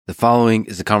The following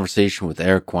is a conversation with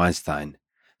Eric Weinstein,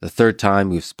 the third time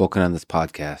we've spoken on this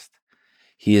podcast.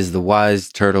 He is the wise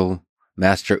turtle,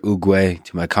 Master Oogway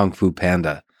to my Kung Fu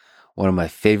Panda, one of my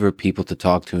favorite people to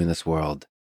talk to in this world.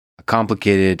 A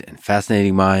complicated and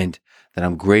fascinating mind that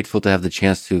I'm grateful to have the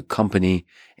chance to accompany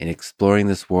in exploring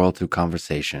this world through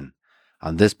conversation,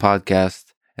 on this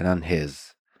podcast and on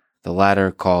his, the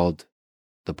latter called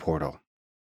The Portal.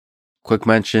 Quick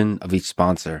mention of each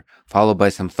sponsor, followed by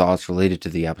some thoughts related to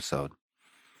the episode.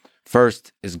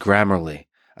 First is Grammarly,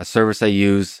 a service I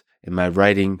use in my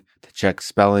writing to check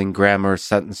spelling, grammar,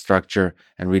 sentence structure,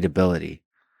 and readability.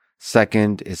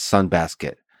 Second is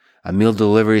Sunbasket, a meal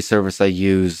delivery service I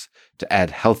use to add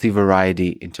healthy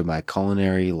variety into my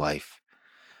culinary life.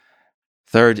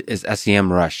 Third is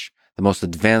SEMrush, the most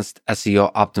advanced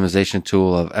SEO optimization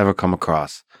tool I've ever come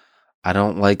across. I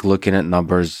don't like looking at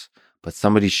numbers, but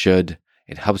somebody should.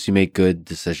 It helps you make good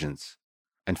decisions.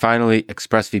 And finally,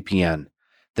 ExpressVPN,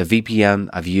 the VPN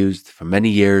I've used for many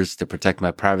years to protect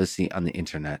my privacy on the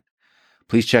internet.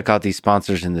 Please check out these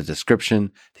sponsors in the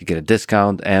description to get a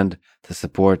discount and to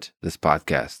support this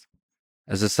podcast.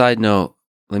 As a side note,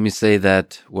 let me say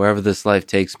that wherever this life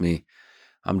takes me,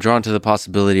 I'm drawn to the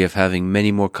possibility of having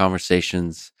many more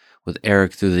conversations with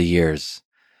Eric through the years.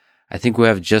 I think we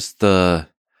have just the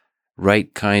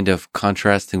right kind of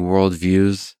contrasting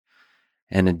worldviews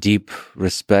and a deep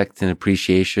respect and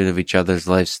appreciation of each other's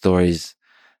life stories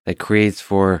that creates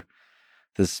for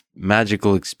this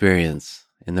magical experience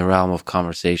in the realm of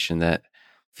conversation that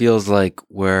feels like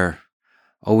we're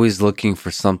always looking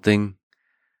for something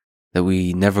that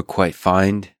we never quite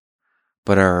find,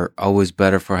 but are always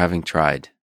better for having tried.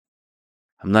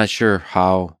 I'm not sure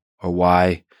how or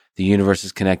why the universe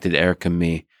has connected Eric and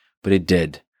me, but it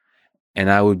did. And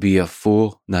I would be a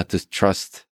fool not to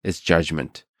trust its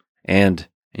judgment and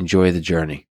enjoy the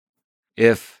journey.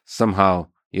 If somehow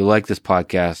you like this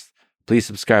podcast, please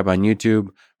subscribe on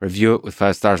YouTube, review it with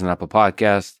 5 stars on Apple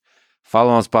Podcasts,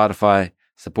 follow on Spotify,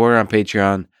 support it on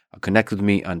Patreon, or connect with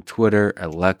me on Twitter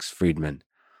at Lex Friedman.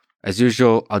 As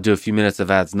usual, I'll do a few minutes of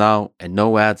ads now and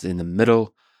no ads in the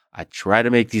middle. I try to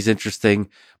make these interesting,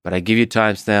 but I give you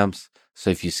timestamps. So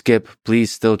if you skip,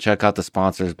 please still check out the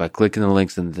sponsors by clicking the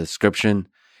links in the description.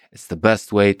 It's the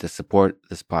best way to support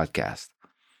this podcast.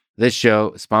 This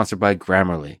show is sponsored by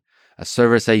Grammarly, a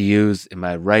service I use in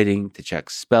my writing to check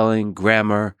spelling,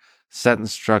 grammar,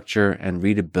 sentence structure, and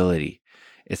readability.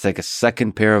 It's like a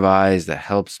second pair of eyes that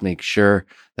helps make sure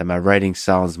that my writing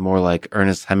sounds more like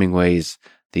Ernest Hemingway's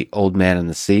The Old Man and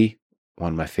the Sea,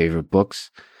 one of my favorite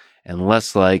books, and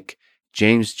less like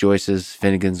James Joyce's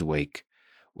Finnegan's Wake,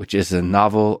 which is a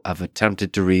novel I've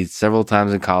attempted to read several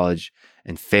times in college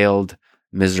and failed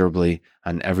miserably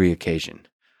on every occasion.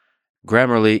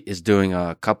 Grammarly is doing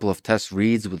a couple of test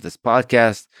reads with this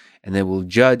podcast, and they will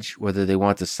judge whether they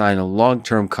want to sign a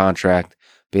long-term contract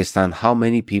based on how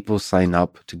many people sign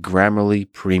up to Grammarly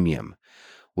Premium,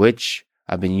 which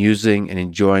I've been using and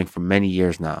enjoying for many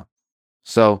years now.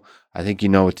 So I think you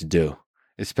know what to do,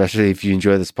 especially if you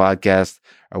enjoy this podcast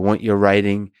or want your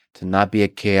writing to not be a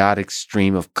chaotic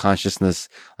stream of consciousness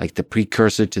like the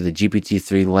precursor to the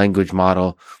GPT-3 language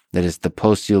model that is the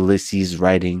post-Ulysses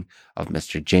writing of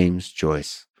Mr. James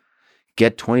Joyce.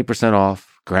 Get 20%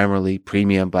 off Grammarly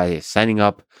Premium by signing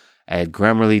up at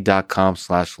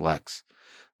Grammarly.com/Lex.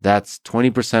 That's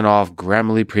 20% off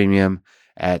Grammarly Premium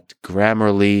at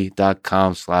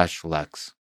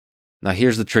Grammarly.com/Lex. Now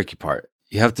here's the tricky part.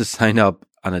 You have to sign up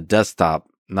on a desktop,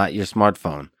 not your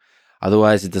smartphone.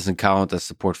 Otherwise, it doesn't count as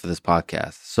support for this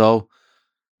podcast. So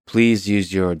please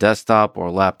use your desktop or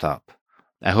laptop.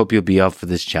 I hope you'll be up for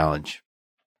this challenge.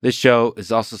 This show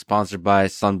is also sponsored by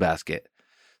Sunbasket.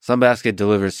 Sunbasket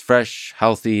delivers fresh,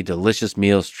 healthy, delicious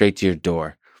meals straight to your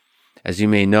door. As you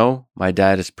may know, my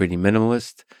diet is pretty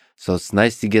minimalist, so it's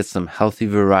nice to get some healthy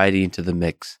variety into the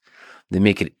mix. They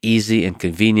make it easy and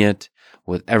convenient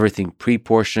with everything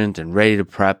pre-portioned and ready to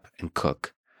prep and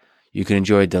cook. You can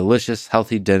enjoy a delicious,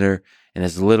 healthy dinner in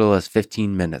as little as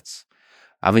 15 minutes.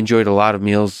 I've enjoyed a lot of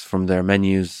meals from their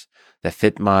menus that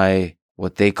fit my,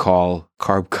 what they call,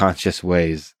 carb-conscious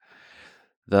ways.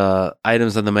 The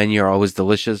items on the menu are always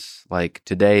delicious. Like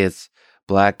today, it's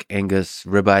Black Angus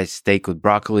ribeye steak with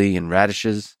broccoli and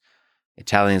radishes,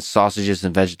 Italian sausages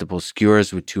and vegetable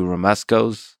skewers with 2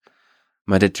 romescos,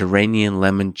 Mediterranean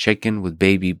lemon chicken with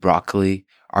baby broccoli,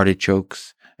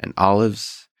 artichokes, and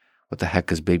olives. What the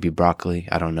heck is baby broccoli?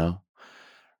 I don't know.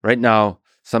 Right now,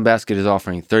 Sunbasket is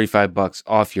offering $35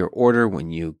 off your order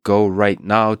when you go right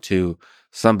now to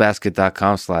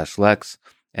sunbasket.com/Lex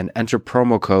and enter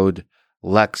promo code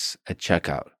LEX at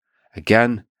checkout.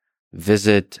 Again,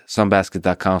 Visit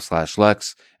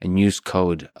sunbasket.com/Lex and use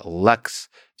code LEX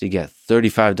to get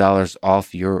 $35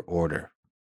 off your order.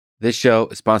 This show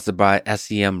is sponsored by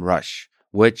SEM Rush,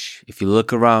 which, if you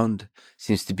look around,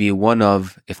 seems to be one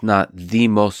of, if not the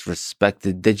most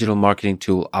respected digital marketing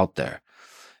tool out there.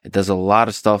 It does a lot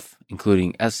of stuff,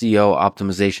 including SEO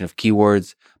optimization of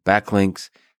keywords, backlinks,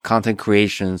 content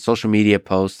creation, social media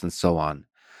posts, and so on.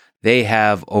 They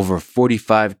have over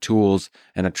 45 tools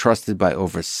and are trusted by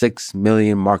over 6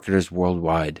 million marketers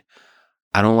worldwide.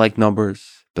 I don't like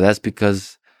numbers, but that's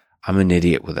because I'm an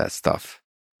idiot with that stuff,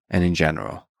 and in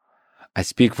general. I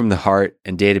speak from the heart,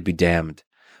 and data be damned,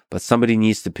 but somebody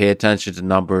needs to pay attention to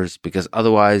numbers because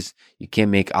otherwise you can't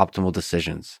make optimal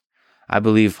decisions. I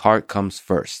believe heart comes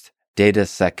first, data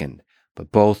second,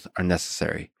 but both are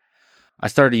necessary. I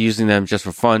started using them just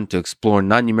for fun to explore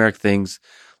non-numeric things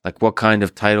like what kind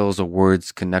of titles or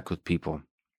words connect with people.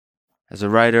 As a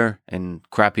writer and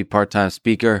crappy part-time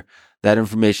speaker, that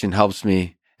information helps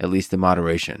me, at least in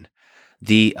moderation.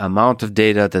 The amount of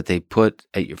data that they put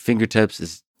at your fingertips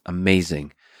is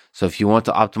amazing. So if you want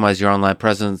to optimize your online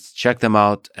presence, check them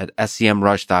out at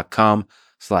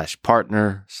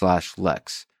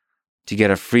semrush.com/partner/Lex to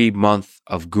get a free month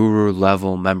of guru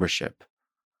level membership.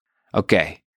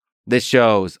 Okay, this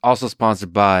show is also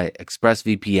sponsored by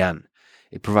ExpressVPN.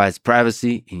 It provides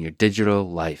privacy in your digital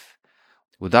life.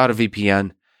 Without a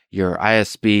VPN, your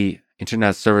ISP,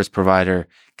 internet service provider,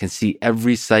 can see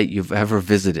every site you've ever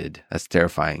visited. That's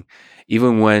terrifying.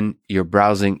 Even when you're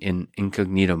browsing in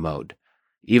incognito mode.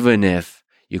 Even if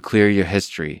you clear your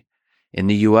history. In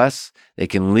the US, they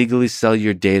can legally sell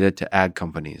your data to ad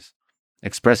companies.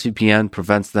 ExpressVPN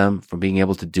prevents them from being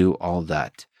able to do all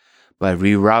that by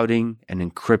rerouting and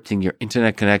encrypting your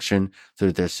internet connection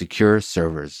through their secure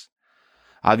servers.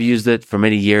 I've used it for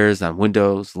many years on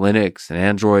Windows, Linux, and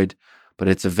Android, but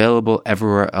it's available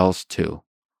everywhere else too.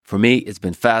 For me, it's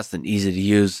been fast and easy to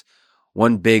use.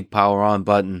 One big power on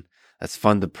button that's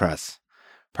fun to press.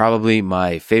 Probably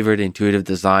my favorite intuitive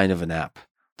design of an app.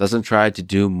 Doesn't try to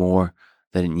do more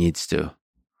than it needs to.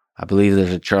 I believe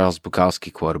there's a Charles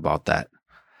Bukowski quote about that.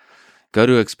 Go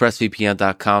to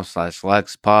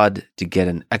expressvpn.com/LexPod to get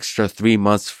an extra 3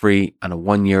 months free on a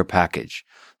 1-year package.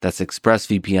 That's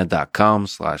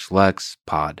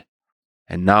expressvpn.com/LexPod.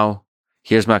 And now,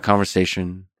 here's my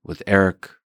conversation with Eric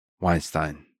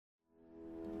Weinstein.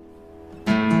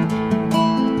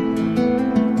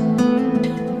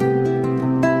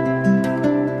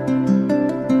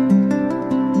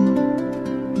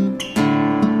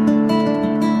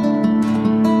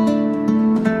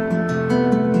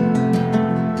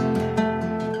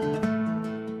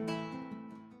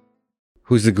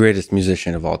 Who's the greatest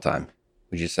musician of all time,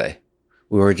 would you say?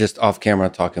 We were just off camera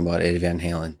talking about Eddie Van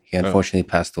Halen. He unfortunately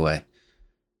passed away.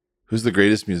 Who's the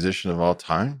greatest musician of all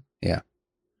time? Yeah.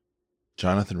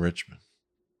 Jonathan Richman.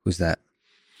 Who's that?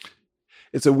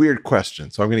 It's a weird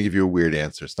question, so I'm going to give you a weird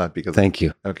answer. It's not because... Thank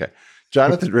you. Okay.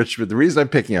 Jonathan Richman, the reason I'm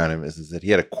picking on him is that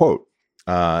he had a quote.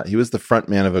 He was the front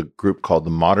man of a group called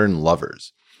the Modern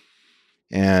Lovers.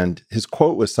 And his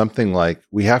quote was something like,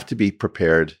 we have to be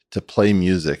prepared to play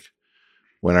music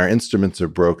when our instruments are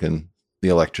broken, the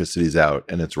electricity's out,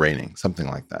 and it's raining, something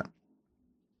like that.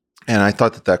 And I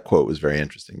thought that quote was very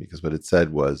interesting because what it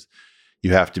said was,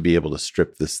 you have to be able to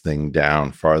strip this thing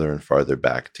down farther and farther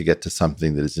back to get to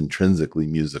something that is intrinsically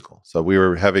musical. So we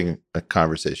were having a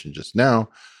conversation just now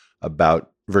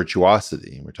about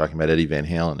virtuosity. We're talking about Eddie Van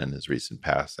Halen and his recent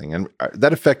passing. And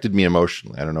that affected me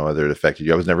emotionally. I don't know whether it affected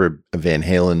you. I was never a Van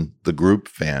Halen, the group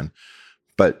fan,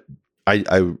 but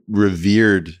I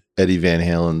revered Eddie Van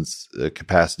Halen's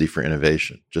capacity for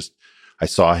innovation. I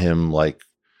saw him like,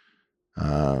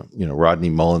 Rodney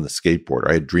Mullen, the skateboarder.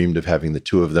 I had dreamed of having the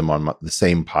two of them on the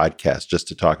same podcast just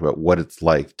to talk about what it's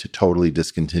like to totally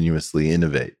discontinuously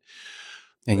innovate.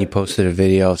 And you posted a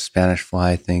video of Spanish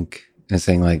Fly, I think, and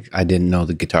saying like, I didn't know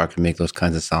the guitar could make those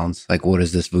kinds of sounds. Like, what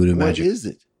is this voodoo magic? What is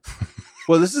it?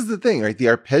 Well, this is the thing, right? The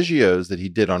arpeggios that he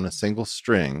did on a single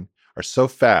string are so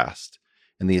fast,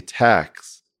 and the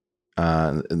attacks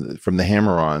from the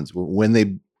hammer-ons, when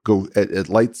they go at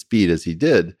light speed as he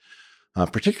did,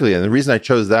 particularly, and the reason I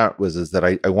chose that is that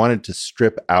I wanted to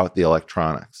strip out the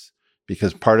electronics,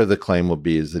 because part of the claim will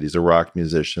be is that he's a rock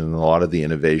musician, and a lot of the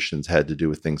innovations had to do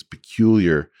with things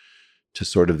peculiar to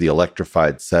sort of the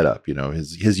electrified setup. You know,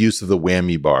 his use of the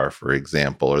whammy bar, for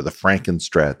example, or the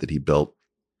Frankenstrat that he built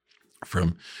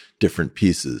from different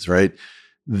pieces, right?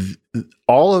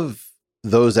 All of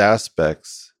those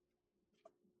aspects,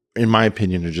 in my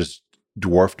opinion, are just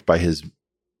dwarfed by his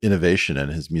innovation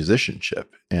and his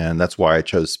musicianship. And that's why I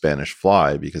chose Spanish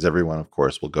Fly, because everyone, of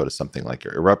course, will go to something like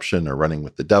Eruption or Running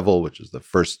with the Devil, which is the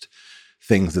first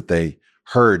things that they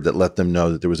heard that let them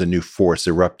know that there was a new force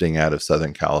erupting out of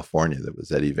Southern California that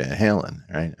was Eddie Van Halen,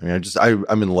 right? I mean,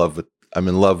 I'm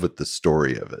in love with the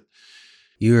story of it.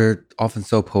 You're often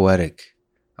so poetic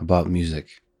about music.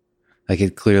 Like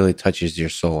it clearly touches your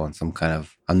soul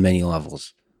on many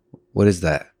levels. What is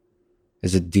that?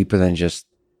 Is it deeper than just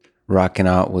rocking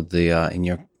out with in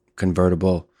your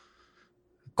convertible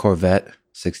Corvette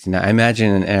 69? I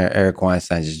imagine Eric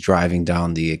Weinstein just driving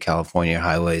down the California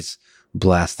highways,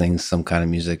 blasting some kind of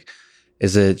music.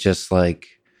 Is it just like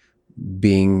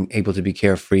being able to be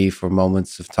carefree for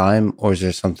moments of time, or is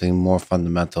there something more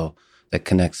fundamental that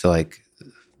connects to like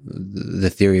the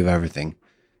theory of everything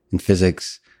in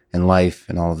physics and life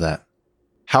and all of that?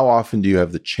 How often do you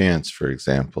have the chance, for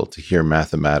example, to hear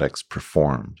mathematics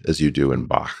performed as you do in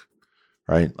Bach,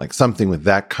 right? Like something with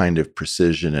that kind of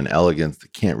precision and elegance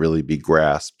that can't really be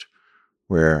grasped,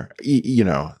 where,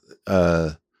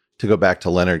 to go back to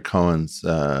Leonard Cohen's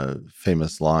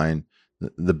famous line,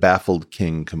 the baffled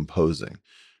king composing,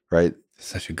 right?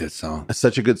 Such a good song. It's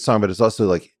such a good song, but it's also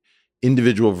like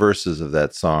individual verses of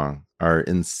that song are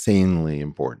insanely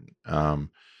important.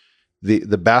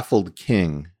 The baffled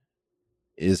king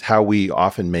is how we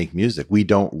often make music. We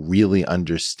don't really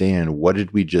understand what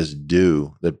did we just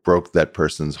do that broke that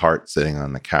person's heart sitting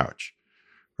on the couch,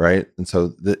 right? And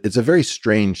so it's a very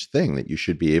strange thing that you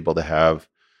should be able to have.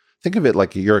 Think of it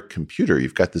like you're a computer.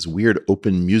 You've got this weird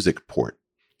open music port,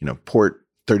 port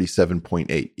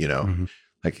 37.8, Mm-hmm.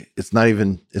 like it's not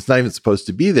even supposed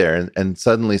to be there. And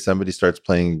suddenly somebody starts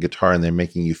playing a guitar and they're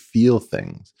making you feel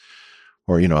things.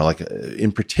 Or, like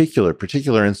in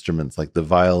particular instruments like the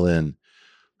violin,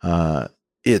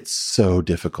 it's so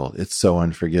difficult. It's so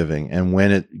unforgiving. And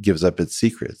when it gives up its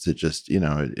secrets, it just,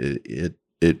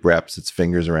 it wraps its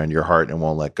fingers around your heart and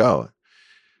won't let go.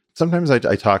 Sometimes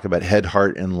I talk about head,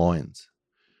 heart, and loins.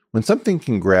 When something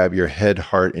can grab your head,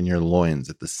 heart, and your loins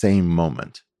at the same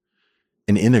moment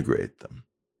and integrate them,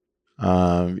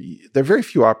 there are very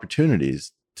few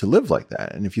opportunities to live like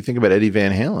that. And if you think about Eddie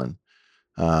Van Halen,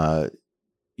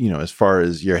 as far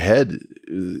as your head,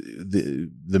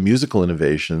 the musical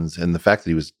innovations and the fact that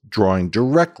he was drawing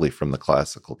directly from the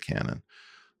classical canon,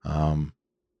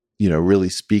 really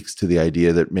speaks to the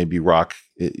idea that maybe rock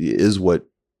is what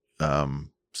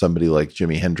somebody like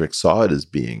Jimi Hendrix saw it as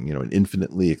being, an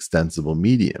infinitely extensible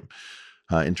medium.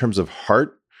 In terms of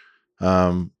heart,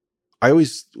 I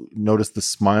always notice the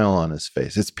smile on his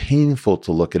face. It's painful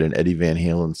to look at an Eddie Van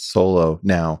Halen solo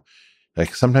now.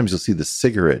 Like sometimes you'll see the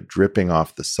cigarette dripping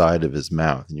off the side of his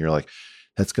mouth and you're like,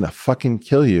 that's going to fucking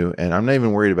kill you. And I'm not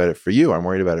even worried about it for you. I'm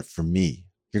worried about it for me.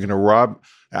 You're going to rob.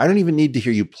 I don't even need to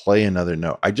hear you play another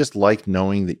note. I just like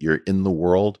knowing that you're in the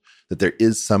world, that there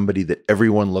is somebody that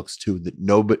everyone looks to that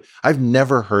nobody, I've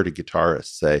never heard a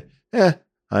guitarist say, I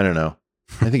don't know.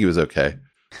 I think he was okay.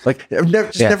 Like I've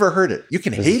never heard it. You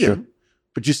can hate him,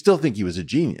 but you still think he was a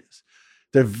genius.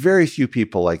 There are very few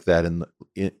people like that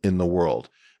in the world.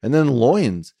 And then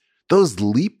loins, those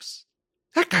leaps,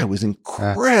 that guy was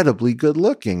incredibly good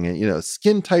looking. And,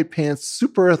 skin tight pants,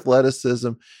 super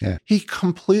athleticism. Yeah. He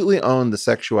completely owned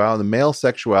the male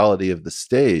sexuality of the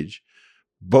stage,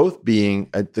 both being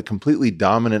the completely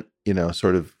dominant,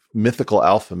 sort of mythical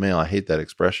alpha male. I hate that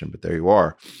expression, but there you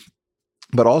are.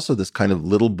 But also this kind of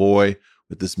little boy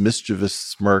with this mischievous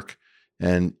smirk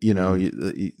and,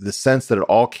 the sense that it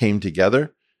all came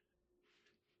together.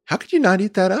 How could you not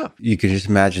eat that up? You could just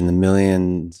imagine the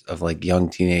millions of like young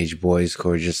teenage boys who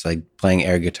are just like playing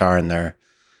air guitar in their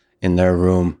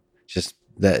room. Just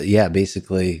that,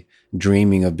 basically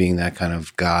dreaming of being that kind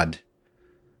of God.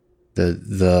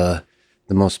 The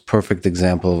most perfect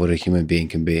example of what a human being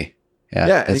can be.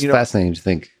 Yeah, it's fascinating to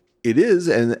think. It is.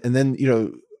 And then,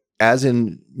 as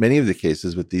in many of the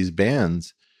cases with these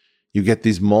bands, you get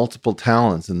these multiple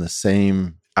talents in the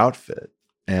same outfit.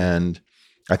 And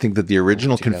I think that the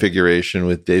original configuration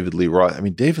with David Lee Roth,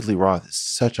 David Lee Roth is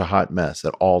such a hot mess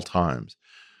at all times.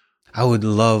 I would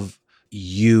love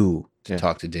you to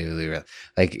talk to David Lee Roth.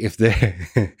 Like if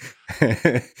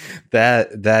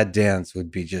that dance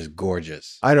would be just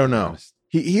gorgeous. I don't know.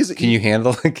 Can you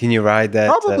handle it? Can you ride that?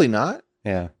 Probably not.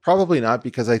 Yeah. Probably not,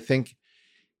 because I think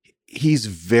he's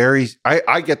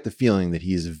I get the feeling that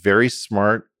he's very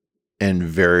smart and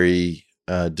very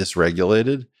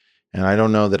dysregulated. And I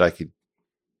don't know that I could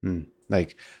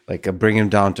like bring him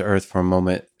down to earth for a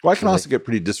moment. Well, I can also get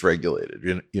pretty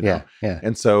dysregulated, you know? Yeah.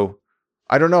 And so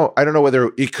I don't know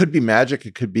whether it could be magic.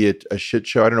 It could be a shit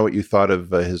show. I don't know what you thought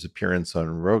of his appearance on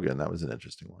Rogan. That was an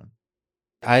interesting one.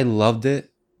 I loved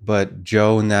it, But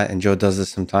Joe does this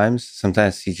sometimes.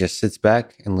 Sometimes he just sits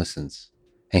back and listens,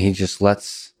 and he just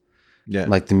lets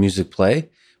like the music play,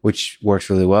 which works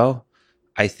really well.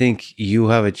 I think you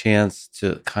have a chance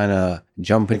to kind of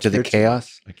jump into the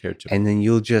chaos. I care too. And then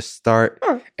you'll just start.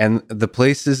 And the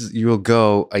places you'll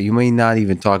go, you may not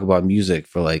even talk about music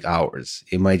for like hours.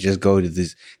 It might just go to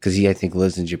this because he, I think,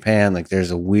 lives in Japan. Like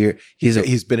there's a weird.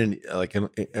 He's been in like an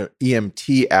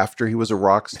EMT after he was a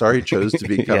rock star. He chose to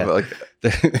become like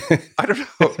I don't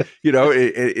know. You know,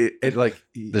 it like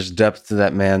there's depth to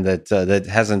that man that that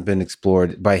hasn't been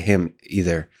explored by him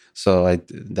either. So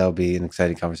that'll be an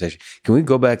exciting conversation. Can we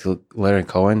go back to Leonard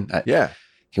Cohen? Yeah.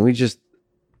 Can we just?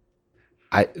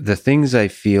 The things I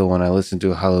feel when I listen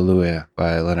to Hallelujah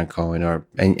by Leonard Cohen or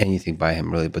anything by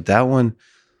him really, but that one.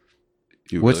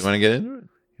 Do you really want to get into it?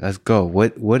 Let's go.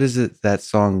 What does that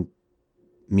song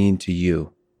mean to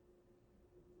you?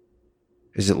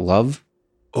 Is it love?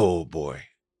 Oh boy.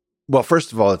 Well,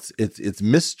 first of all, it's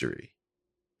mystery.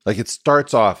 Like it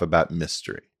starts off about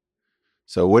mystery.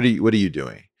 So what are you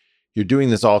doing? You're doing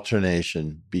this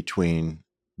alternation between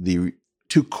the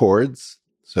two chords,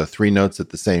 so three notes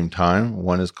at the same time.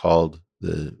 One is called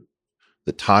the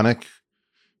tonic,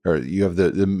 or you have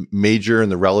the major and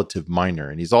the relative minor,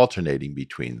 and he's alternating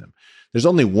between them. There's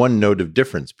only one note of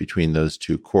difference between those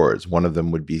two chords. One of them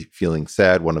would be feeling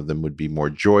sad. One of them would be more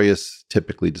joyous,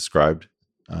 typically described.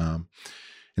 And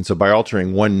so by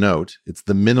altering one note, it's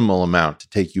the minimal amount to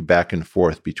take you back and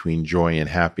forth between joy and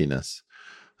happiness.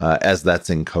 As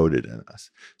that's encoded in us.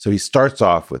 So he starts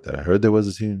off with that. I heard there was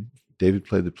a scene. David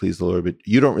played the Please the Lord, but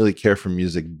you don't really care for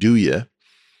music, do you?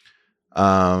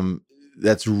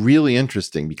 That's really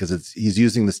interesting because he's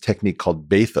using this technique called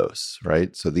bathos,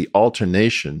 right? So the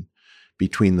alternation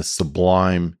between the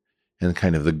sublime and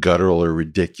kind of the guttural or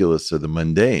ridiculous or the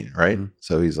mundane, right? Mm-hmm.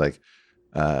 So he's like...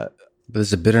 but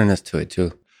there's a bitterness to it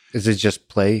too. Is it just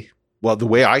play? Well, the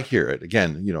way I hear it,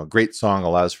 again, you know, a great song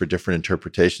allows for different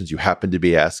interpretations. You happen to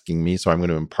be asking me, so I'm going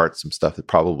to impart some stuff that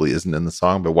probably isn't in the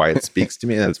song, but why it speaks to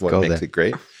me. That's what makes it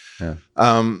great. Yeah.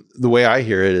 The way I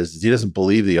hear it is he doesn't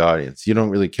believe the audience. You don't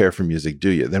really care for music,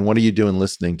 do you? Then what are you doing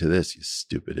listening to this, you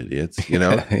stupid idiots? You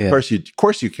know, yeah. Of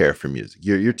course you care for music.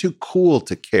 You're too cool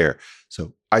to care.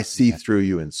 So I see through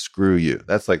you and screw you.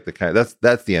 That's like the kind of,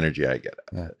 that's the energy I get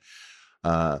out of it.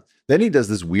 Then he does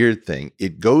this weird thing.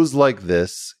 It goes like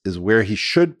this is where he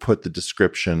should put the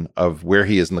description of where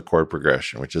he is in the chord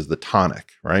progression, which is the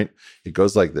tonic, right? It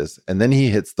goes like this. And then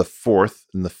he hits the fourth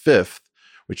and the fifth,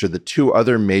 which are the two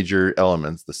other major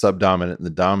elements, the subdominant and the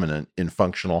dominant, in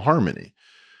functional harmony.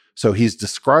 So he's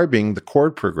describing the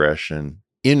chord progression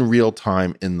in real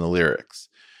time in the lyrics.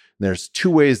 And there's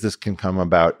two ways this can come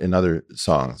about in other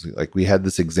songs. Like we had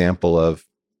this example of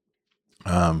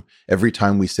Every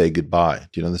Time We Say Goodbye.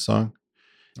 Do you know the song?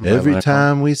 Every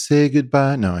time we say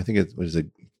goodbye. No, I think it was a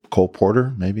Cole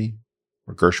Porter, maybe,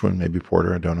 or Gershwin, maybe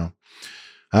Porter. I don't know.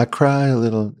 I cry a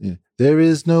little. There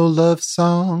is no love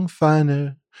song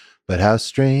finer, but how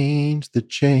strange the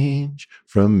change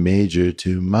from major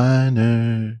to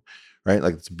minor. Right,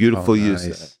 like it's beautiful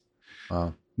use.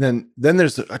 Wow. Then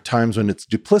there's times when it's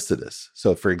duplicitous.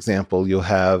 So, for example, you'll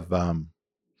have. I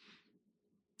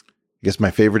guess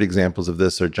my favorite examples of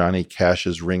this are Johnny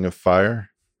Cash's Ring of Fire.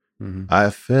 Mm-hmm.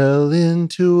 I fell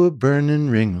into a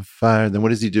burning ring of fire. Then what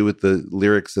does he do with the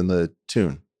lyrics and the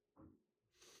tune?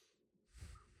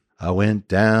 I went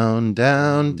down,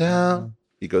 down, down.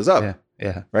 He goes up.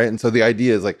 Yeah. Right. And so the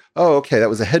idea is like, oh, okay, that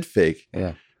was a head fake.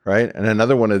 Yeah. Right. And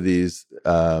another one of these,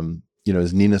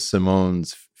 is Nina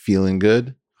Simone's Feeling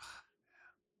Good.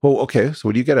 Well, okay. So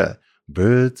what do you get at?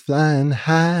 Birds flying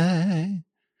high.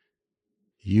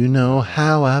 You know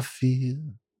how I feel.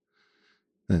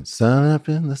 And sun up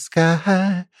in the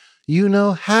sky. You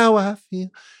know how I feel.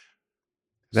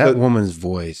 That woman's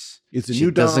voice. It's a she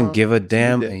new doesn't give a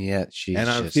damn, and yet she's and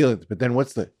I'm feeling it. But then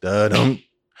what's the da-dum,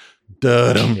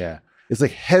 da-dum? Yeah. It's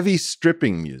like heavy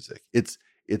stripping music. It's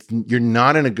you're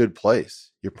not in a good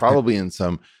place. You're probably in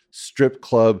some strip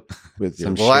club with the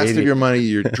last of your money.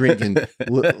 You're drinking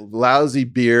lousy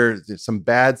beer, some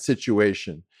bad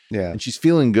situation. Yeah. And she's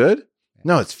feeling good.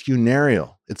 No, it's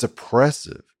funereal. It's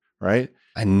oppressive, right?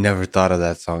 I never thought of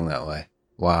that song that way.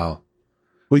 Wow.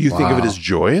 Well, you think of it as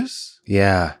joyous?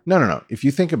 Yeah. No. If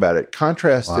you think about it,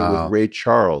 contrast it with Ray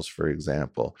Charles, for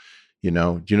example. Do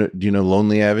you know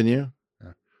Lonely Avenue?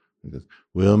 Yeah.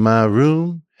 Well, my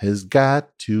room has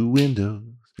got two windows,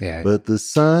 but the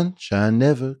sunshine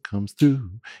never comes through.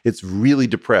 It's really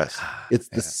depressed. It's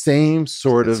the same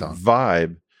sort of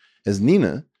vibe as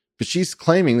Nina. But she's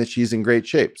claiming that she's in great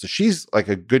shape. So she's like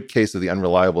a good case of the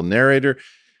unreliable narrator.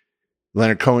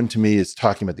 Leonard Cohen, to me, is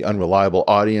talking about the unreliable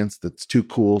audience that's too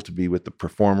cool to be with the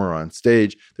performer on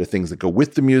stage. There are things that go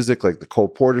with the music, like the Cole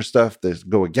Porter stuff, that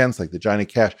go against, like the Johnny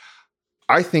Cash.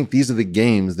 I think these are the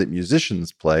games that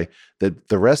musicians play that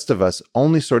the rest of us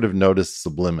only sort of notice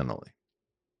subliminally.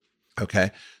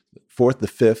 Okay? Fourth, the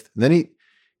fifth. And then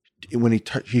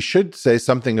he should say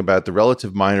something about the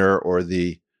relative minor or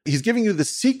he's giving you the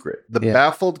secret, the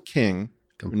baffled king.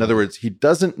 Completely. In other words, he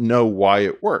doesn't know why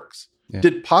it works. Yeah.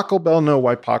 Did Pachelbel know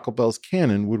why Pachelbel's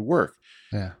canon would work?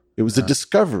 Yeah. It was a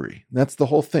discovery. That's the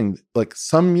whole thing. Like,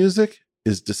 some music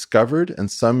is discovered and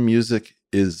some music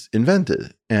is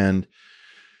invented. And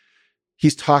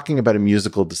he's talking about a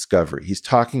musical discovery. He's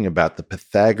talking about the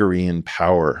Pythagorean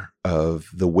power of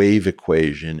the wave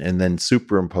equation, and then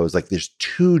superimpose, like, there's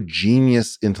two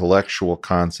genius intellectual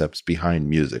concepts behind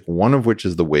music, one of which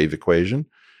is the wave equation.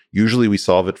 Usually we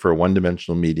solve it for a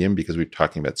one-dimensional medium because we're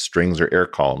talking about strings or air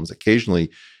columns. Occasionally,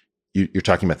 you're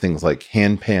talking about things like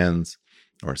handpans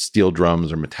or steel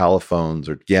drums or metallophones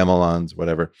or gamelons,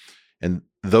 whatever. And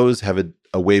those have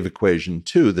a wave equation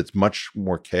too that's much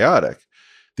more chaotic.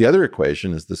 The other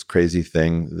equation is this crazy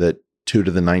thing that 2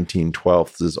 to the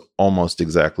 19/12 is almost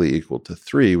exactly equal to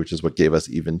 3, which is what gave us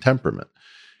even temperament.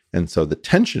 And so the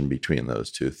tension between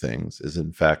those two things is,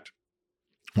 in fact,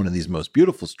 one of these most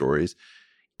beautiful stories.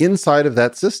 Inside of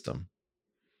that system,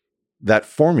 that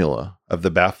formula of the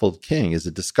baffled king is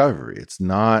a discovery. He's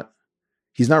not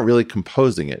really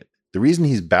composing it. The reason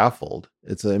he's baffled,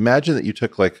 imagine that you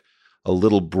took like a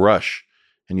little brush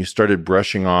and you started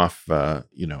brushing off, a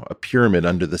pyramid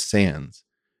under the sands.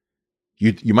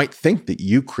 You might think that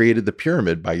you created the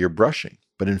pyramid by your brushing,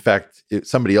 but in fact,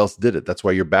 somebody else did it. That's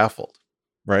why you're baffled,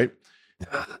 right?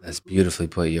 That's beautifully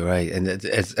put. You're right. And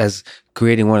as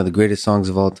creating one of the greatest songs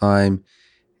of all time,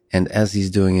 and as he's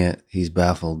doing it, he's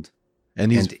baffled.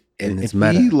 And it's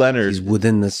meta. He's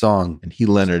within the song. And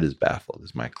Leonard is baffled,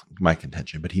 is my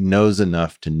contention. But he knows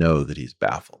enough to know that he's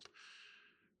baffled,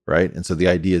 right? And so the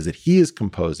idea is that he is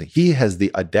composing. He has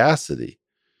the audacity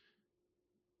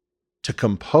to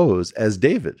compose as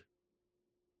David.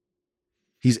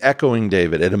 He's echoing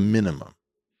David at a minimum.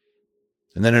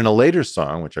 And then in a later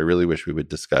song, which I really wish we would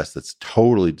discuss, that's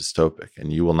totally dystopic,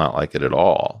 and you will not like it at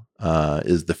all,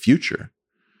 is The Future,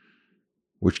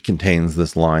 which contains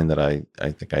this line that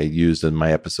I think I used in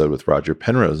my episode with Roger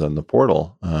Penrose on The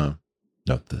Portal.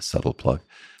 Note the subtle plug.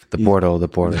 The portal.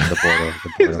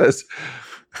 He says,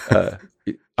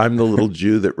 I'm the little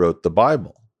Jew that wrote the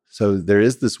Bible. So there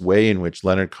is this way in which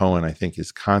Leonard Cohen, I think,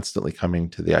 is constantly coming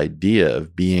to the idea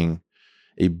of being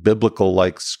a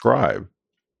biblical-like scribe.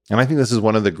 And I think this is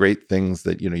one of the great things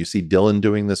that, you see Dylan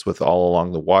doing this with All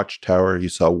Along the Watchtower. You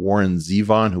saw Warren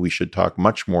Zevon, who we should talk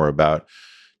much more about,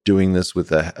 doing this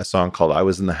with a song called I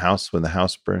Was in the House When the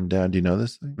House Burned Down. Do you know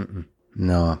this thing? Mm-mm.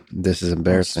 No, this is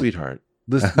embarrassing. Oh, sweetheart.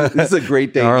 This is a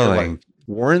great day. Darling.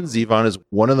 Warren Zevon is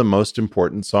one of the most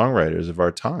important songwriters of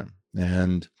our time.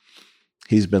 And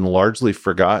he's been largely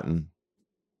forgotten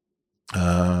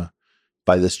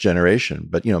by this generation.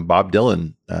 But, Bob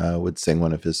Dylan would sing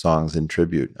one of his songs in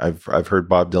tribute. I've heard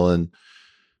Bob Dylan,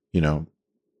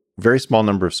 very small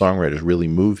number of songwriters really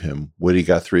move him. Woody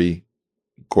Guthrie,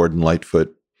 Gordon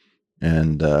Lightfoot,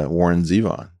 and Warren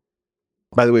Zevon.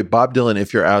 By the way, Bob Dylan,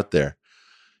 if you're out there,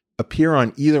 appear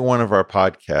on either one of our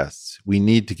podcasts. We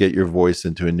need to get your voice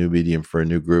into a new medium for a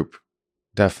new group.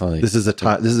 Definitely. This is a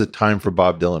time for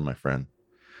Bob Dylan, my friend.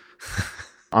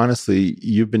 Honestly,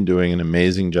 you've been doing an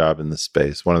amazing job in this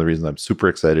space. One of the reasons I'm super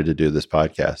excited to do this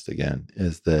podcast again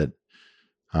is that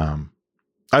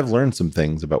I've learned some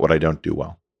things about what I don't do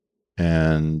well.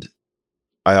 And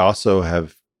I also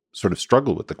have sort of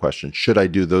struggled with the question, should I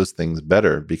do those things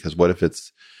better? Because what if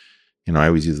it's, I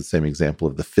always use the same example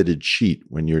of the fitted sheet.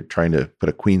 When you're trying to put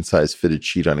a queen size fitted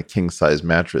sheet on a king size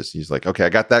mattress, he's like, okay, I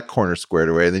got that corner squared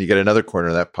away. And then you get another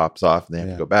corner that pops off and they have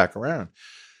to go back around.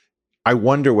 I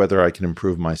wonder whether I can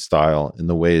improve my style in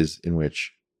the ways in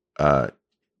which, I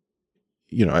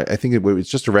think it's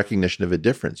just a recognition of a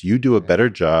difference. You do a better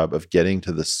job of getting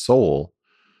to the soul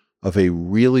of a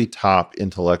really top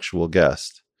intellectual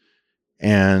guest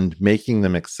and making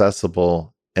them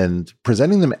accessible and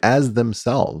presenting them as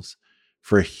themselves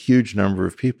for a huge number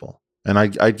of people. And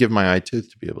I'd give my eye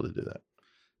tooth to be able to do that.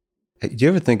 Hey, do you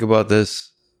ever think about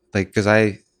this? Like, because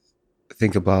I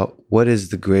think about what is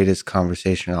the greatest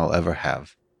conversation I'll ever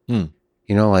have.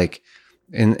 Like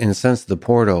in a sense, The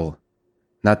Portal,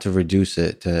 not to reduce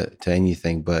it to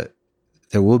anything, but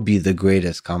there will be the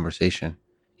greatest conversation.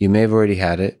 You may have already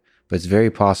had it, but it's very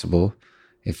possible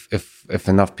if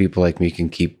enough people like me can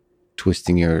keep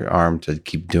twisting your arm to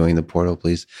keep doing The Portal,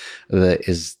 please,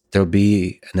 there'll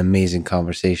be an amazing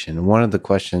conversation. And one of the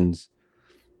questions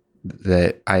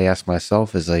that I ask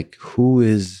myself is like, who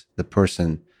is the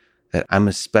person that I'm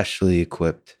especially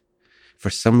equipped? For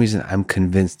some reason, I'm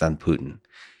convinced on Putin.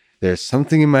 There's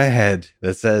something in my head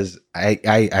that says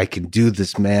I can do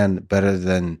this man better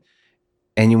than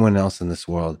anyone else in this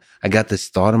world. I got this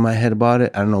thought in my head about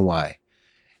it. I don't know why.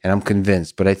 And I'm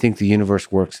convinced, but I think the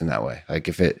universe works in that way. Like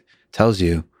if it tells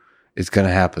you it's going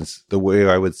to happen. The way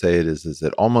I would say it is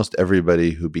that almost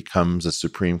everybody who becomes a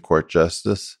Supreme Court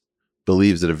justice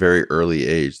believes at a very early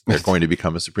age they're going to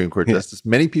become a Supreme Court justice.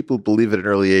 Many people believe at an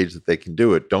early age that they can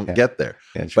do it, don't get there.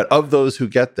 But of those who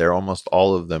get there, almost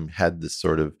all of them had this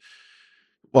sort of,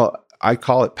 well, I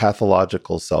call it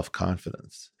pathological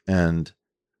self-confidence. And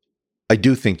I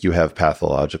do think you have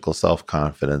pathological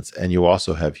self-confidence and you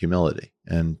also have humility.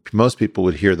 And most people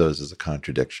would hear those as a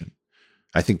contradiction.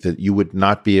 I think that you would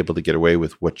not be able to get away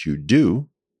with what you do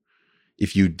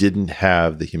if you didn't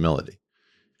have the humility.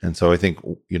 And so I think,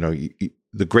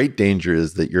 the great danger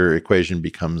is that your equation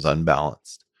becomes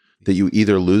unbalanced, that you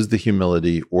either lose the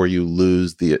humility or you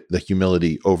lose the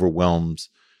humility overwhelms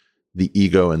the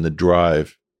ego and the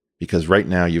drive, because right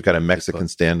now you've got a Mexican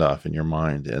standoff in your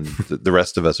mind and the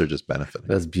rest of us are just benefiting.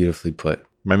 That's beautifully put.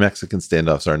 My Mexican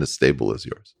standoffs aren't as stable as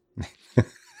yours.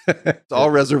 It's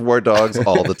all Reservoir Dogs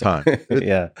all the time.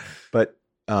 Yeah. But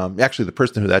actually, the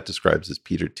person who that describes is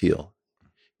Peter Thiel.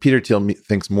 Peter Thiel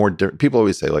thinks more. People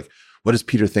always say, like, what does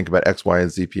Peter think about X, Y,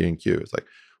 and Z, P, and Q? It's like,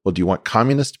 well, do you want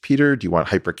communist Peter? Do you want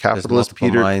hyper-capitalist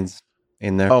Peter? Minds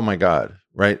in there. Oh my God,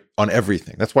 right? On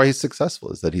everything. That's why he's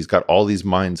successful, is that he's got all these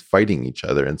minds fighting each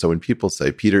other. And so when people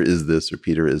say Peter is this or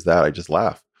Peter is that, I just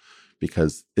laugh,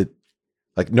 because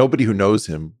nobody who knows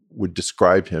him would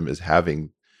describe him as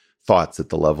having thoughts at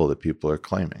the level that people are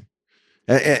claiming.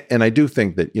 And I do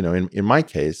think that, in my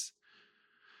case,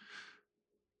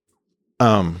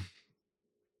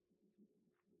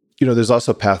 there's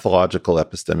also pathological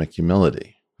epistemic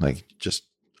humility. Like, just,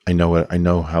 I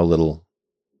know how little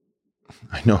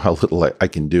I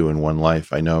can do in one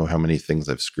life. I know how many things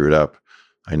I've screwed up.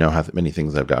 I know how many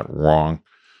things I've got wrong.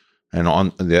 And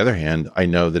on the other hand, I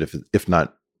know that if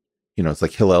not, it's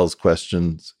like Hillel's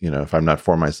questions, if I'm not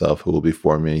for myself, who will be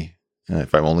for me?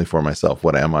 If I'm only for myself,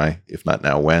 what am I? If not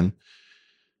now, when?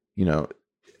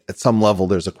 At some level,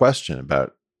 there's a question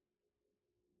about,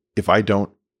 if I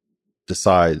don't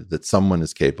decide that someone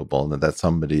is capable and that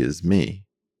somebody is me,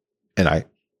 and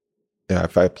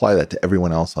if I apply that to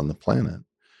everyone else on the planet,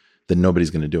 then nobody's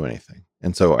going to do anything.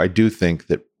 And so I do think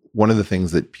that one of the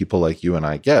things that people like you and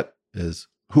I get is,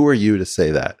 who are you to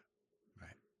say that?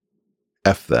 Right.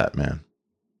 F that, man.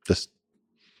 Just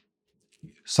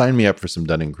sign me up for some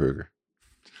Dunning-Kruger.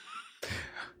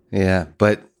 Yeah,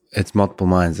 but it's multiple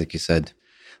minds, like you said.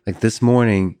 Like this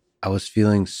morning, I was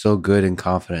feeling so good and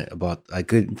confident I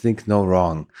couldn't think no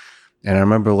wrong. And I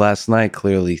remember last night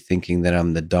clearly thinking that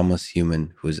I'm the dumbest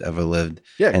human who's ever lived.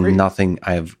 Yeah, and great. Nothing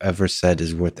I've ever said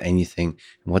is worth anything.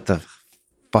 What the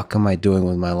fuck am I doing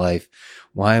with my life?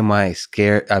 Why am I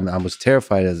scared? I was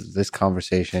terrified of this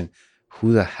conversation.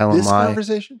 Who the hell am I? This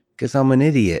conversation? Because I'm an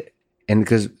idiot. And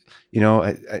because,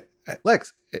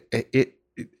 Lex,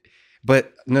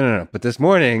 but no. But this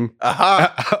morning,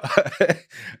 I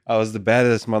was the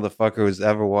baddest motherfucker who's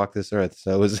ever walked this earth.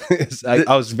 So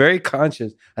I was very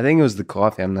conscious. I think it was the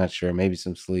coffee. I'm not sure. Maybe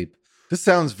some sleep. This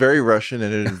sounds very Russian,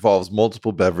 and it involves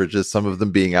multiple beverages, some of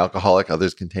them being alcoholic,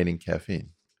 others containing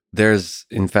caffeine. There's,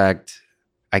 in fact,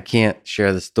 I can't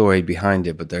share the story behind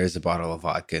it, but there is a bottle of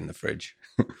vodka in the fridge.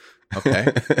 Okay.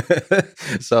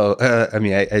 So,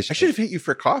 I should have hit you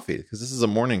for coffee, because this is a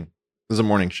morning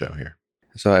show here.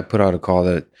 So I put out a call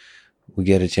that we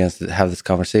get a chance to have this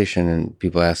conversation and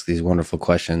people ask these wonderful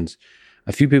questions.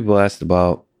 A few people asked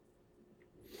about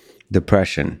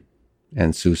depression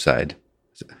and suicide.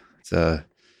 This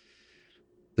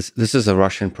is a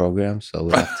Russian program, so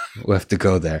we'll have to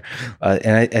go there.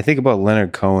 And I think about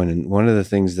Leonard Cohen, and one of the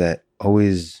things that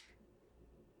always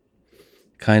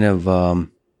kind of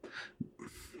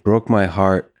broke my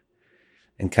heart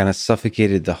and kind of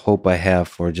suffocated the hope I have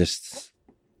for just...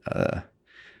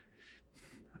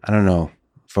 I don't know,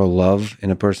 for love in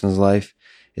a person's life,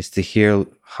 is to hear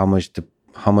how much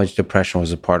depression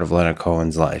was a part of Leonard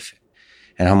Cohen's life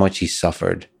and how much he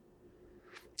suffered.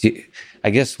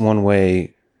 I guess one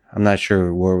way, I'm not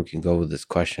sure where we can go with this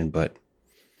question, but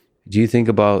do you think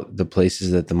about the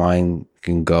places that the mind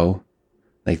can go,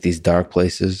 like these dark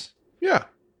places? Yeah.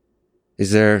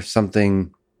 Is there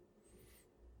something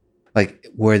like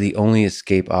where the only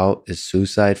escape out is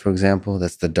suicide, for example?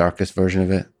 That's the darkest version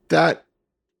of it?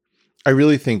 I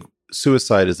really think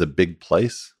suicide is a big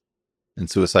place, and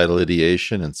suicidal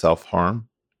ideation and self-harm,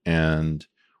 and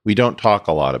we don't talk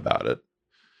a lot about it.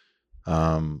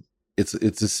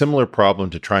 it's a similar problem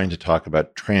to trying to talk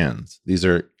about trans. These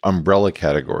are umbrella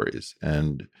categories,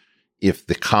 and if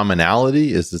the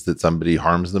commonality is that somebody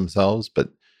harms themselves, but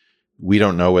we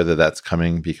don't know whether that's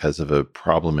coming because of a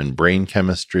problem in brain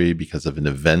chemistry, because of an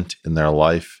event in their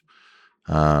life,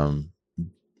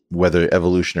 whether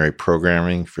evolutionary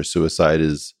programming for suicide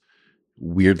is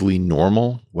weirdly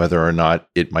normal, whether or not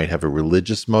it might have a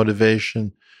religious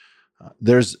motivation.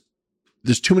 There's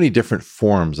too many different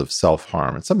forms of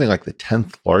self-harm. It's something like the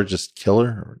 10th largest killer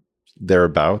or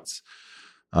thereabouts.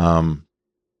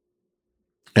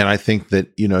 And I think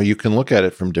that, you can look at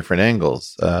it from different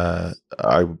angles.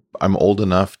 I'm old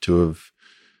enough to have,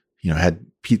 had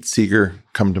Pete Seeger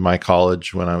come to my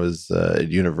college when I was at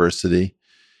university,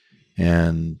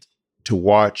 and to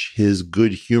watch his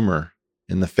good humor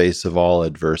in the face of all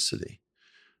adversity.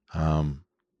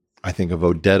 I think of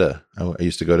Odetta. I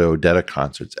used to go to Odetta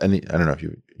concerts. I don't know if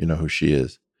you know who she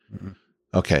is. Mm-hmm.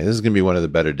 Okay, this is going to be one of the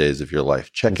better days of your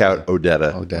life. Check out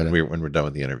Odetta. When we're done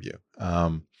with the interview.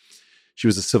 She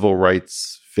was a civil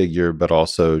rights figure, but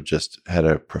also just had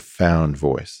a profound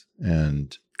voice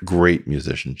and great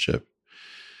musicianship.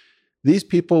 These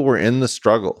people were in the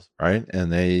struggle, right?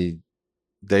 And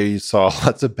they saw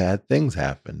lots of bad things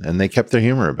happen, and they kept their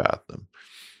humor about them.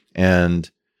 And,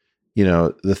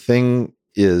 the thing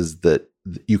is that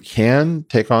you can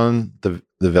take on the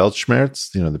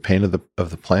Weltschmerz, the pain of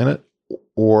the planet,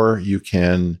 or you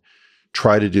can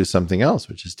try to do something else,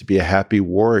 which is to be a happy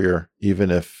warrior,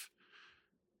 even if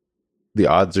the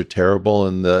odds are terrible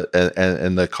and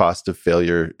the cost of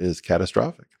failure is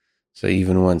catastrophic. So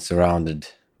even when surrounded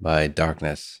by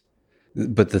darkness.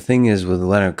 But the thing is with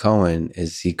Leonard Cohen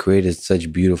is he created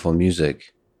such beautiful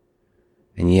music,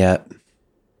 and yet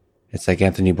it's like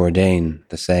Anthony Bourdain,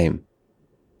 the same.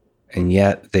 And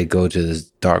yet they go to this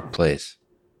dark place.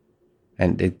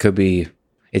 And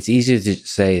it's easy to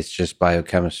say it's just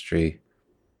biochemistry.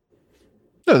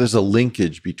 No, there's a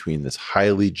linkage between this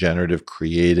highly generative,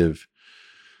 creative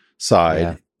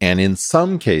side and in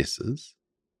some cases,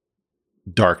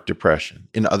 dark depression.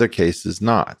 In other cases,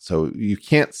 not. So you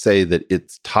can't say that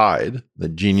it's tied,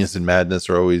 that genius and madness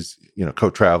are always,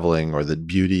 co-traveling, or that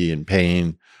beauty and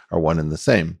pain are one and the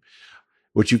same.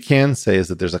 What you can say is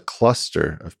that there's a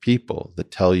cluster of people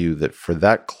that tell you that for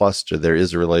that cluster, there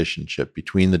is a relationship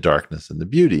between the darkness and the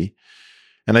beauty.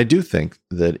 And I do think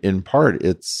that in part,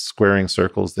 it's squaring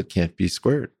circles that can't be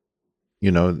squared. We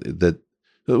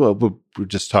were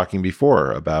just talking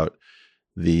before about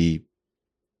the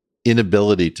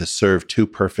inability to serve two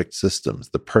perfect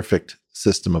systems, the perfect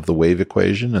system of the wave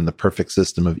equation and the perfect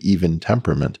system of even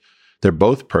temperament. They're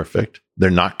both perfect. They're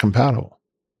not compatible.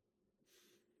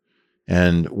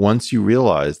 And once you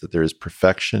realize that there is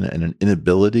perfection and an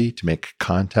inability to make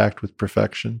contact with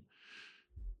perfection,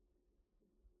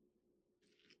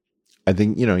 I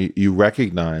think, you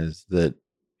recognize that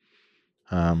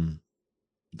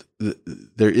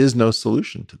there is no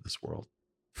solution to this world.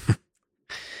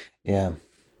 Yeah.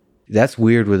 That's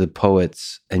weird with the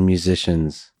poets and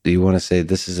musicians. Do you want to say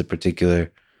this is a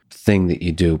particular thing that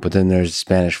you do, but then there's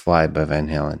Spanish Fly by Van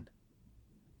Halen.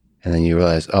 And then you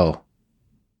realize, oh.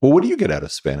 Well, what do you get out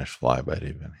of Spanish Fly by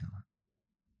Eddie Van Halen?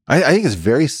 I think it's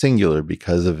very singular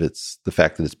because of the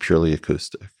fact that it's purely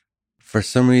acoustic. For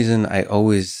some reason, I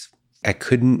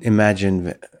couldn't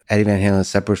imagine Eddie Van Halen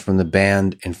separate from the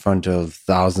band in front of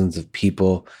thousands of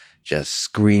people just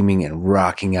screaming and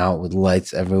rocking out with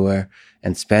lights everywhere.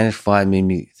 And Spanish Fly made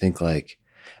me think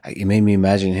it made me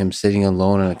imagine him sitting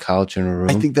alone on a couch in a room.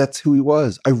 I think that's who he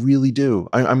was. I really do.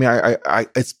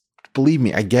 It's believe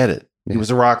me, I get it. Yeah. He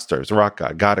was a rock star. He was a rock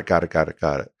guy. Got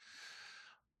it.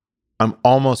 I'm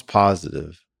almost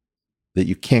positive that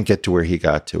you can't get to where he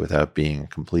got to without being a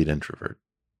complete introvert.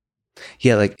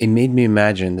 Yeah, it made me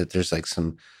imagine that there's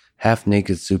some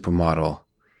half-naked supermodel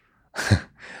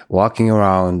walking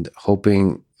around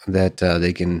hoping that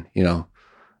they can,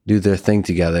 do their thing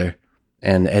together.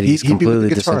 And Eddie's completely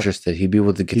disinterested. He'd be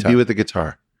with the guitar. He'd be with the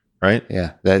guitar, right?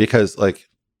 Yeah. Because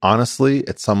honestly,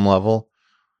 at some level,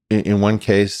 in one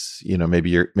case, maybe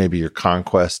you're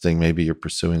conquesting, maybe you're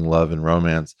pursuing love and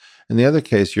romance. In the other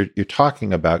case, you're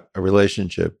talking about a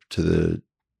relationship to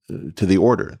the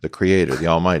order, the creator, the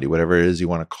almighty, whatever it is you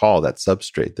want to call that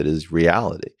substrate that is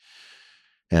reality.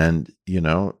 And,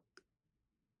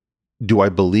 do I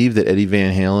believe that Eddie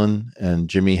Van Halen and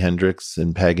Jimi Hendrix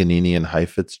and Paganini and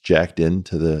Heifetz jacked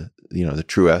into the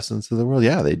true essence of the world?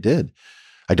 Yeah, they did.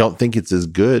 I don't think it's as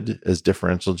good as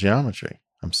differential geometry.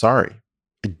 I'm sorry.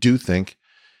 I do think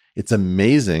it's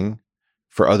amazing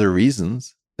for other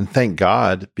reasons. And thank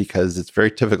God, because it's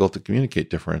very difficult to communicate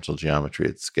differential geometry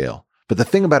at scale. But the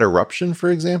thing about eruption,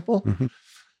 for example,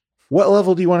 What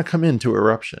level do you want to come into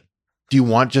Eruption? Do you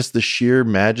want just the sheer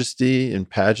majesty and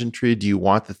pageantry? Do you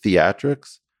want the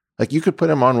theatrics? Like, you could put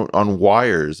him on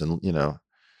wires and,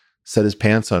 set his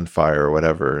pants on fire or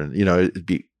whatever. And, it'd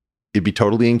be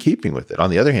totally in keeping with it. On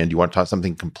the other hand, you want to talk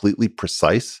something completely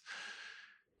precise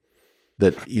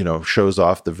that, shows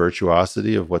off the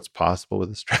virtuosity of what's possible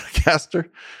with a Stratocaster.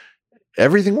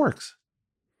 Everything works.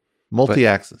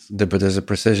 Multi-axis. But there's a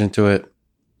precision to it,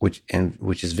 which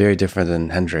is very different than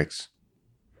Hendrix.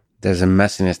 There's a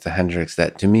messiness to Hendrix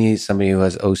that, to me, somebody who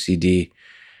has OCD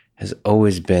has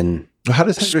always been. How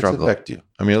does Hendrix struggle. affect you?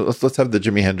 I mean, let's have the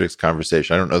Jimi Hendrix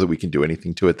conversation. I don't know that we can do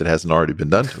anything to it that hasn't already been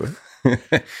done to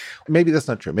it. Maybe that's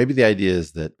not true. Maybe the idea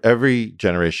is that every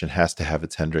generation has to have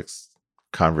its Hendrix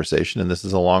conversation, and this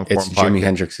is a long form. It's Jimi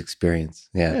Hendrix experience.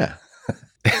 Yeah.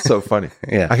 It's so funny.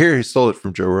 Yeah. I hear he stole it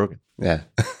from Joe Rogan. Yeah.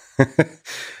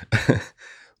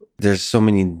 There's so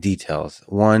many details.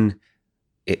 One,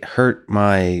 it hurt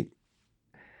my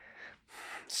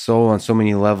soul on so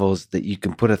many levels that you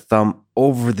can put a thumb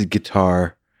over the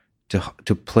guitar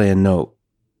to play a note,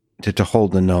 to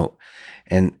hold the note.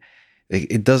 And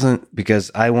it doesn't,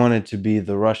 because I wanted to be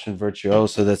the Russian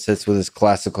virtuoso that sits with his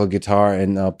classical guitar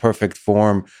in perfect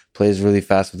form, plays really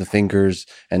fast with the fingers,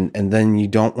 and then you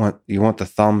want the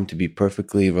thumb to be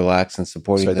perfectly relaxed and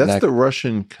supporting the that's neck. the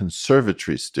Russian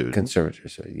conservatory student.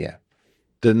 Yeah.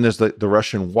 Then there's the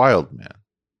Russian wild man.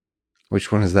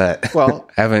 Which one is that? Well,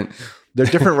 haven't. They're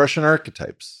different Russian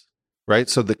archetypes, right?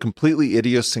 So the completely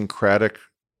idiosyncratic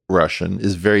Russian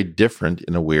is very different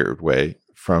in a weird way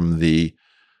from the,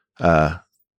 I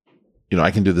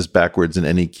can do this backwards in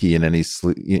any key, in any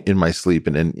sleep, in my sleep,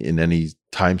 and in any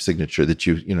time signature that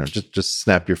just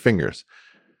snap your fingers.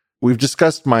 We've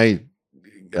discussed my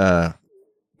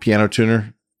piano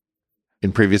tuner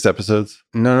in previous episodes.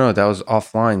 No, that was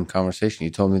offline conversation.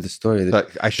 You told me the story.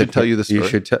 I should tell you the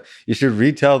story. You should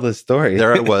retell the story.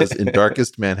 There I was in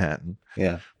darkest Manhattan.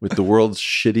 Yeah. With the world's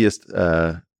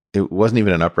shittiest, it wasn't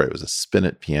even an upright, it was a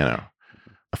spinet piano.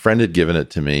 A friend had given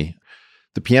it to me.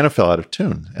 The piano fell out of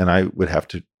tune, and I would have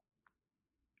to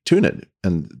tune it.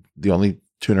 And the only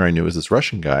tuner I knew was this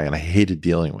Russian guy, and I hated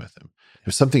dealing with him.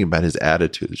 There's something about his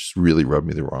attitude that just really rubbed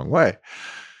me the wrong way.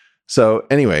 So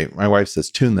anyway, my wife says,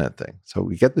 tune that thing. So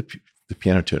we get the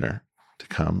piano tuner to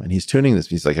come, and he's tuning this.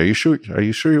 He's like, are you sure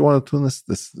you want to tune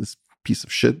this piece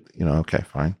of shit? Okay,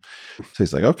 fine. So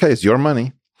he's like, okay, it's your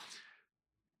money.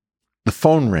 The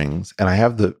phone rings, and I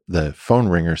have the phone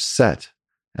ringer set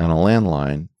on a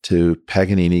landline to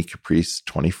Paganini Caprice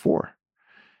 24.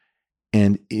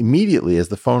 And immediately as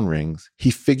the phone rings,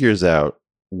 he figures out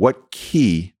what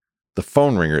key the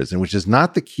phone ringer is in, which is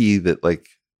not the key that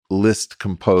Liszt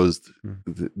composed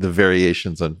the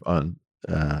variations on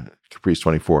Caprice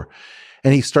 24.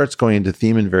 And he starts going into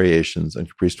theme and variations on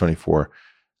Caprice 24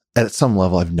 at some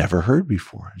level I've never heard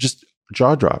before, just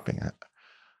jaw-dropping.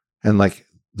 And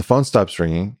the phone stops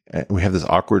ringing, and we have this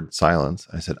awkward silence.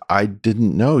 I said, I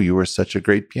didn't know you were such a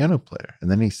great piano player. And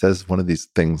then he says one of these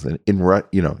things in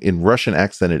Russian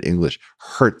accented English,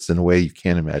 hurts in a way you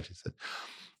can't imagine. He said,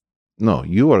 no,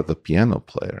 you are the piano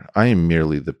player. I am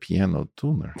merely the piano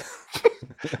tuner.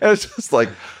 And it's just like,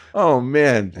 oh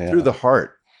man, through the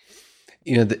heart.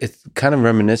 It's kind of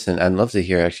reminiscent. I'd love to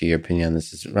hear actually your opinion on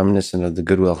this. It's reminiscent of the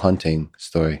Good Will Hunting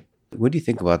story. What do you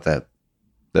think about that?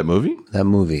 That movie? That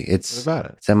movie. What about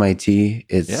it? It's MIT.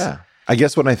 Yeah. I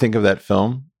guess when I think of that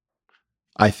film,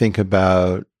 I think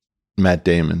about Matt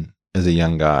Damon as a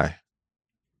young guy,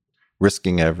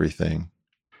 risking everything,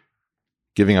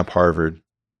 giving up Harvard.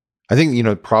 I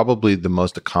think, probably the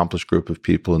most accomplished group of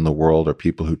people in the world are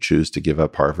people who choose to give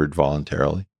up Harvard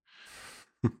voluntarily.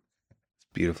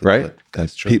 Beautiful. Right?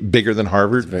 That's true. Bigger than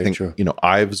Harvard. That's very true.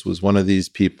 Ives was one of these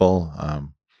people.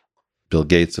 Bill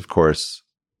Gates, of course.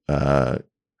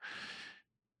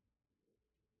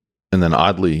 And then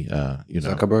oddly,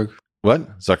 Zuckerberg.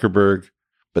 What? Zuckerberg.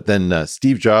 But then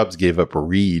Steve Jobs gave up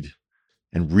Reed.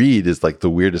 And Reed is the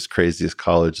weirdest, craziest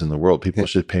college in the world. People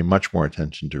should pay much more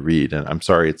attention to Reed. And I'm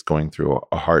sorry it's going through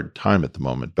a hard time at the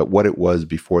moment. But what it was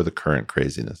before the current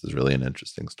craziness is really an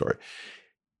interesting story.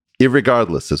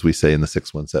 Irregardless, as we say in the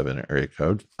 617 area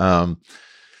code, I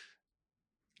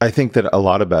think that a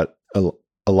lot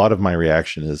of my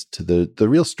reaction is to the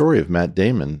real story of Matt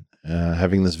Damon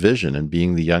having this vision and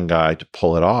being the young guy to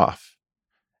pull it off.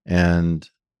 And,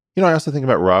 I also think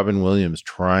about Robin Williams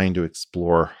trying to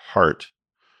explore heart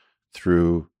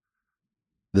through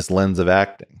this lens of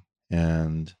acting.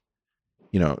 And,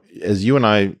 as you and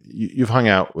I, you've hung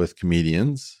out with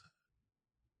comedians,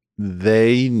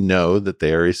 they know that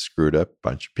they are a screwed up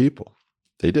bunch of people.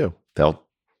 They do.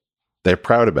 They're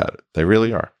proud about it. They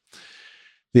really are.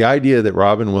 The idea that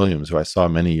Robin Williams, who I saw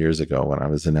many years ago when I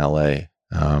was in LA,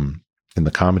 in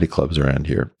the comedy clubs around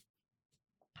here,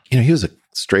 he was a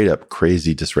straight up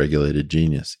crazy, dysregulated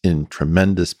genius in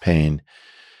tremendous pain.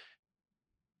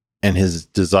 And his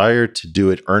desire to do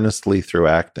it earnestly through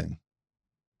acting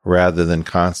rather than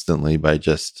constantly by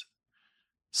just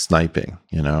sniping,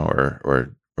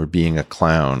 or being a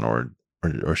clown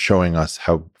or showing us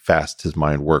how fast his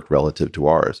mind worked relative to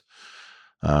ours.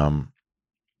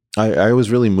 I was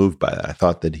really moved by that. I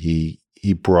thought that he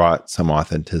brought some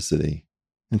authenticity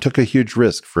and took a huge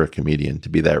risk for a comedian to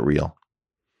be that real.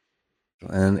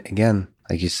 And again,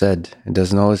 like you said, it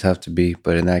doesn't always have to be,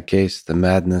 but in that case, the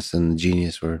madness and the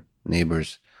genius were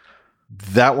neighbors.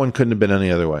 That one couldn't have been any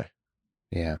other way.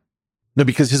 Yeah. No,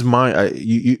 because his mind,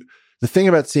 the thing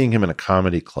about seeing him in a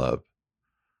comedy club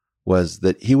was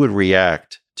that he would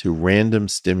react to random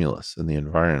stimulus in the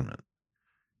environment.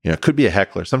 It could be a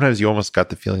heckler. Sometimes you almost got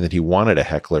the feeling that he wanted a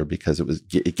heckler because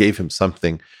it gave him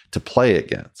something to play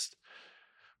against,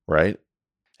 right?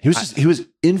 He was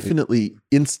instantly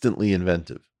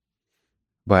inventive.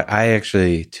 But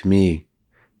to me,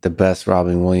 the best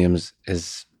Robin Williams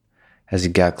is as he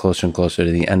got closer and closer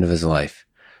to the end of his life,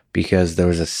 because there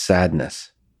was a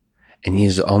sadness, and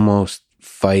he's almost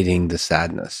fighting the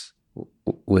sadness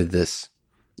with this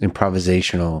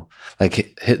improvisational,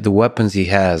 like the weapons he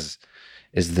has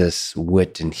is this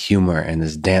wit and humor and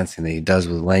this dancing that he does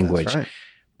with language. That's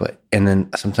right. And then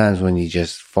sometimes when he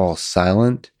just falls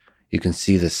silent, you can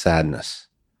see the sadness.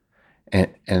 And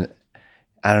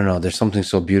I don't know, there's something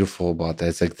so beautiful about that.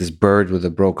 It's like this bird with a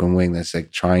broken wing that's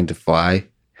like trying to fly,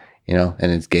 and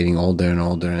it's getting older and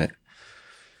older.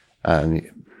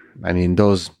 And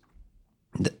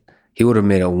he would have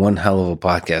made one hell of a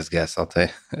podcast guest. I'll tell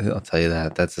you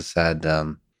that. That's a sad.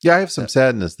 Yeah, I have some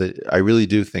sadness that I really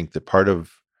do think that part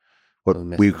of what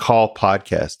we call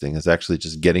podcasting is actually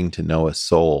just getting to know a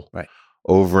soul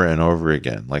over and over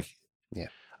again. Like,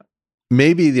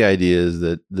 maybe the idea is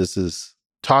that this is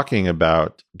talking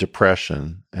about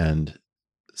depression and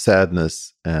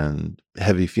sadness and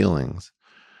heavy feelings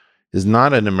is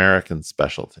not an American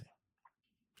specialty.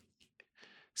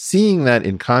 Seeing that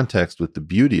in context with the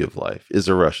beauty of life is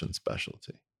a Russian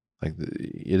specialty. Like,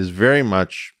 it is very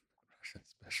much Russian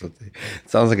specialty. It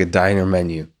sounds like a diner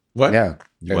menu. What? Yeah.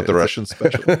 You want the Russian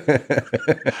special?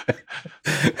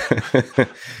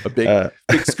 A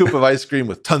big scoop of ice cream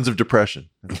with tons of depression.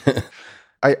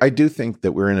 I do think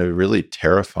that we're in a really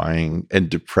terrifying and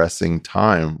depressing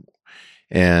time.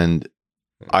 And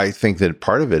I think that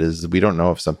part of it is we don't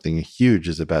know if something huge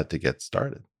is about to get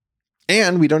started.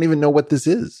 And we don't even know what this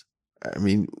is. I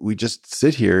mean, we just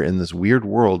sit here in this weird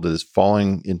world that is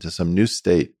falling into some new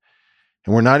state.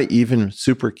 And we're not even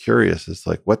super curious. It's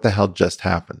like, what the hell just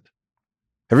happened?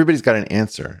 Everybody's got an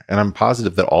answer. And I'm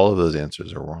positive that all of those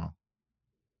answers are wrong.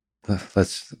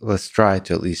 Let's try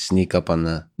to at least sneak up on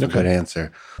the good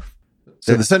answer.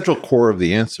 So the central core of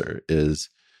the answer is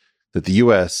that the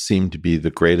U.S. seemed to be the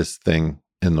greatest thing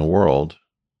in the world,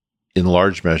 in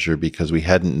large measure because we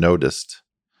hadn't noticed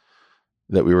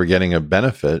that we were getting a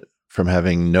benefit from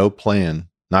having no plan,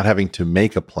 not having to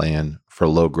make a plan for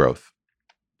low growth.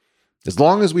 As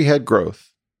long as we had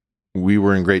growth, we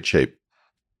were in great shape.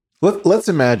 Let's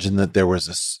imagine that there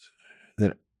was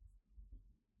that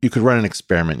you could run an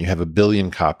experiment. You have 1 billion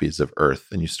copies of Earth,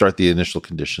 and you start the initial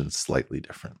conditions slightly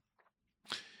different.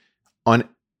 On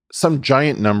some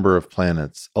giant number of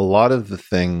planets, a lot of the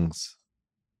things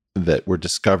that were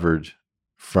discovered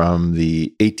from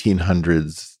the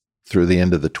 1800s through the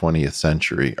end of the 20th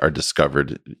century are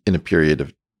discovered in a period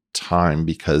of time,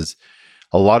 because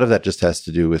a lot of that just has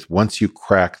to do with once you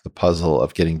crack the puzzle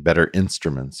of getting better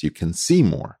instruments, you can see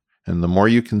more. And the more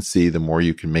you can see, the more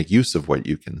you can make use of what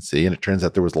you can see. And it turns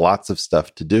out there was lots of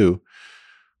stuff to do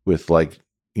with, like,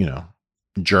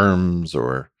 germs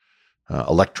or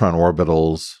electron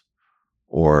orbitals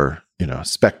or,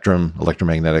 spectrum,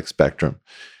 electromagnetic spectrum.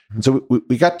 And so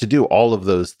we got to do all of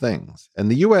those things. And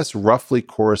the U.S. roughly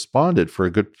corresponded for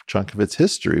a good chunk of its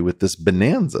history with this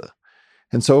bonanza.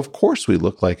 And so, of course, we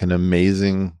look like an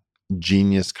amazing,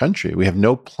 genius country. We have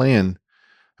no plan.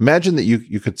 Imagine that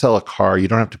you could sell a car. You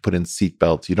don't have to put in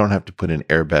seatbelts. You don't have to put in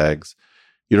airbags.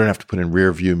 You don't have to put in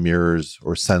rear view mirrors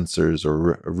or sensors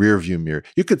or a rear view mirror.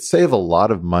 You could save a lot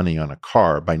of money on a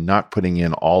car by not putting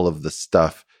in all of the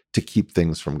stuff to keep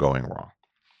things from going wrong.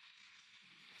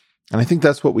 And I think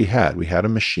that's what we had. We had a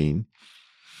machine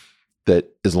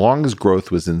that, as long as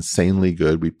growth was insanely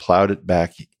good, we plowed it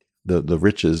back, the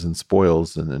riches and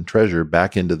spoils and treasure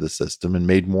back into the system and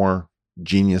made more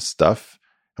genius stuff.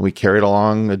 And we carried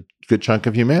along a good chunk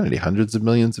of humanity, hundreds of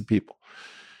millions of people.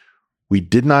 we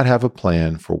did not have a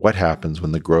plan for what happens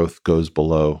when the growth goes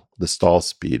below the stall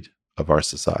speed of our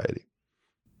society.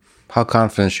 How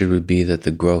confident should we be that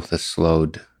the growth is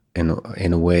slowed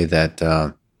in a way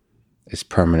that is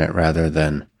permanent rather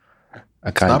than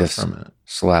a kind of permanent.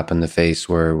 slap in the face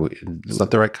where it's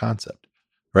not the right concept.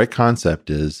 The right concept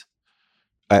is,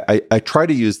 I try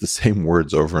to use the same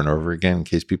words over and over again in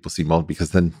case people see multiple,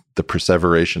 because then the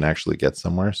perseveration actually gets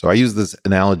somewhere. So I use this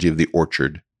analogy of the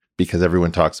orchard because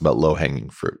everyone talks about low-hanging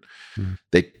fruit. Mm.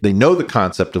 They know the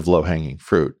concept of low-hanging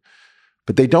fruit,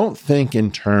 but they don't think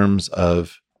in terms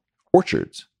of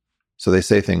orchards. So they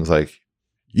say things like,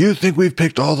 you think we've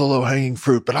picked all the low-hanging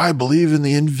fruit, but I believe in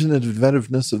the infinite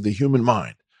inventiveness of the human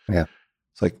mind. Yeah.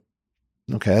 It's like,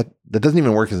 okay, that doesn't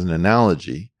even work as an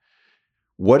analogy.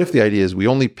 What if the idea is we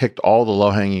only picked all the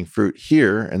low-hanging fruit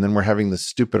here, and then we're having this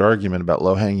stupid argument about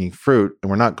low-hanging fruit, and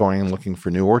we're not going and looking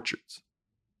for new orchards?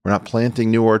 We're not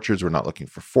planting new orchards. We're not looking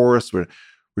for forests. We're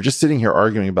just sitting here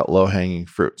arguing about low-hanging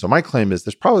fruit. So my claim is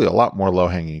there's probably a lot more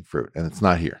low-hanging fruit, and it's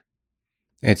not here.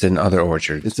 It's in other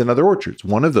orchards. It's in other orchards.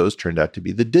 One of those turned out to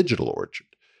be the digital orchard.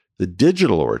 The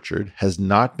digital orchard has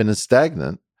not been as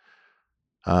stagnant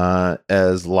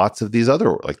as lots of these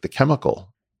other, like the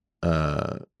chemical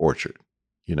orchard,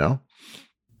 you know?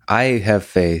 I have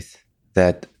faith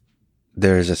that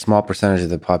there's a small percentage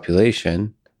of the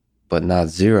population, but not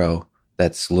zero,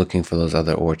 that's looking for those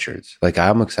other orchards. Like,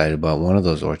 I'm excited about one of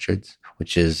those orchards,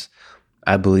 which is,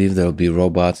 I believe there'll be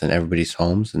robots in everybody's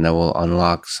homes, and that will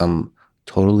unlock some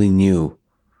totally new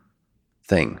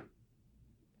thing,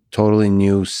 totally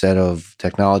new set of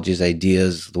technologies,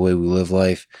 ideas, the way we live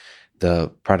life, the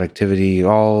productivity,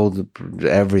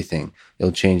 everything.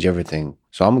 It'll change everything.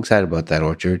 So I'm excited about that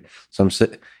orchard. So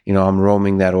I'm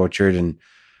roaming that orchard and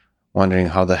wondering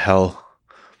how the hell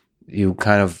you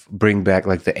kind of bring back,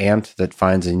 like the ant that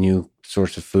finds a new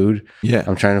source of food. Yeah,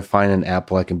 I'm trying to find an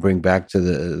apple I can bring back to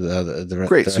the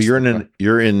great. The so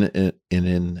you're in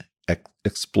an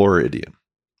explorer idiom.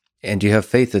 And do you have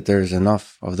faith that there's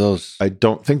enough of those? I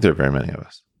don't think there are very many of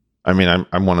us. I mean,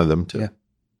 I'm one of them too. Yeah.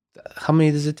 How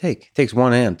many does it take? It takes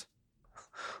one ant.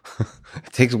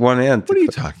 It takes one ant. What are you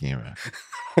talking about?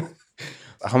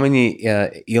 How many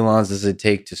Elons does it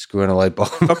take to screw in a light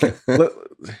bulb? Okay.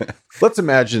 Let's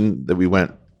imagine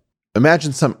that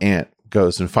imagine some ant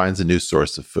goes and finds a new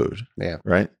source of food. Yeah.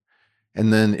 Right.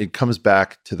 And then it comes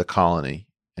back to the colony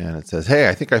and it says, hey,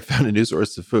 I think I found a new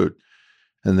source of food.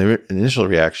 And the initial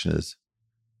reaction is,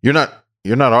 you're not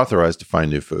authorized to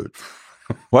find new food.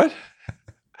 What?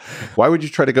 Why would you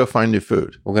try to go find new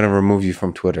food? We're going to remove you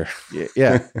from Twitter.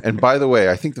 Yeah. And by the way,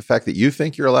 I think the fact that you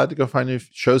think you're allowed to go find new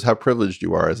food shows how privileged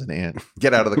you are as an ant.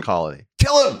 Get out of the colony.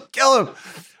 Kill him.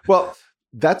 Well,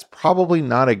 that's probably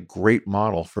not a great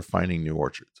model for finding new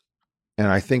orchards. And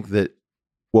I think that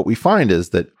what we find is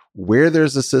that where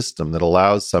there's a system that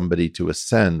allows somebody to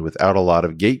ascend without a lot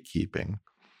of gatekeeping,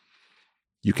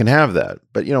 you can have that.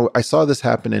 But, I saw this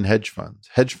happen in hedge funds.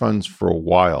 Hedge funds for a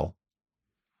while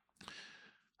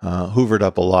hoovered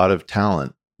up a lot of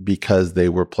talent because they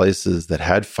were places that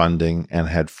had funding and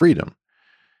had freedom.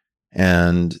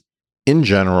 And in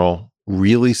general,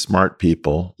 really smart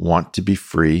people want to be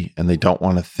free, and they don't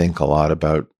want to think a lot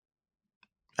about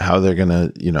how they're going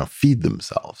to, feed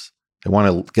themselves. They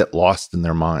want to get lost in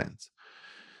their minds.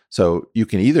 So you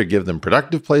can either give them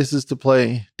productive places to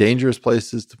play, dangerous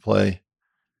places to play.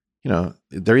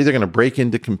 They're either going to break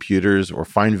into computers or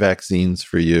find vaccines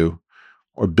for you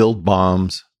or build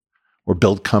bombs or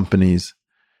build companies.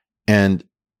 And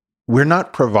we're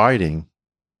not providing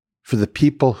for the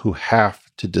people who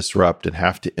have to disrupt and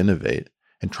have to innovate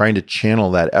and trying to channel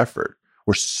that effort.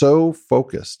 We're so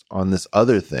focused on this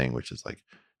other thing, which is like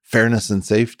fairness and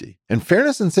safety. And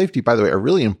fairness and safety, by the way, are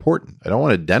really important. I don't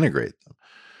want to denigrate them.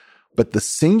 But the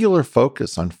singular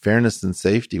focus on fairness and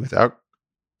safety without,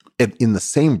 in the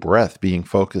same breath, being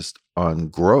focused on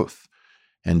growth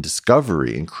and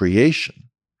discovery and creation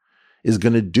is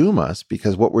going to doom us,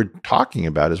 because what we're talking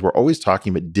about is we're always talking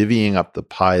about divvying up the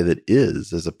pie that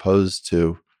is, as opposed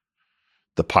to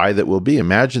the pie that will be.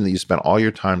 Imagine that you spent all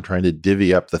your time trying to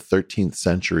divvy up the 13th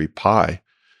century pie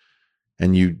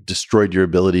and you destroyed your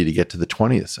ability to get to the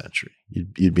 20th century.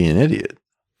 You'd be an idiot.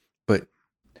 But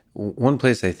one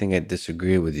place I think I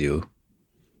disagree with you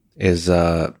is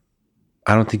I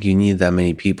don't think you need that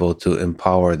many people to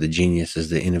empower the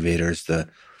geniuses, the innovators, the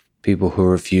people who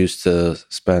refuse to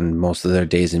spend most of their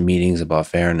days in meetings about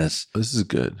fairness. This is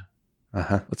good.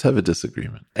 Let's have a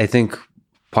disagreement. I think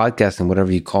podcasting,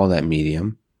 whatever you call that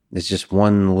medium, is just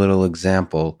one little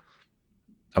example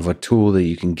of a tool that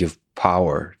you can give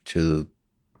power to.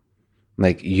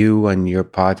 Like, you and your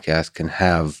podcast can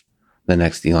have the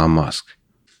next Elon Musk.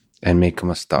 and make him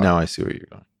a star. Now I see where you're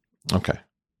going. Okay.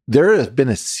 There has been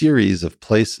a series of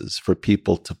places for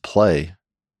people to play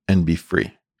and be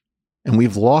free. And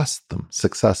we've lost them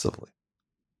successively.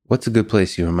 What's a good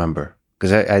place you remember?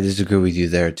 Because I disagree with you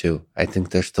there too. I think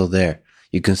they're still there.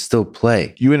 You can still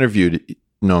play. You interviewed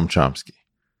Noam Chomsky.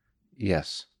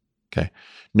 Yes. Okay.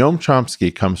 Noam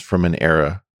Chomsky comes from an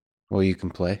era Well, you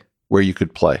can play where you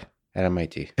could play at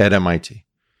MIT. at MIT.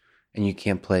 And you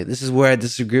can't play. This is where I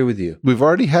disagree with you. We've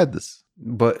already had this.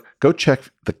 But Go check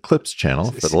the Clips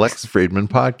channel for the Lex Friedman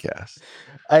podcast.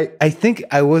 I think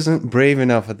I wasn't brave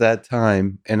enough at that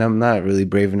time, and I'm not really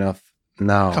brave enough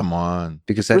now. Come on.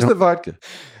 Because Where's the vodka?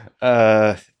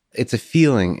 It's a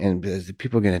feeling, and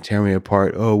people are going to tear me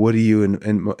apart. Oh, what are you?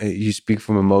 And you speak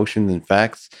from emotions and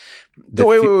facts.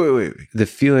 Wait. The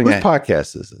feeling. Whose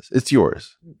podcast is this? It's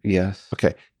yours. Yes.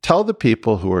 Okay. Tell the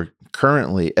people who are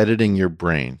currently editing your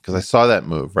brain, because I saw that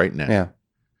move right now, Yeah.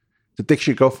 that they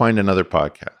should go find another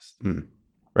podcast.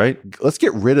 Right? Let's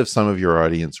get rid of some of your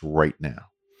audience right now.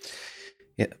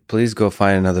 Yeah. Please go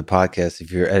find another podcast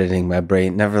if you're editing my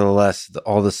brain. Nevertheless,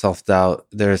 all the self-doubt,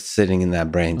 they're sitting in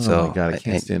that brain. Oh my God, I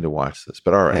can't stand to watch this.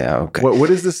 But all right. Yeah, okay. What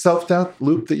is this self-doubt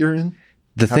loop that you're in?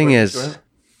 The thing is,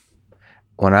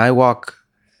 when I walk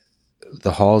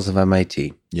the halls of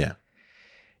MIT, yeah,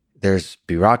 there's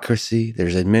bureaucracy,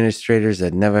 there's administrators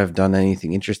that never have done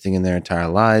anything interesting in their entire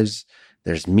lives.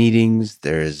 There's meetings,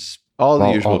 there's all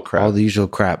the usual crap. All the usual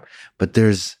crap. But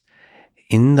there's,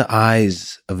 in the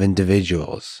eyes of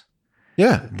individuals,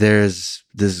 yeah, there's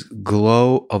this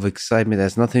glow of excitement that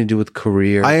has nothing to do with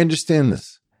career. I understand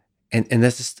this. And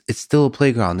that's just, it's still a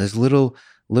playground. There's little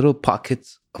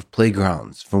pockets of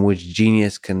playgrounds from which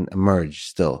genius can emerge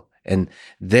still. And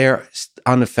they're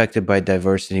unaffected by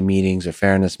diversity meetings or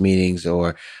fairness meetings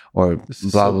or blah,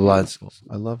 blah, blah.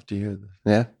 I love to hear this.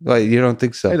 Yeah? Well, you don't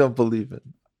think so? I don't believe it.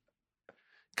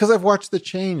 Because I've watched the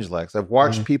change, Lex. I've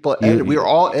watched people edit. We are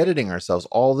all editing ourselves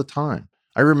all the time.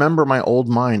 I remember my old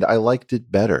mind. I liked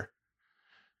it better.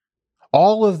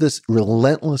 All of this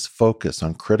relentless focus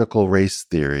on critical race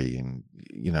theory and,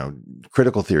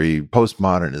 critical theory,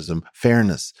 postmodernism,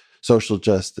 fairness, social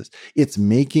justice, it's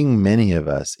making many of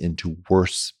us into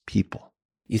worse people.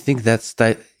 You think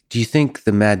do you think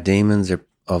the Matt Damons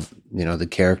of the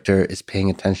character is paying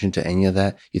attention to any of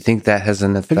that? You think that has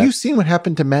an effect? Have you seen what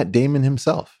happened to Matt Damon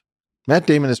himself? Matt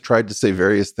Damon has tried to say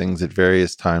various things at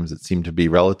various times that seem to be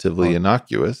relatively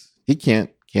innocuous. He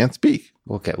can't speak.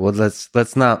 Okay, well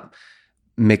let's not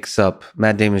mix up.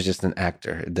 Matt Damon is just an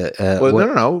actor.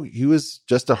 No. He was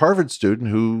just a Harvard student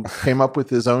who came up with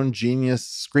his own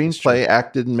genius screenplay,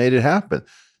 acted, and made it happen.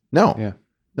 No,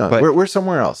 we're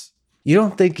somewhere else. You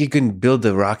don't think you can build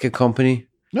a rocket company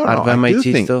out of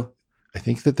MIT still? I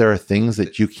think that there are things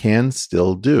that you can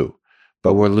still do,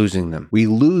 but we're losing them. We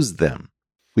lose them.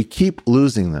 We keep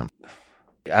losing them.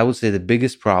 I would say the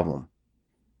biggest problem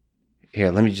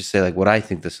here, let me just say what I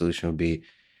think the solution would be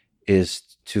is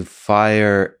to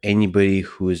fire anybody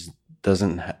who's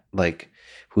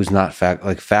not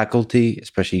faculty,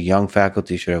 especially young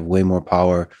faculty, should have way more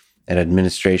power, and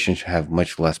administration should have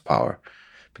much less power.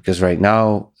 Because right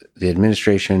now, the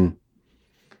administration,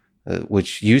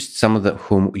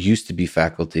 whom used to be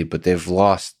faculty, but they've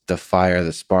lost the fire,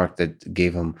 the spark that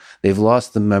gave them, they've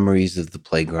lost the memories of the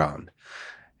playground.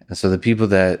 And so the people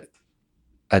that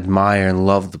admire and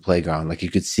love the playground, you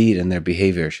could see it in their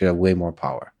behavior, should have way more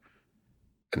power.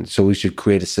 And so we should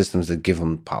create systems that give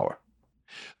them power.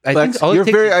 Lex, you're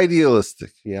very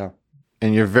idealistic. Yeah.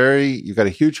 And you've got a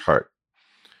huge heart.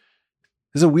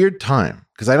 It's a weird time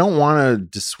because I don't want to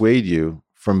dissuade you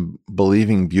from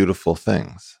believing beautiful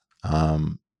things,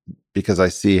 because I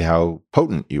see how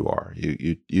potent you are.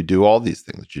 You do all these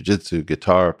things: jiu-jitsu,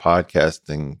 guitar,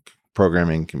 podcasting,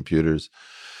 programming computers,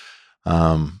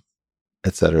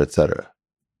 et cetera, et cetera.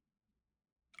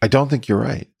 I don't think you're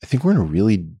right. I think we're in a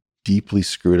really deeply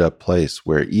screwed up place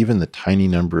where even the tiny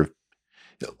number of...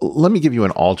 Let me give you an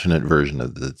alternate version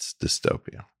of this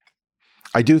dystopia.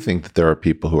 I do think that there are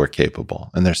people who are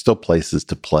capable, and there's still places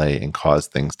to play and cause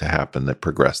things to happen that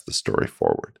progress the story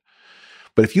forward.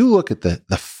 But if you look at the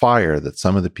fire that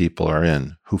some of the people are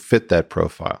in who fit that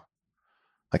profile,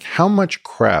 how much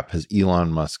crap has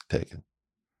Elon Musk taken?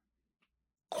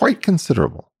 Quite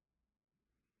considerable.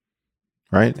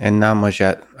 Right? And not much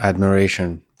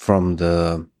admiration from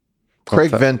the...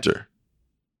 Craig Venter,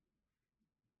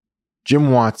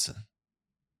 Jim Watson.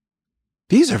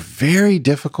 These are very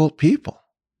difficult people.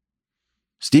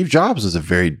 Steve Jobs is a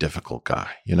very difficult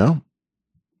guy, Yeah,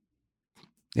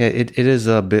 it is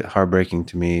a bit heartbreaking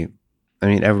to me. I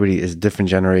mean, everybody is different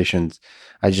generations.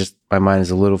 My mind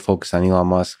is a little focused on Elon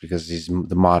Musk because he's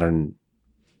the modern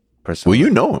persona. Well, you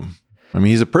know him. I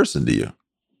mean, he's a person to you.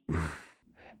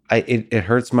 It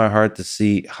hurts my heart to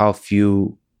see how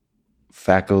few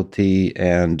faculty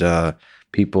and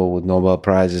people with Nobel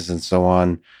Prizes and so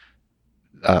on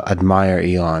admire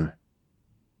Elon.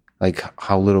 Like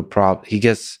how little he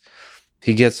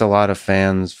gets a lot of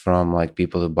fans from like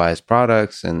people who buy his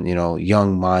products and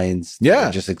young minds that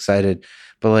are just excited.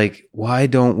 But like, why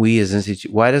don't we as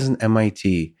institute? Why doesn't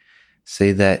MIT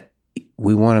say that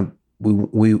we want to?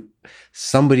 We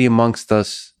somebody amongst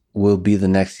us will be the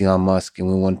next Elon Musk, and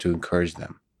we want to encourage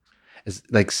them. It's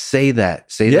like say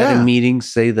that in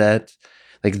meetings. Say that,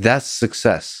 like that's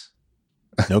success.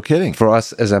 No kidding for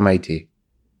us as MIT,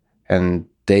 and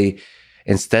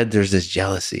instead there's this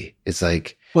jealousy. It's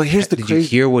like, well, here's the did you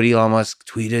hear what Elon Musk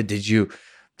tweeted? Did you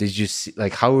see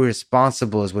like how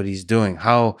irresponsible is what he's doing?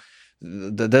 How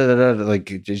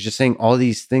like just saying all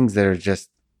these things that are just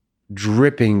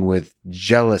dripping with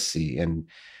jealousy and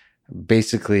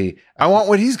basically I want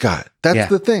what he's got. That's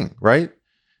the thing, right?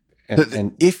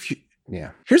 And if you,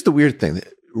 here's the weird thing: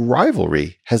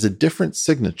 rivalry has a different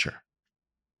signature.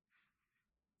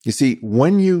 You see,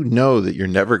 when you know that you're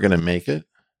never going to make it,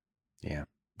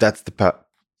 that's the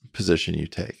position you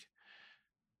take.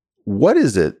 What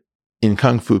is it in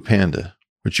Kung Fu Panda,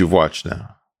 which you've watched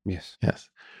now? Yes.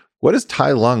 What does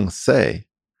Tai Lung say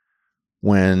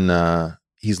when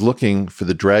he's looking for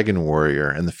the Dragon Warrior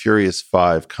and the Furious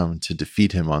Five come to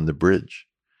defeat him on the bridge?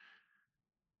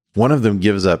 One of them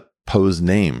gives up Poe's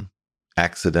name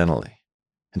accidentally,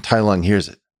 and Tai Lung hears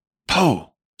it.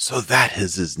 Poe, so that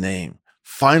is his name.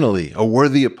 Finally, a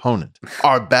worthy opponent.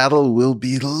 Our battle will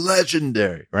be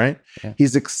legendary, right? Yeah.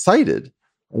 He's excited.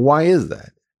 Why is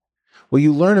that? Well,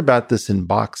 you learn about this in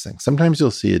boxing. Sometimes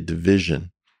you'll see a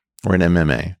division or an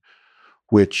MMA,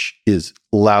 which is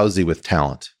lousy with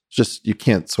talent. Just you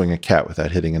can't swing a cat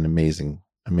without hitting an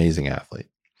amazing athlete.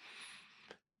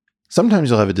 Sometimes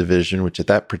you'll have a division which at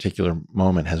that particular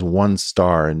moment has one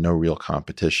star and no real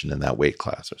competition in that weight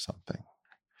class or something.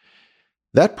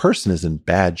 That person is in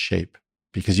bad shape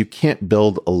because you can't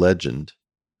build a legend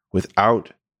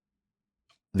without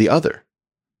the other.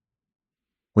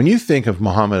 When you think of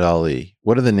Muhammad Ali,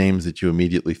 what are the names that you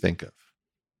immediately think of?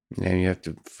 Yeah, you have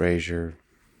to Frazier.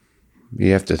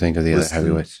 You have to think of the other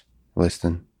heavyweights.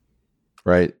 Liston.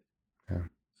 Right? Yeah.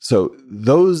 So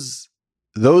those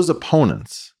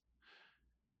opponents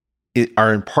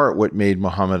are in part what made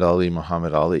Muhammad Ali.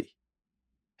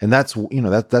 And that's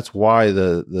that's why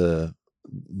the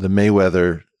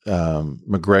Mayweather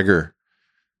McGregor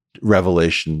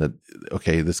revelation that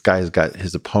this guy's got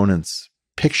his opponent's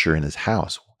picture in his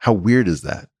house. How weird is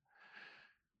that?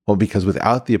 Well, because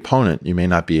without the opponent, you may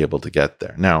not be able to get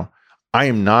there. Now, I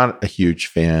am not a huge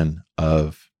fan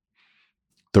of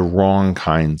the wrong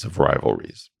kinds of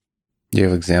rivalries. Do you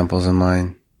have examples in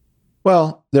mind?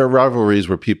 Well, there are rivalries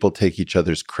where people take each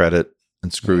other's credit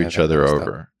and screw each other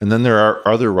over. And then there are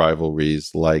other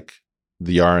rivalries like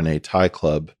the RNA Thai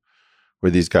Club,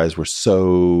 where these guys were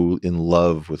so in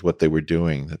love with what they were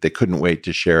doing that they couldn't wait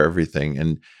to share everything.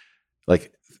 And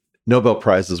like Nobel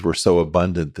Prizes were so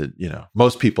abundant that,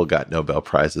 most people got Nobel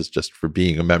Prizes just for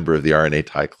being a member of the RNA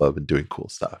Thai Club and doing cool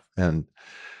stuff. And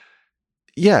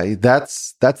yeah,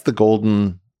 that's the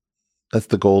golden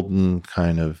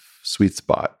kind of sweet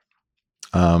spot.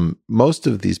 Most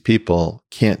of these people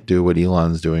can't do what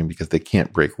Elon's doing because they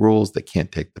can't break rules. They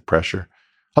can't take the pressure.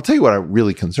 I'll tell you what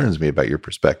really concerns me about your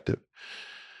perspective.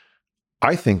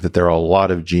 I think that there are a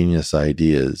lot of genius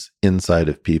ideas inside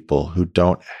of people who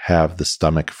don't have the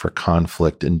stomach for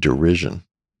conflict and derision.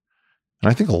 And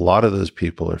I think a lot of those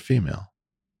people are female.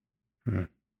 And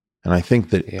I think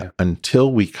that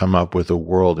until we come up with a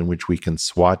world in which we can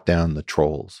swat down the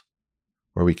trolls,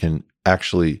 where we can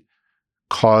actually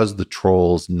cause the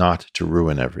trolls not to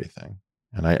ruin everything.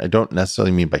 And I don't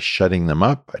necessarily mean by shutting them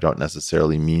up. I don't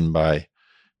necessarily mean by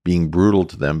being brutal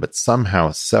to them, but somehow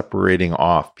separating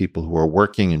off people who are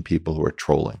working and people who are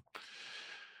trolling.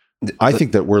 I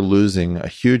think that we're losing a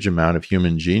huge amount of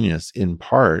human genius in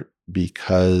part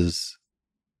because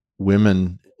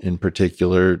women in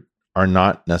particular are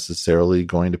not necessarily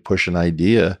going to push an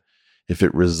idea if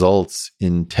it results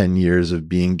in 10 years of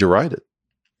being derided.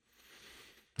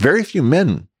 Very few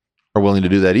men are willing to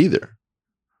do that either.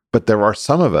 But there are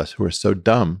some of us who are so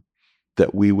dumb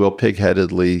that we will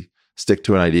pig-headedly stick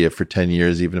to an idea for 10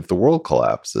 years, even if the world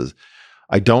collapses.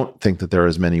 I don't think that there are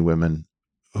as many women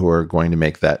who are going to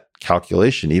make that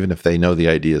calculation, even if they know the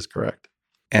idea is correct.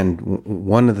 And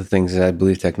one of the things that I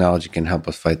believe technology can help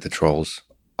us fight the trolls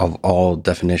of all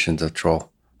definitions of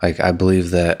troll. Like, I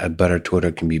believe that a better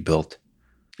Twitter can be built.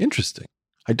 Interesting.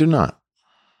 I do not.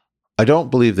 I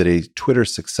don't believe that a Twitter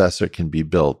successor can be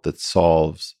built that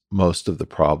solves most of the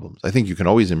problems. I think you can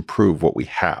always improve what we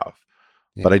have,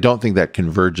 but I don't think that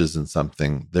converges in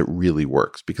something that really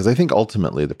works, because I think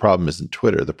ultimately the problem isn't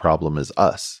Twitter. The problem is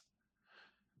us.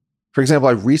 For example,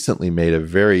 I've recently made a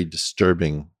very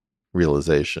disturbing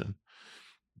realization,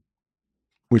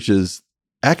 which is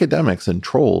academics and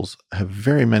trolls have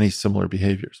very many similar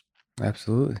behaviors.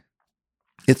 Absolutely.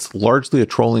 It's largely a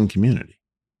trolling community.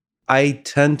 I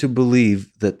tend to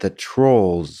believe that the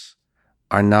trolls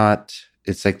are not,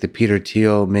 it's like the Peter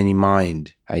Thiel mini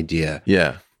mind idea.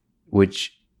 Yeah.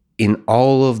 Which in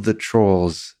all of the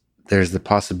trolls, there's the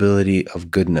possibility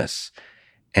of goodness.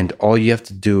 And all you have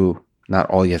to do, not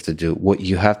all you have to do, what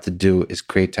you have to do is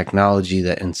create technology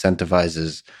that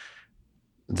incentivizes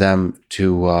them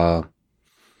to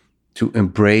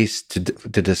embrace, to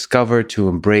discover, to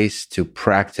embrace, to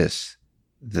practice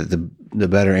the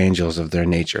better angels of their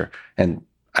nature. And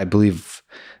I believe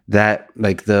that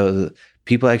like the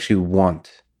people actually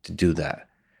want to do that.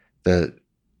 The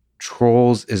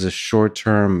trolls is a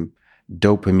short-term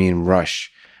dopamine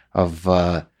rush of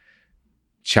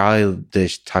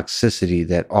childish toxicity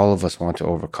that all of us want to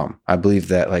overcome. I believe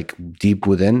that like deep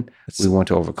within, we want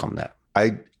to overcome that.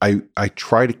 I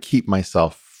try to keep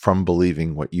myself from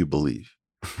believing what you believe.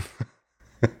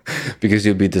 Because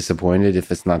you'll be disappointed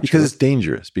if it's not because true. It's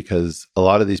dangerous, because a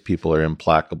lot of these people are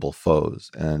implacable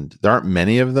foes, and there aren't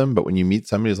many of them, but when you meet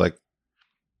somebody who's like,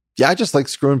 yeah, I just like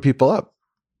screwing people up.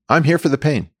 I'm here for the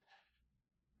pain.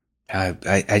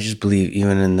 I just believe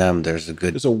even in them, there's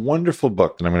a wonderful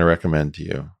book that I'm going to recommend to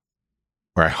you,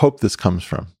 where I hope this comes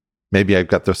from. Maybe I've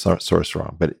got the source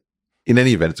wrong, but in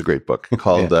any event, it's a great book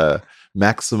called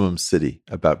Maximum City,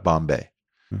 about Bombay.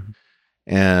 Mm-hmm.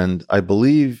 And I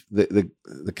believe the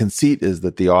conceit is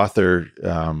that the author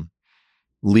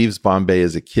leaves Bombay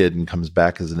as a kid and comes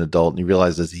back as an adult, and he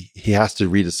realizes he has to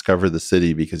rediscover the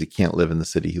city because he can't live in the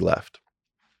city he left.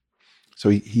 So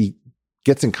he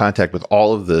gets in contact with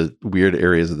all of the weird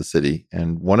areas of the city,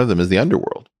 and one of them is the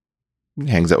underworld. He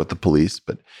hangs out with the police,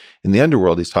 but in the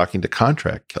underworld, he's talking to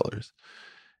contract killers.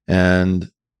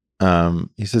 And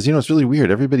he says, it's really weird.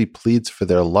 Everybody pleads for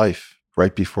their life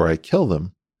right before I kill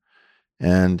them.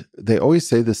 And they always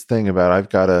say this thing about, I've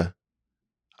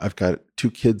got 2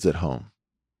 kids at home.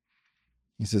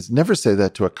 He says, never say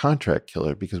that to a contract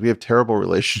killer, because we have terrible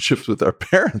relationships with our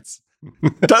parents.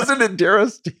 Doesn't endear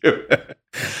us to you.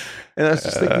 And I was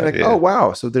just thinking oh,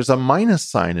 wow. So there's a minus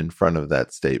sign in front of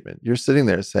that statement. You're sitting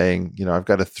there saying, I've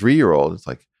got a 3-year-old. It's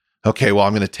like, okay, well,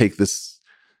 I'm going to take this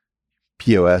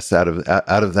POS out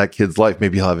of that kid's life.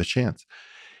 Maybe he'll have a chance.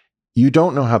 You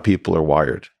don't know how people are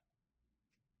wired.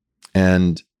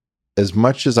 And as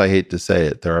much as I hate to say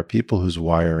it, there are people whose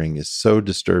wiring is so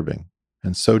disturbing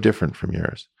and so different from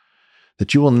yours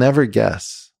that you will never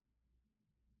guess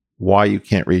why you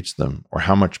can't reach them or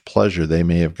how much pleasure they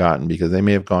may have gotten, because they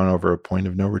may have gone over a point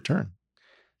of no return.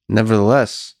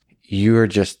 Nevertheless, you are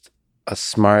just a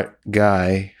smart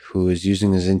guy who is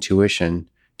using his intuition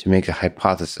to make a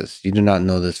hypothesis. You do not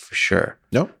know this for sure.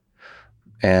 No.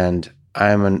 And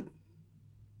I'm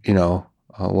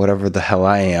whatever the hell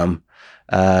I am,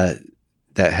 that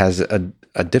has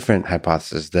a different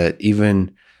hypothesis, that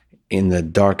even in the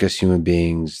darkest human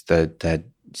beings that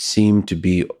seem to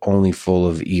be only full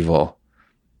of evil,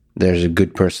 there's a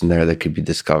good person there that could be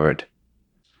discovered.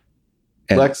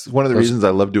 And Lex, one of the reasons I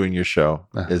love doing your show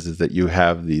is that you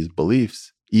have these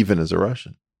beliefs, even as a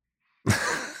Russian.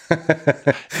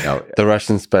 Now, the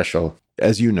Russian special.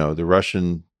 As you know,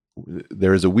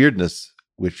 there is a weirdness,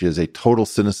 which is a total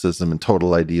cynicism and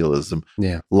total idealism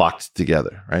locked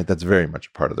together, right? That's very much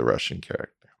a part of the Russian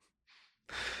character.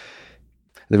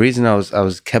 The reason I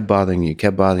was kept bothering you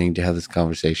to have this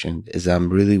conversation is I'm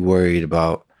really worried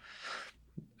about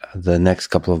the next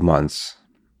couple of months.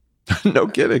 No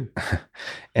kidding.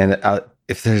 And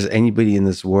if there's anybody in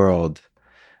this world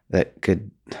that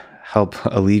could help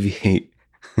alleviate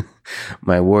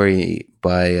my worry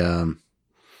by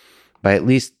at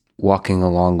least walking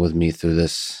along with me through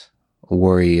this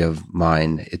worry of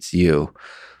mine, it's you.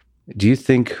 Do you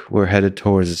think we're headed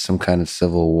towards some kind of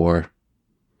civil war?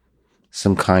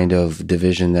 Some kind of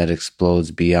division that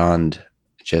explodes beyond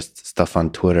just stuff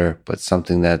on Twitter, but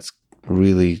something that's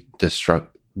really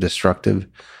destructive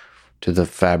to the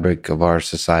fabric of our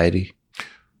society?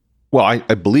 Well,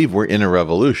 I believe we're in a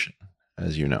revolution,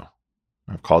 as you know.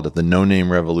 I've called it the no-name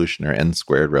revolution or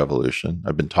N-squared revolution.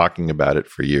 I've been talking about it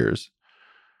for years.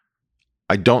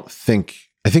 I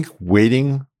think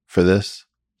waiting for this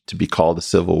to be called a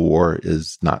civil war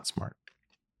is not smart.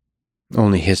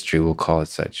 Only history will call it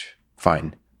such.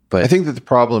 Fine. But I think that the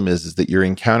problem is that you're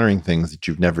encountering things that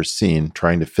you've never seen,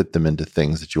 trying to fit them into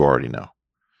things that you already know.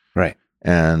 right.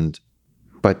 And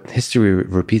But history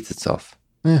repeats itself.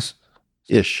 yes,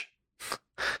 ish.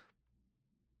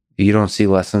 You don't see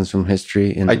lessons from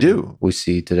history in I do. we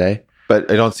see today. But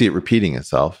I don't see it repeating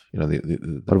itself. You know,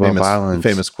 What about violence? The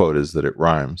famous quote is that it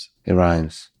rhymes. It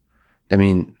rhymes. I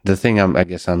mean, the thing I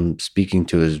guess I'm speaking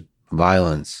to is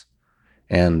violence.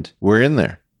 And we're in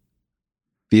there.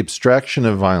 The abstraction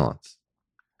of violence.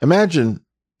 Imagine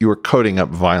you were coding up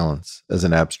violence as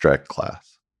an abstract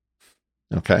class.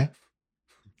 Okay?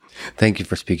 thank you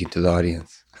for speaking to the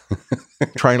audience.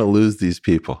 Trying to lose these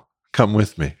people. Come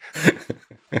with me.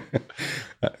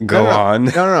 Go on.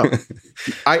 No.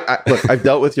 I look, I've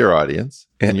dealt with your audience,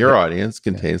 and your audience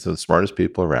contains some of the smartest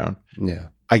people around. Yeah.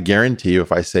 I guarantee you,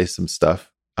 if I say some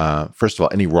stuff, first of all,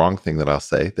 any wrong thing that I'll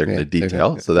say, they're going to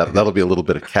detail. So that'll be a little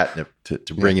bit of catnip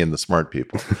to bring in the smart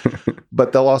people.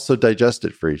 But they'll also digest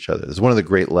it for each other. It's one of the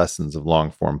great lessons of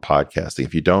long form podcasting.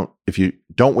 If you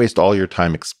don't waste all your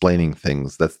time explaining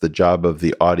things, that's the job of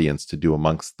the audience to do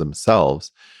amongst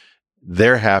themselves.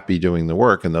 They're happy doing the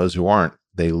work, and those who aren't,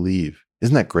 they leave.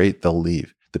 Isn't that great? They'll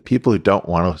leave. The people who don't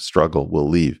want to struggle will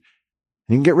leave.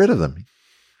 And you can get rid of them.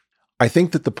 I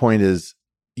think that the point is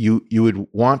you would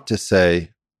want to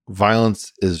say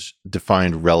violence is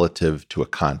defined relative to a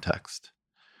context.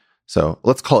 So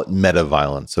let's call it meta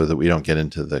violence so that we don't get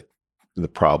into the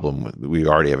problem. We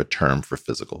already have a term for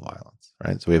physical violence,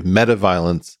 right? So we have meta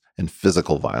violence and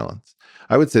physical violence.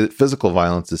 I would say that physical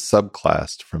violence is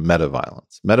subclassed from meta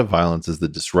violence. Meta violence is the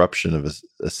disruption of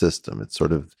a system. It's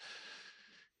sort of,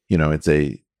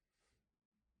 it's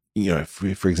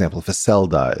for example, if a cell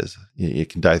dies, it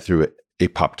can die through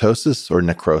apoptosis or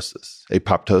necrosis.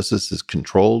 Apoptosis is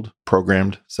controlled,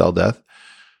 programmed cell death.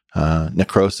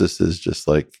 Necrosis is just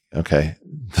like, okay,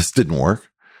 this didn't work.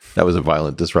 That was a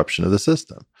violent disruption of the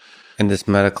system. And this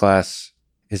meta class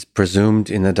is presumed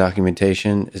in the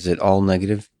documentation. Is it all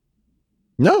negative?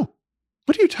 No.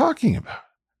 What are you talking about?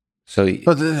 So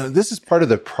this is part of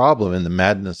the problem and the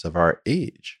madness of our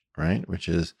age, right? Which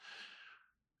is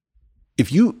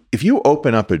if you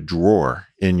open up a drawer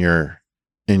in your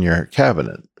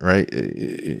cabinet, right,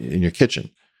 in your kitchen,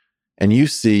 and you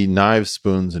see knives,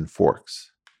 spoons, and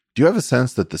forks, do you have a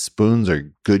sense that the spoons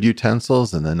are good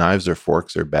utensils and the knives or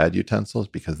forks are bad utensils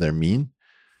because they're mean?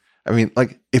 I mean,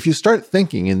 like, if you start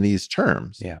thinking in these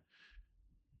terms,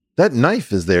 that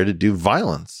knife is there to do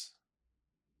violence.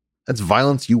 That's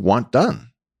violence you want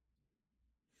done.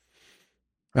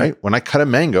 Right? When I cut a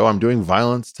mango, I'm doing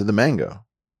violence to the mango.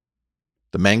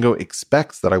 The mango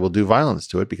expects that I will do violence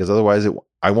to it because otherwise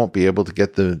I won't be able to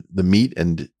get the meat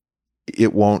and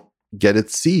it won't get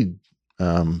its seed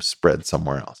spread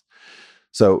somewhere else.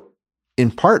 So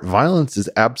in part, violence is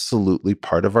absolutely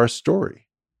part of our story.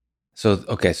 So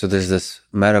there's this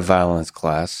meta violence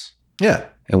class. Yeah.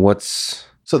 And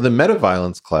so the meta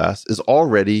violence class is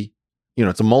already,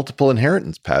 it's a multiple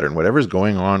inheritance pattern. Whatever's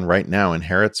going on right now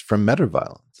inherits from meta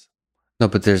violence. No,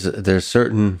 but there's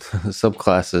certain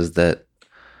subclasses that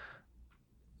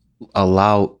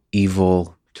allow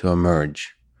evil to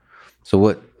emerge. So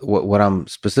what I'm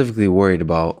specifically worried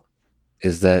about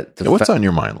is that what's on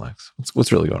your mind, Lex?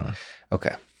 What's really going on?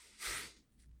 Okay.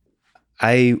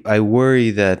 I worry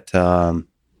that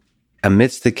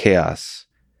amidst the chaos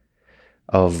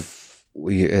of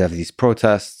we have these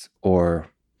protests or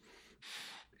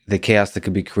the chaos that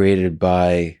could be created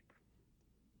by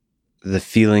the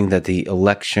feeling that the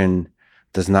election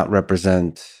does not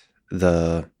represent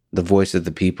the voice of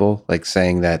the people, like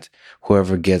saying that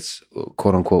whoever gets,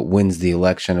 quote unquote, wins the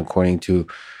election according to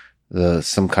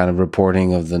some kind of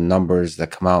reporting of the numbers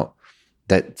that come out,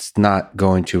 that's not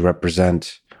going to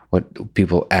represent what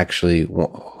people actually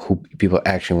want, who people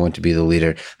actually want to be the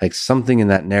leader. Like something in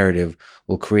that narrative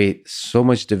will create so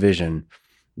much division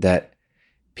that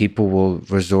people will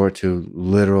resort to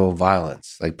literal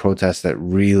violence, like protests that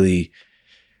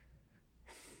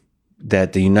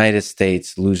the United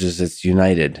States loses its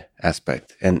united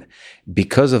aspect. And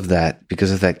because of that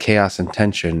chaos and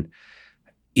tension,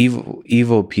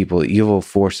 evil people, evil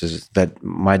forces, that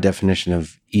my definition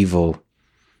of evil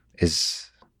is,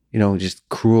 just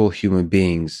cruel human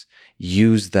beings,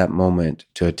 use that moment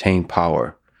to attain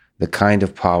power, the kind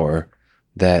of power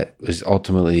that is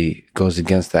ultimately goes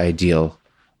against the ideal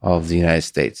of the United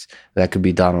States. That could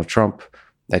be Donald Trump.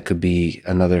 That could be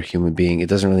another human being. It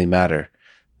doesn't really matter.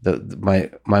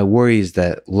 My worry is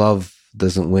that love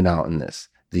doesn't win out in this.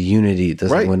 The unity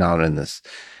doesn't win out in this.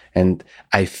 And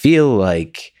I feel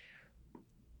like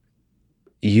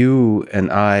you and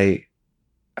I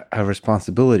have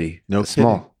responsibility. No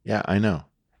small. kidding. Yeah, I know.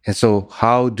 And so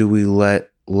how do we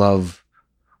let love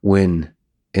win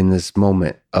in this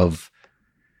moment of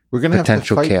we're going to have to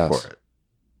potential fight chaos? for it.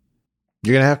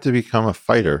 You're going to have to become a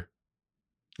fighter.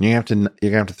 You're going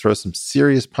to have to throw some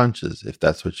serious punches if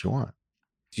that's what you want.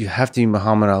 You have to be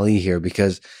Muhammad Ali here,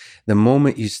 because the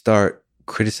moment you start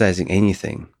criticizing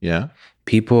anything, Yeah.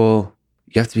 you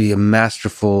have to be a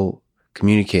masterful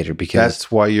communicator, because That's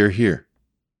why you're here.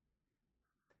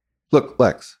 Look,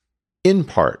 Lex, in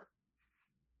part,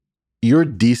 your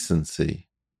decency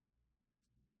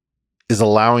is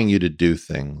allowing you to do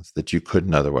things that you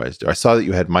couldn't otherwise do. I saw that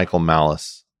you had Michael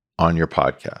Malice on your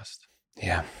podcast.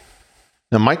 yeah.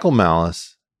 Now, Michael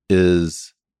Malice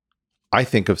is, I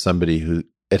think, of somebody who,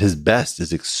 at his best,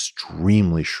 is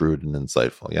extremely shrewd and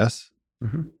insightful. Yes?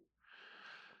 Mm-hmm.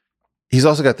 He's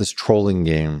also got this trolling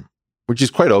game, which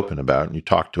he's quite open about, and you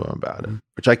talk to him about it,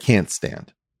 which I can't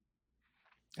stand.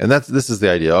 And this is the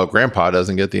idea. Oh, grandpa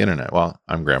doesn't get the internet. Well,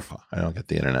 I'm grandpa. I don't get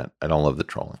the internet. I don't love the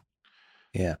trolling.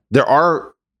 Yeah. There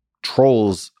are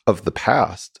trolls of the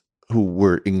past who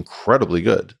were incredibly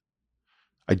good.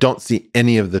 I don't see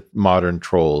any of the modern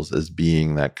trolls as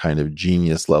being that kind of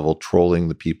genius level trolling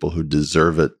the people who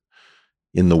deserve it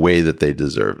in the way that they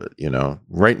deserve it. You know,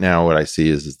 right now what I see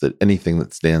is that anything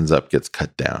that stands up gets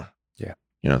cut down. Yeah.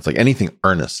 You know, it's like anything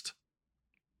earnest,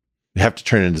 you have to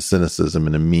turn into cynicism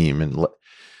and a meme. And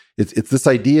it's this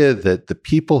idea that the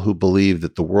people who believe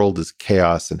that the world is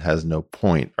chaos and has no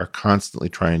point are constantly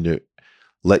trying to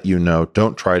let you know,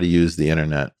 don't try to use the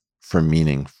internet for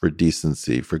meaning, for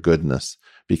decency, for goodness,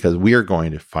 because we are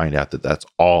going to find out that that's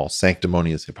all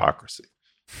sanctimonious hypocrisy,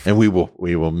 and we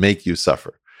will make you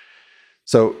suffer.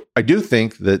 So I do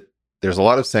think that there's a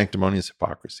lot of sanctimonious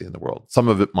hypocrisy in the world. Some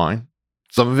of it mine,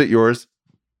 some of it yours,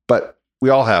 but we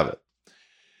all have it.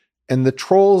 And the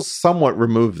trolls somewhat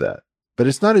remove that. But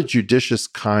it's not a judicious,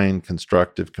 kind,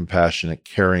 constructive, compassionate,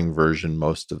 caring version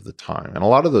most of the time. And a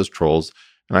lot of those trolls,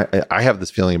 and I have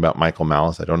this feeling about Michael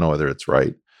Malice, I don't know whether it's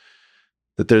right,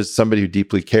 that there's somebody who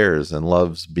deeply cares and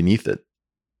loves beneath it,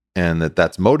 and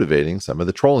that's motivating some of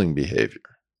the trolling behavior.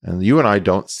 And you and I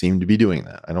don't seem to be doing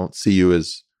that. I don't see you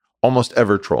as almost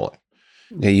ever trolling.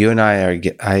 Yeah, you and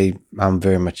I'm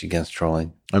very much against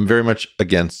trolling. I'm very much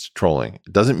against trolling.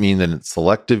 It doesn't mean that it's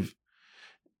selective.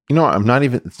 You know,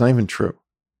 it's not even true.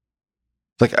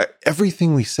 Like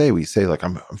everything we say like,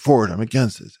 I'm for it, I'm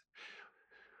against it.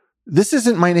 This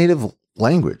isn't my native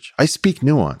language. I speak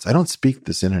nuance. I don't speak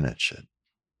this internet shit.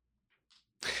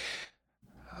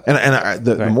 And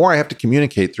the more I have to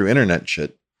communicate through internet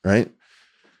shit, right?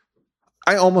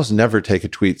 I almost never take a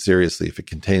tweet seriously if it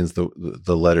contains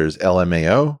the letters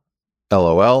LMAO,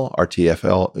 LOL,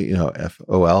 RTFL,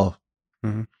 FOL.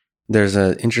 Mm-hmm. There's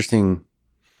an interesting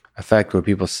effect where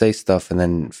people say stuff and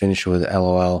then finish with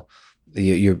LOL.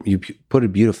 You put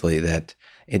it beautifully, that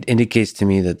it indicates to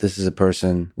me that this is a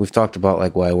person. We've talked about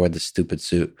like why I wear this stupid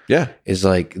suit. Yeah, is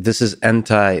like this is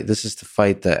to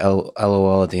fight the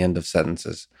LOL at the end of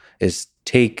sentences. It's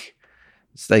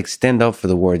like stand up for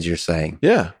the words you're saying.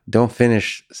 Yeah, don't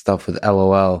finish stuff with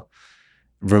LOL,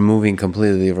 removing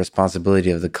completely the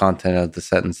responsibility of the content of the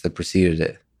sentence that preceded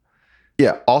it.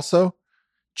 Yeah. Also,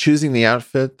 choosing the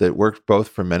outfit that worked both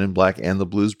for Men in Black and the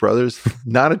Blues Brothers,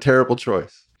 not a terrible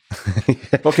choice.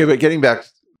 Okay, but getting back,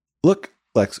 look,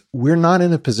 Lex, we're not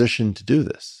in a position to do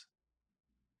this.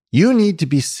 You need to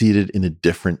be seated in a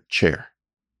different chair.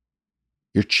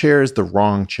 Your chair is the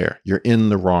wrong chair. You're in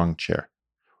the wrong chair.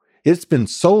 It's been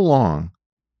so long.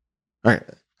 All right,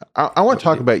 I want to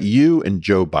talk about you and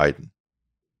Joe Biden.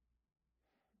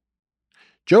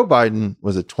 Joe Biden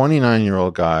was a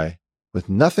 29-year-old guy with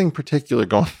nothing particular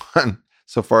going on,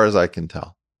 so far as I can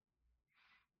tell.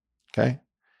 Okay?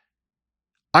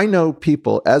 I know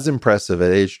people as impressive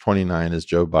at age 29 as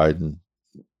Joe Biden,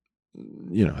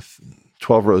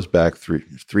 12 rows back,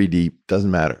 three deep, doesn't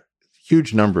matter.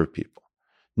 Huge number of people.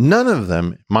 None of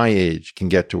them my age can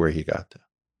get to where he got to.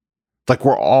 Like,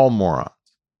 we're all morons.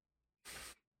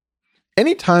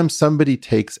 Anytime somebody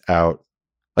takes out,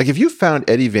 like if you found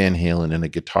Eddie Van Halen in a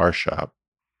guitar shop,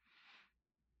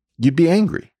 you'd be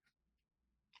angry.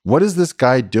 What is this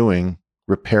guy doing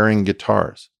repairing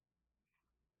guitars?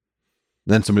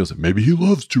 Then somebody will say, maybe he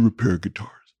loves to repair guitars.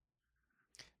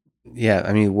 Yeah,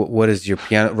 I mean, what is your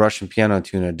Russian piano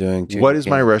tuner doing? What is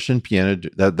my Russian piano?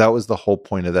 That was the whole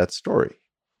point of that story,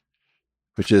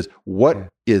 which is what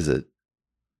is it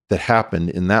that happened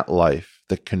in that life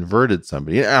that converted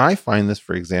somebody? And I find this,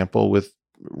 for example, with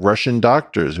Russian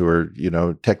doctors who are,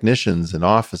 technicians in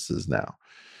offices now.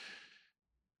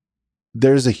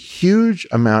 There's a huge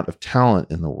amount of talent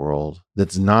in the world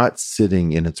that's not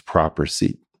sitting in its proper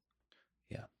seat.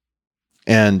 Yeah.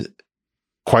 And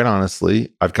quite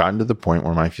honestly, I've gotten to the point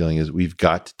where my feeling is we've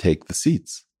got to take the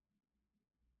seats.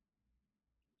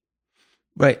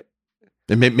 Right.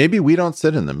 And maybe we don't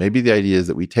sit in them. Maybe the idea is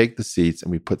that we take the seats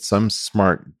and we put some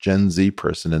smart Gen Z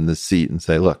person in this seat and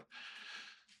say, look,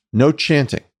 no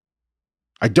chanting.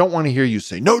 I don't want to hear you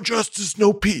say, no justice,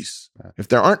 no peace. If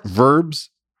there aren't verbs,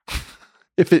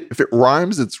 if it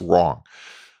rhymes, it's wrong.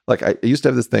 Like I used to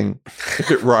have this thing,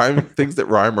 if it rhymes, things that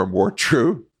rhyme are more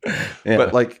true. Yeah.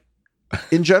 But like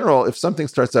in general, if something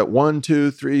starts at 1,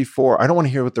 2, 3, 4, I don't want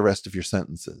to hear what the rest of your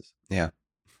sentence is. Yeah.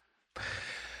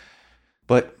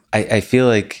 But I feel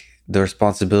like the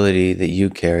responsibility that you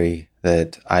carry,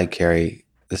 that I carry,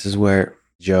 this is where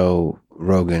Joe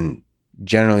Rogan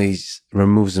generally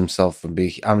removes himself from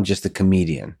being, I'm just a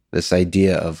comedian. This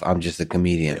idea of I'm just a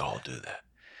comedian. They all do that.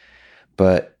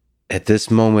 But at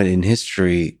this moment in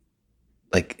history,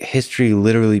 like history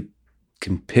literally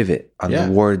can pivot on the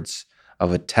words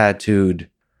of a tattooed,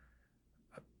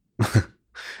 ripped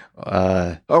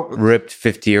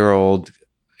 50-year-old,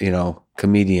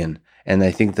 comedian. And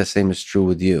I think the same is true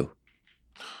with you.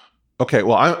 Okay,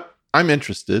 well, I'm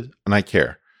interested and I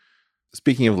care.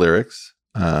 Speaking of lyrics,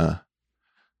 there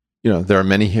are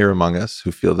many here among us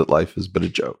who feel that life is but a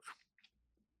joke.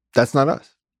 That's not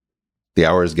us. The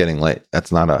hour is getting late.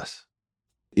 That's not us.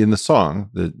 In the song,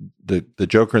 the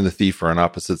Joker and the thief are on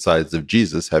opposite sides of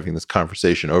Jesus, having this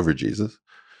conversation over Jesus.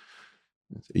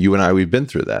 You and I, we've been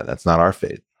through that. That's not our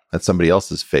fate. That's somebody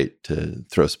else's fate to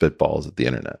throw spitballs at the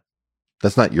internet.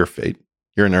 That's not your fate.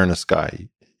 You're an earnest guy.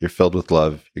 You're filled with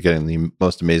love. You're getting the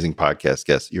most amazing podcast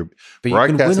guests. But you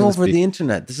can win over the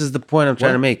internet. This is the point I'm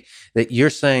trying to make. That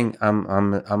you're saying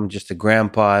I'm just a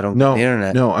grandpa. I don't get the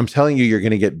internet. No, I'm telling you, you're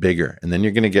going to get bigger, and then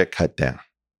you're going to get cut down.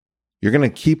 You're going to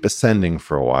keep ascending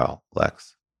for a while,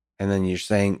 Lex. And then you're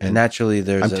saying naturally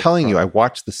there's. I'm telling you, I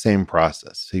watched the same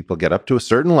process. People get up to a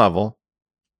certain level,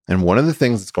 and one of the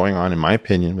things that's going on, in my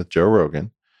opinion, with Joe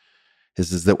Rogan,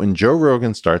 is that when Joe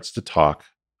Rogan starts to talk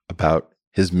about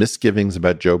his misgivings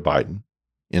about Joe Biden,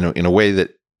 in a way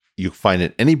that you find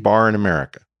at any bar in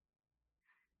America,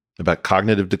 about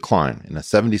cognitive decline in a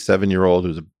 77-year-old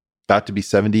who's about to be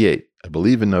 78, I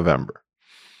believe in November.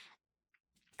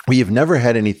 We have never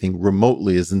had anything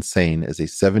remotely as insane as a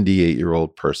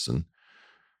 78-year-old person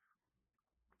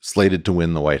slated to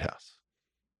win the White House.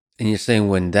 And you're saying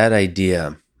when that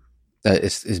idea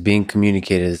is being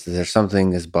communicated, is there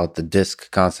something about the disc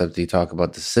concept that you talk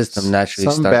about? The system naturally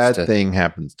some starts bad thing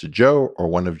happens to Joe or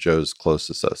one of Joe's close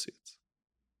associates.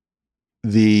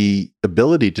 The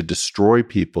ability to destroy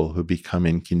people who become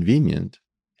inconvenient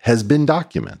has been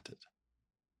documented.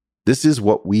 This is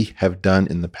what we have done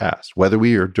in the past. Whether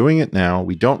we are doing it now,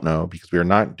 we don't know, because we are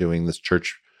not doing this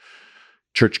church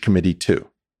committee 2.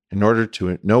 In order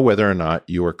to know whether or not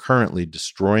you are currently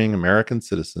destroying American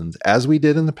citizens, as we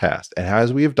did in the past, and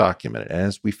as we have documented, and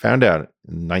as we found out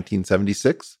in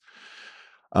 1976,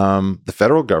 the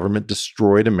federal government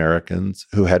destroyed Americans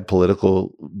who had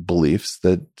political beliefs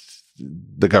that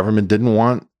the government didn't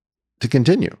want to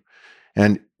continue.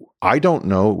 And I don't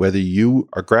know whether you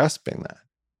are grasping that.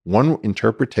 One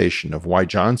interpretation of why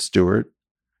Jon Stewart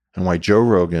and why Joe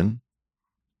Rogan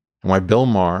and why Bill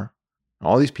Maher and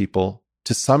all these people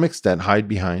to some extent hide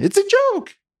behind, it's a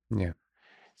joke. Yeah.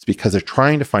 It's because they're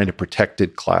trying to find a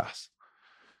protected class.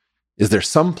 Is there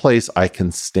some place I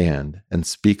can stand and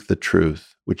speak the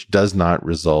truth, which does not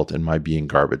result in my being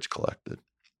garbage collected?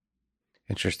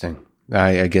 Interesting.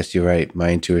 I guess you're right. My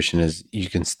intuition is you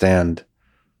can stand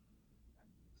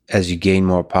as you gain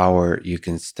more power. You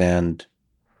can stand.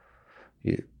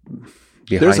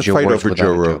 There's a fight over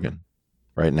Joe Rogan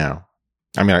right now.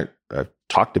 I mean, I've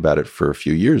talked about it for a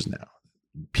few years now.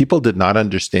 People did not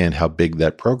understand how big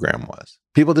that program was.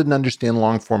 People didn't understand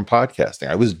long-form podcasting.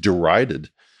 I was derided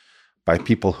by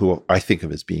people who I think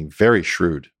of as being very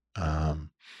shrewd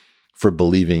for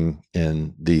believing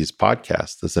in these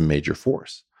podcasts as a major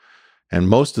force. And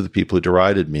most of the people who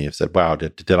derided me have said, wow,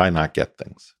 did I not get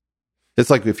things? It's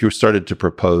like if you started to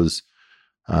propose,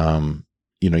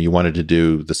 you wanted to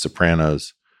do The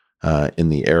Sopranos in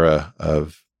the era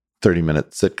of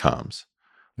 30-minute sitcoms.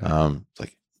 It's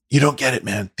like, you don't get it,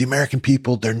 man. The American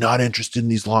people, they're not interested in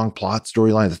these long plot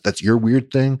storylines. That's your weird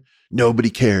thing. Nobody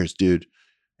cares, dude.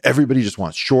 Everybody just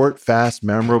wants short, fast,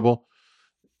 memorable.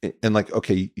 And like,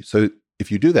 okay, so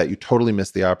if you do that, you totally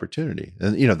miss the opportunity.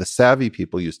 And, the savvy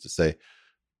people used to say,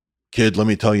 kid, let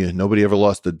me tell you, nobody ever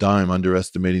lost a dime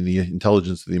underestimating the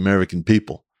intelligence of the American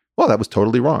people. Well, that was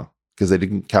totally wrong because they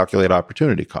didn't calculate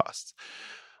opportunity costs.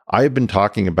 I have been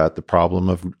talking about the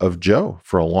problem of Joe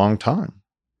for a long time.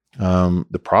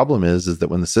 The problem is that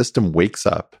when the system wakes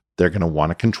up, they're going to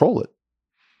want to control it.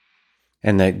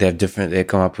 And they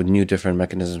come up with new different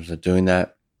mechanisms of doing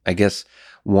that. I guess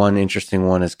one interesting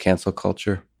one is cancel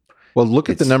culture. Well, look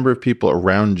at the number of people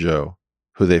around Joe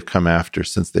who they've come after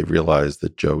since they've realized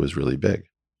that Joe was really big.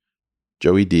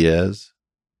 Joey Diaz,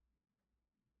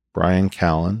 Brian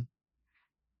Callen,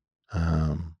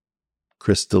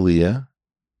 Chris D'Elia.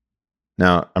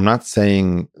 Now, I'm not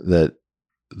saying that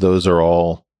those are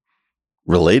all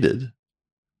related,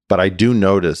 but I do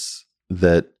notice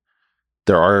that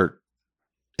there are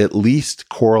at least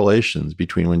correlations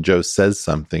between when Joe says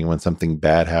something and when something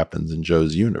bad happens in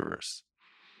Joe's universe.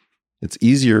 It's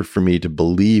easier for me to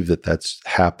believe that that's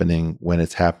happening when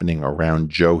it's happening around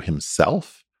Joe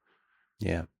himself.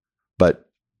 Yeah. But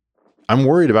I'm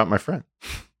worried about my friend.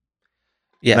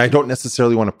 Yeah. And I don't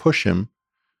necessarily want to push him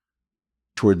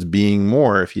towards being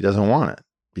more if he doesn't want it,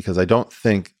 because I don't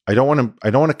want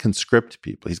to conscript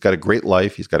people. He's got a great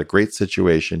life. He's got a great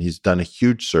situation. He's done a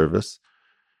huge service.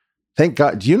 Thank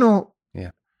God. Do you know?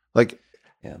 Yeah. Like,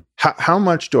 yeah. How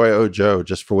much do I owe Joe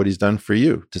just for what he's done for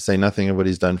you, to say nothing of what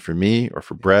he's done for me or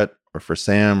for Brett or for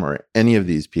Sam or any of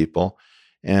these people?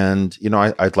 And,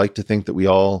 I'd like to think that we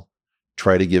all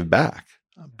try to give back,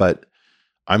 but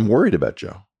I'm worried about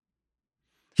Joe.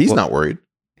 He's not worried.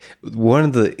 One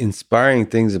of the inspiring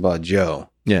things about Joe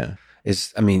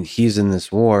is, he's in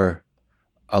this war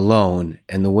alone,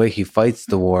 and the way he fights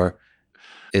the war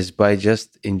is by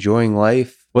just enjoying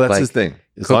life. Well, that's his thing.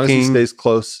 As long as he stays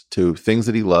close to things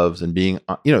that he loves and being,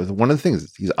 one of the things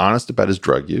is he's honest about his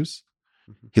drug use.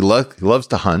 He loves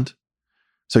to hunt.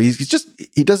 So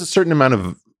he does a certain amount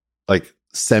of like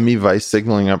semi-vice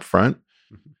signaling up front.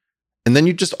 And then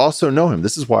you just also know him.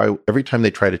 This is why every time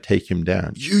they try to take him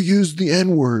down, you use the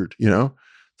N-word, It's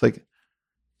like,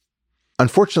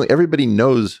 unfortunately, everybody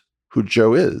knows who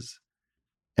Joe is.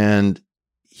 And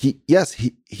he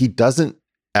doesn't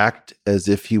act as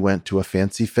if he went to a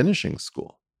fancy finishing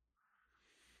school,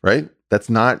 right? That's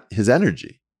not his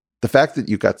energy. The fact that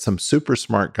you got some super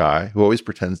smart guy who always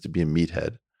pretends to be a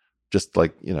meathead, just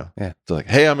like, it's like,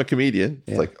 hey, I'm a comedian.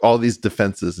 It's like all these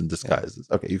defenses and disguises.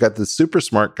 Okay, you got this super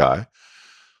smart guy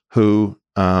who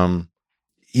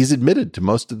he's admitted to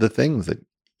most of the things that,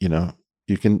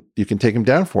 you can take him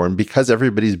down for. And because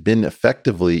everybody's been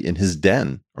effectively in his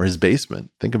den or his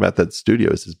basement, think about that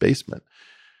studio as his basement.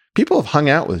 People have hung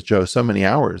out with Joe so many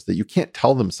hours that you can't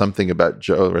tell them something about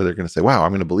Joe where they're going to say, wow,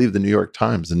 I'm going to believe the New York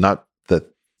Times, and not the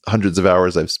hundreds of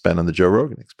hours I've spent on the Joe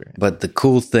Rogan Experience. But the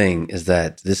cool thing is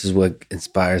that this is what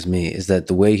inspires me, is that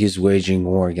the way he's waging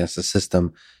war against the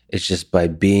system is just by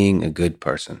being a good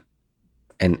person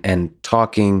and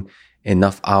talking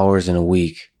enough hours in a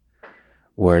week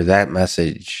where that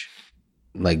message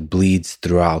like bleeds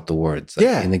throughout the words,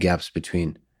 like in the gaps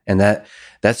between. And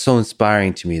that's so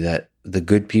inspiring to me, that the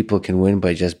good people can win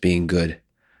by just being good.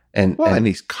 And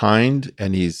he's kind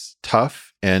and he's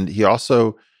tough, and he's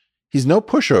no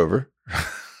pushover.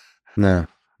 No.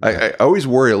 I always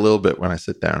worry a little bit when I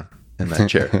sit down in that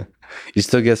chair. You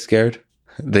still get scared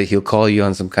that he'll call you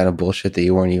on some kind of bullshit that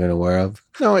you weren't even aware of?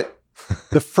 No,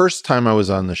 the first time I was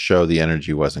on the show, the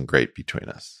energy wasn't great between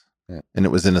us. Yeah. And it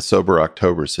was in a sober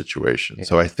October situation. Yeah.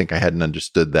 So I think I hadn't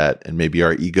understood that, and maybe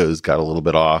our egos got a little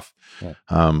bit off. Yeah.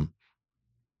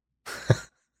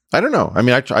 I don't know.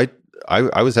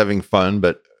 I was having fun,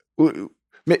 but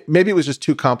maybe it was just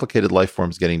two complicated life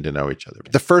forms getting to know each other.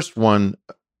 But the first one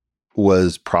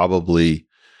was probably,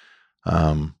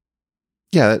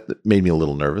 that made me a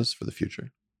little nervous for the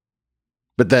future.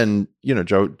 But then,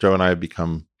 Joe and I have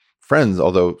become friends,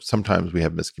 although sometimes we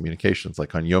have miscommunications.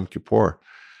 Like on Yom Kippur,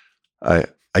 I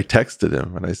texted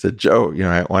him and I said, Joe,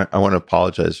 I want to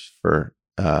apologize for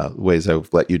ways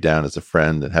I've let you down as a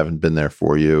friend and haven't been there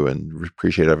for you, and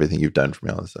appreciate everything you've done for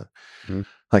me, all this stuff. Mm-hmm.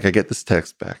 Like, I get this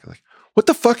text back, like, what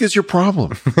the fuck is your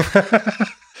problem?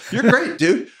 You're great,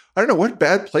 dude. I don't know what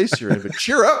bad place you're in, but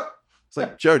cheer up. It's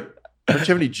like, Joe, don't you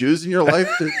have any Jews in your life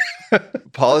to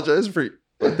apologize for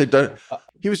what they've done?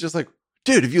 He was just like,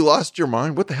 dude, have you lost your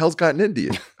mind? What the hell's gotten into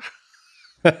you?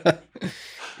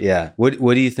 Yeah. What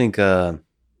do you think? What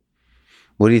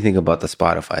do you think about the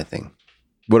Spotify thing?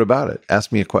 What about it?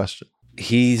 Ask me a question.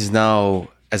 He's now,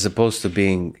 as opposed to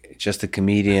being just a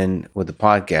comedian with a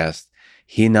podcast,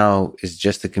 he now is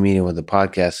just a comedian with a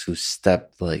podcast who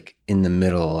stepped like in the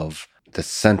middle of the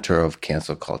center of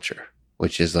cancel culture,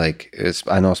 which is like,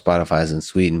 I know Spotify is in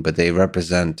Sweden, but they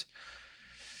represent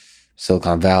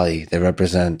Silicon Valley. They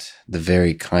represent the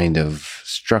very kind of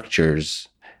structures.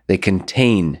 They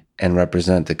contain and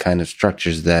represent the kind of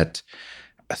structures that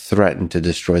threaten to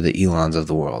destroy the Elons of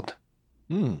the world.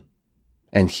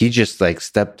 And he just like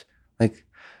stepped, like,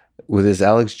 with his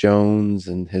Alex Jones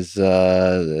and his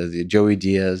Joey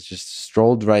Diaz, just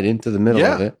strolled right into the middle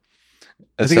of Yeah. it.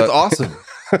 I think it's awesome.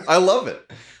 I love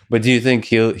it. But do you think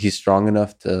he's strong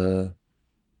enough to?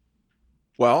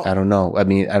 Well, I don't know. I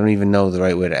mean, I don't even know the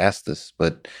right way to ask this,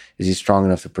 but is he strong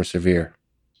enough to persevere?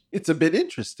 it's a bit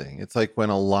interesting. It's like when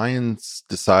a lion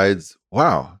decides,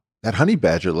 wow, that honey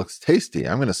badger looks tasty.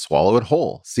 I'm going to swallow it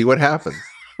whole. See what happens.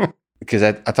 Because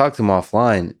I talked to him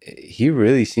offline. He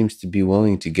really seems to be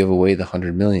willing to give away the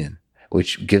 100 million,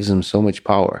 which gives him so much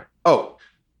power. Oh,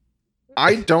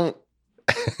 I don't.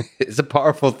 It's a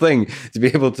powerful thing to be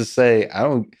able to say, I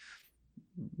don't.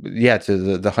 Yeah,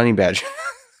 to the honey badger.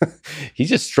 He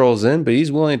just strolls in, but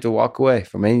he's willing to walk away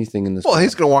from anything in this. Well, world.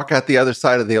 he's going to walk out the other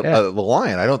side of the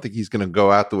lion. I don't think he's going to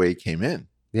go out the way he came in.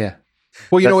 Yeah.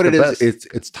 Well, you know what it That's is?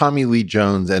 It's Tommy Lee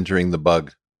Jones entering the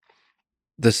bug.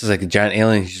 This is like a giant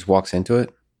alien. He just walks into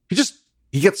it.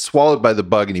 He gets swallowed by the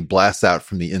bug and he blasts out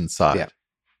from the inside. Yeah.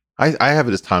 I have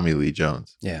it as Tommy Lee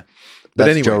Jones. Yeah. But That's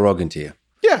anyway, Joe Rogan to you.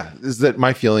 Yeah, is that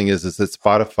my feeling is that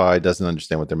Spotify doesn't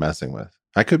understand what they're messing with.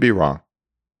 I could be wrong,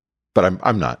 but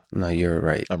I'm not. No, you're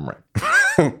right. I'm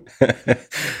right.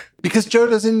 Because Joe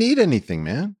doesn't need anything,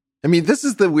 man. I mean, this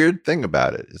is the weird thing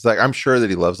about it. It's like, I'm sure that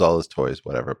he loves all his toys,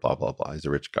 whatever, blah, blah, blah. He's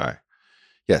a rich guy.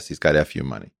 Yes, he's got FU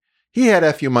money. He had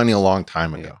FU money a long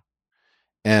time ago. Yeah.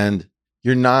 And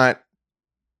you're not,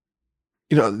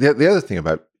 the other thing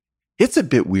about it's a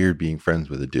bit weird being friends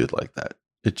with a dude like that.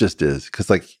 It just is. Because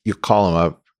like you call him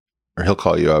up or he'll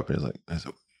call you up and he's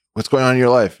like, what's going on in your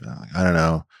life? And I'm like, I don't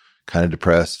know. Kind of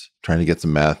depressed, trying to get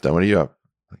some math done. What are you up?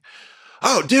 Like,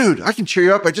 oh, dude, I can cheer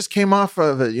you up. I just came off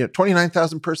of a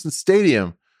 29,000 person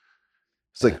stadium.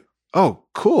 It's like, oh,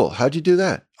 cool. How'd you do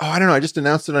that? Oh, I don't know. I just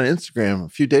announced it on Instagram a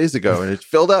few days ago and it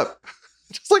filled up.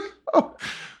 Just like, oh,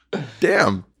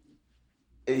 damn.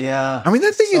 Yeah. I mean,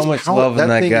 that thing so is much love in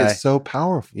that guy. is so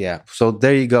powerful. Yeah. So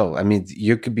there you go. I mean,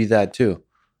 you could be that too.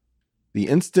 The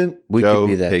instant Joe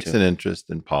takes an interest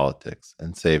in politics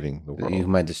and saving the world, you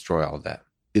might destroy all that.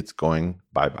 It's going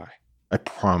bye-bye. I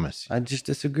promise you. I just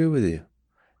disagree with you.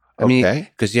 I mean,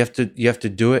 because you have to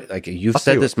do it. Like you've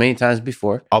said this many times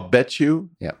before. I'll bet you.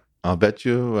 Yeah. I'll bet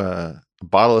you a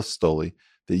bottle of Stoli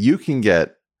that you can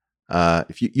get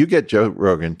if you get Joe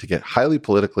Rogan to get highly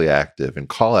politically active and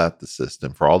call out the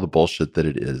system for all the bullshit that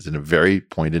it is in a very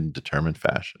pointed and determined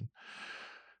fashion.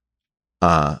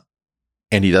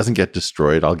 And he doesn't get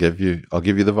destroyed. I'll give you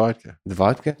the vodka. The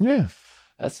vodka? Yeah.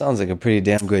 That sounds like a pretty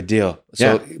damn good deal.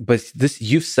 So, yeah. But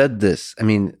you've said this. I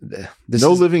mean,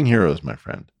 living heroes, my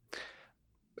friend.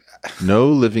 No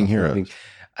living heroes.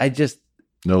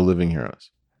 No living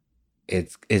heroes.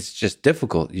 It's just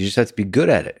difficult. You just have to be good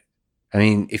at it. I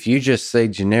mean, if you just say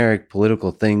generic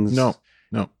political things, no,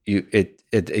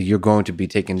 you're going to be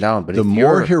taken down. But the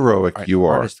more heroic you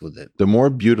are, with it, the more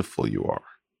beautiful you are,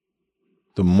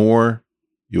 the more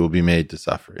you will be made to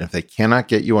suffer. And if they cannot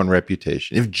get you on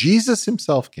reputation, if Jesus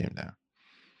himself came down,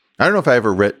 I don't know if I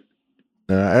ever read,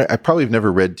 I probably have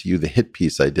never read to you the hit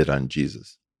piece I did on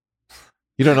Jesus.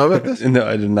 You don't know about this? No,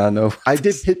 I did not know. I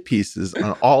did hit pieces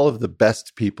on all of the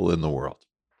best people in the world.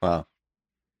 Wow.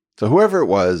 So whoever it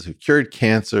was who cured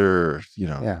cancer,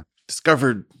 or,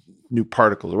 discovered new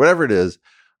particles or whatever it is,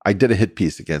 I did a hit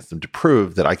piece against them to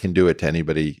prove that I can do it to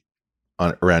anybody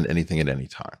around anything at any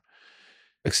time.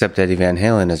 Except Eddie Van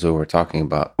Halen, as we were talking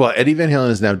about. Well, Eddie Van Halen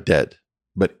is now dead.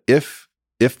 But if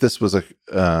this was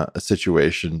a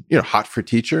situation, Hot for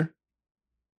Teacher,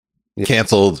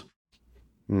 canceled.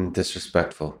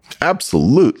 Disrespectful.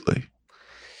 Absolutely.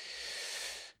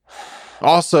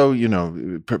 Also,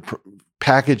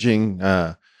 packaging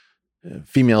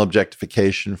female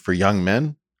objectification for young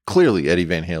men. Clearly, Eddie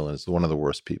Van Halen is one of the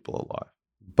worst people alive.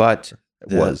 But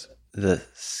the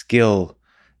skill,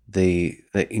 the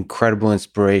incredible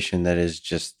inspiration that is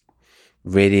just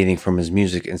radiating from his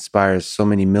music inspires so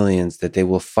many millions that they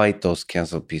will fight those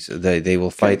canceled pieces. They will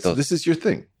fight those. So this is your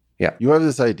thing. Yeah. You have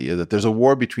this idea that there's a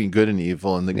war between good and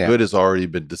evil, and the good has already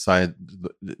been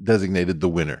designated the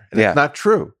winner. And it's not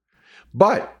true.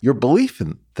 But your belief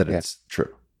in that it's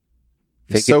true.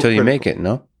 Fake it till you make it,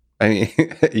 no? I mean,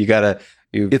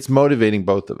 it's motivating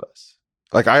both of us.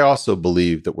 Like, I also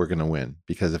believe that we're going to win,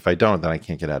 because if I don't, then I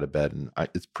can't get out of bed. And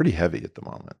it's pretty heavy at the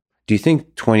moment. Do you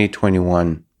think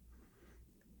 2021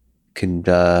 could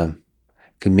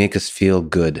make us feel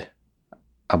good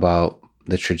about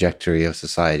the trajectory of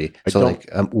society?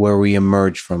 Where we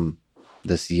emerge from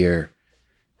this year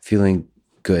feeling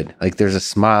good. Like there's a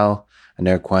smile on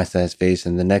Eric Weinstein's face,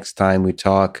 and the next time we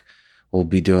talk, we'll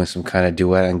be doing some kind of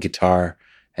duet on guitar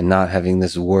and not having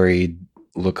this worried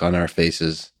look on our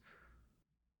faces.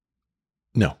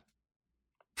 No.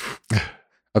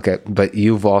 Okay, but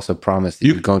you've also promised that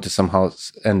you're going to somehow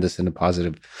end this in a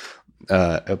positive.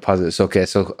 So okay,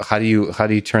 so how do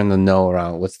you turn the no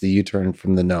around? What's the U-turn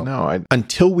from the no? No,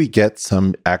 until we get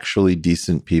some actually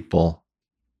decent people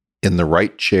in the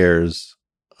right chairs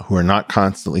who are not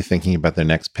constantly thinking about their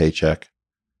next paycheck,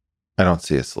 I don't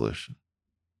see a solution.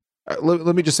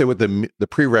 Let me just say what the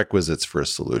prerequisites for a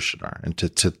solution are, and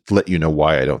to let you know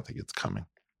why I don't think it's coming.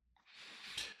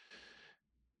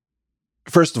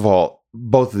 First of all,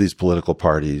 both of these political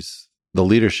parties, the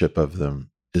leadership of them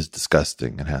is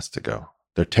disgusting and has to go.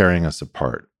 They're tearing us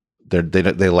apart.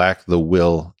 They lack the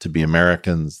will to be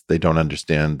Americans. They don't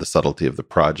understand the subtlety of the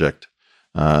project.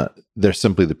 They're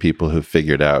simply the people who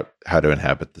figured out how to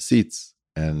inhabit the seats,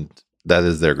 and that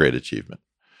is their great achievement.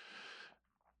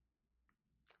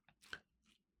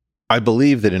 I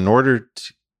believe that in order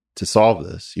to solve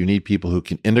this, you need people who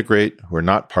can integrate, who are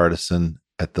not partisan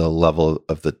at the level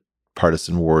of the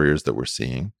partisan warriors that we're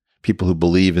seeing, people who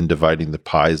believe in dividing the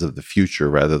pies of the future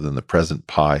rather than the present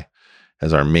pie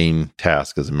as our main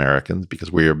task as Americans,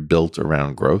 because we are built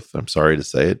around growth. I'm sorry to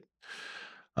say it.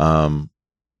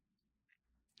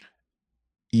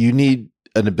 You need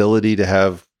an ability to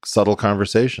have subtle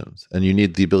conversations, and you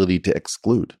need the ability to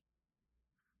exclude.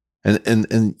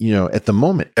 And you know, at the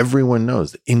moment, everyone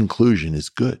knows that inclusion is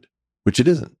good, which it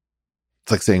isn't.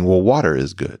 It's like saying, well, water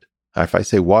is good. If I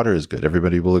say water is good,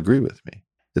 everybody will agree with me.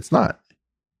 It's not.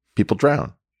 People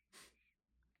drown.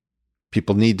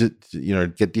 People need to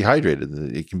get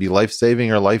dehydrated. It can be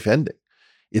life-saving or life-ending.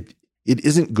 It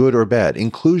isn't good or bad.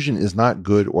 Inclusion is not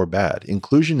good or bad.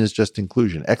 Inclusion is just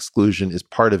inclusion. Exclusion is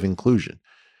part of inclusion.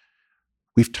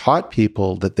 We've taught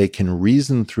people that they can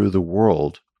reason through the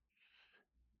world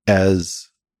as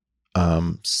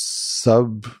cocker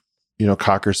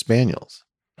spaniels.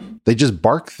 They just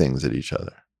bark things at each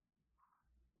other.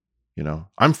 You know,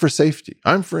 I'm for safety.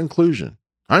 I'm for inclusion.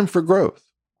 I'm for growth.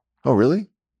 Oh, really?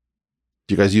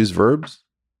 Do you guys use verbs?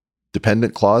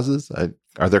 Dependent clauses?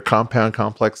 Are there compound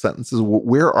complex sentences?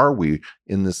 Where are we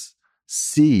in this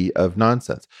sea of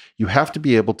nonsense? You have to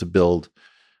be able to build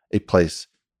a place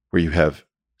where you have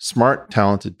smart,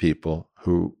 talented people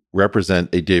who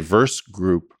represent a diverse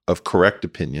group of correct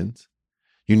opinions.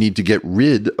 You need to get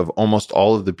rid of almost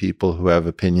all of the people who have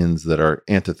opinions that are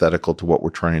antithetical to what we're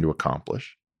trying to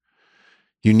accomplish.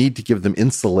 You need to give them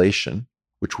insulation,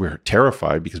 which we're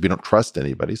terrified because we don't trust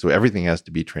anybody. So everything has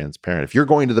to be transparent. If you're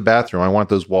going to the bathroom, I want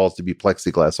those walls to be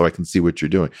plexiglass so I can see what you're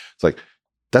doing. It's like,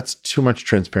 that's too much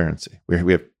transparency.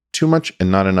 We have too much and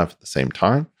not enough at the same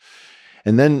time.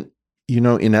 And then,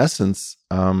 in essence,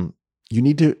 you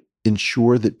need to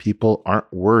ensure that people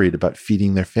aren't worried about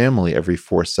feeding their family every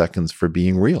 4 seconds for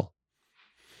being real.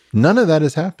 None of that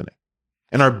is happening.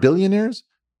 And our billionaires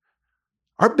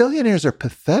are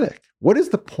pathetic. What is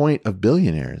the point of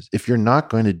billionaires if you're not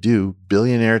going to do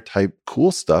billionaire type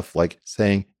cool stuff like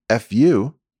saying F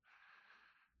you,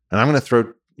 and I'm going to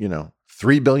throw,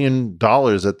 $3 billion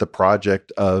at the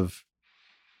project of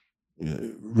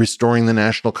restoring the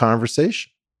national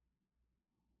conversation?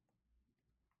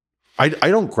 I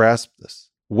don't grasp this.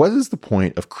 What is the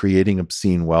point of creating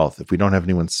obscene wealth if we don't have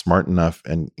anyone smart enough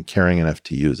and caring enough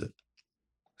to use it?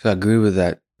 So I agree with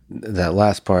that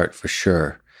last part for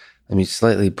sure. Let me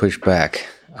slightly push back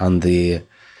on the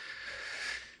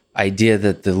idea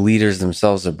that the leaders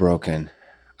themselves are broken.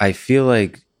 I feel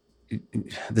like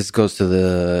this goes to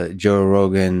the Joe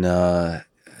Rogan,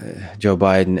 Joe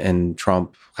Biden and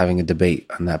Trump having a debate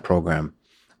on that program.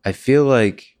 I feel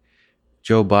like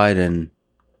Joe Biden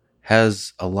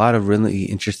has a lot of really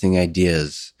interesting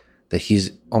ideas that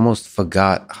he's almost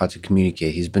forgot how to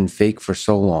communicate. He's been fake for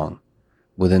so long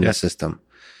within the system.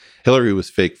 Hillary was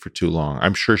fake for too long.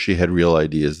 I'm sure she had real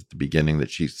ideas at the beginning that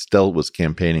she still was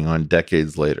campaigning on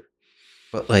decades later.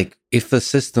 But like, if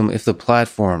the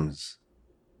platforms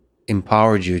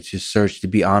empowered you to search, to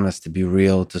be honest, to be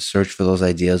real, to search for those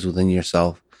ideas within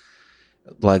yourself,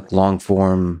 like long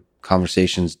form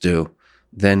conversations do,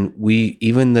 then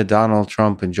even the Donald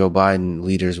Trump and Joe Biden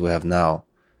leaders we have now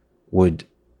would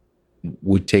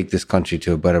take this country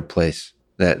to a better place.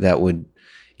 That would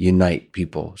unite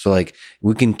people. So like,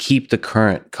 we can keep the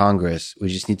current Congress. We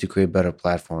just need to create better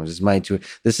platforms.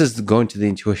 This is going to the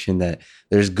intuition that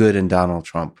there's good in Donald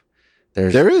Trump.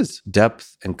 There is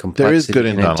depth and complexity. There is good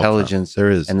in Donald intelligence. Trump.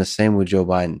 There is. And the same with Joe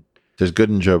Biden. There's good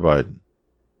in Joe Biden.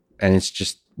 And it's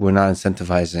just, we're not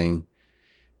incentivizing.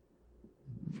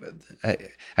 I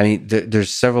mean,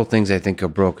 there's several things I think are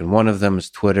broken. One of them is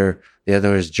Twitter. The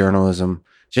other is journalism.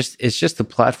 It's just the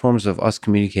platforms of us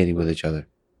communicating with each other.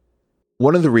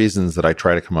 One of the reasons that I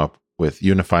try to come up with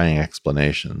unifying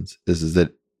explanations is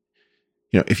that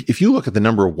if you look at the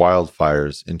number of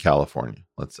wildfires in California,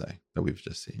 let's say, that we've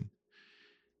just seen,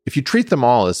 if you treat them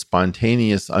all as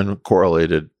spontaneous,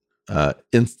 uncorrelated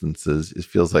instances, it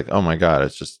feels like, oh my God,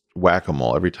 it's just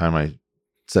whack-a-mole. Every time I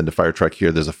send a fire truck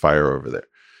here, there's a fire over there.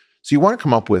 So you want to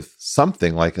come up with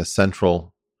something like a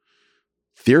central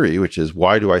theory, which is,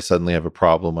 why do I suddenly have a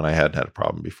problem when I hadn't had a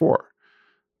problem before?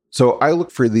 So I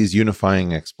look for these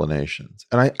unifying explanations.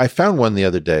 And I found one the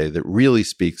other day that really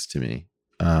speaks to me.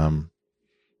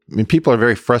 People are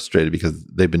very frustrated because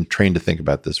they've been trained to think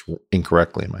about this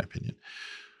incorrectly, in my opinion.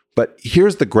 But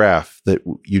here's the graph that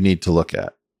you need to look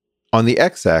at. On the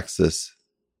x-axis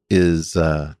is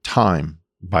time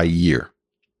by year.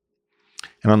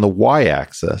 And on the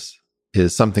y-axis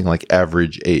is something like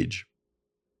average age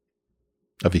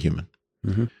of a human.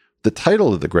 Mm-hmm. The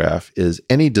title of the graph is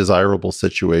Any Desirable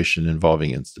Situation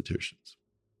Involving Institutions.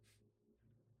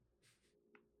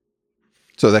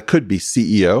 So that could be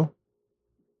CEO.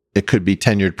 It could be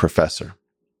tenured professor.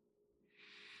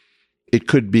 It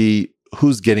could be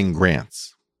who's getting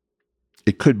grants.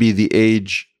 It could be the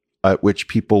age at which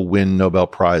people win Nobel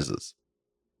Prizes.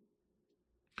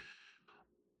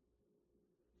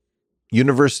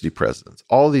 University presidents,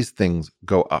 all these things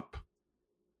go up.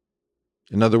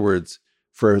 In other words,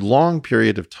 for a long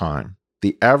period of time,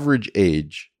 the average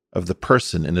age of the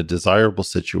person in a desirable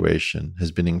situation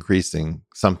has been increasing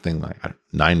something like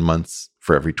 9 months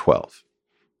for every 12.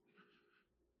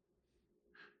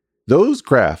 Those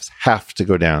graphs have to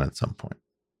go down at some point.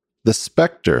 The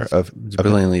specter of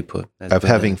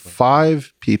having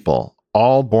 5 people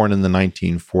all born in the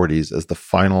 1940s as the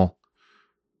final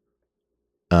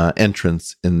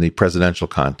entrance in the presidential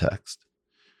context,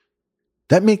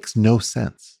 that makes no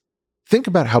sense. Think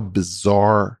about how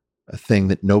bizarre a thing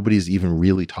that nobody's even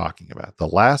really talking about. The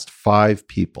last 5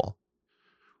 people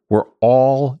were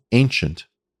all ancient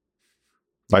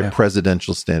by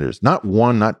presidential standards. Not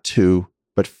 1, not 2,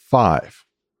 but 5.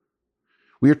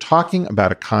 We are talking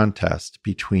about a contest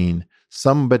between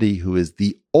somebody who is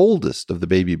the oldest of the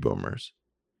baby boomers,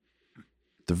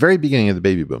 the very beginning of the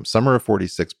baby boom, summer of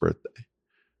 46 birthday,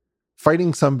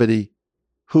 fighting somebody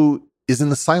who is in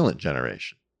the silent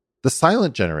generation. The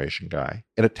silent generation guy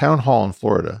at a town hall in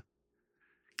Florida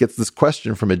gets this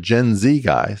question from a Gen Z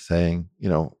guy saying,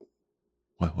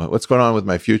 what's going on with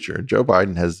my future? And Joe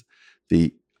Biden has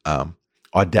the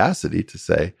audacity to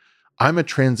say, I'm a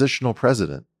transitional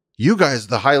president. You guys are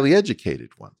the highly educated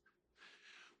one.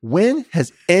 When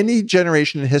has any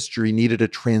generation in history needed a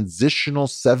transitional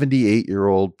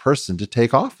 78-year-old person to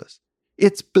take office?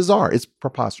 It's bizarre. It's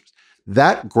preposterous.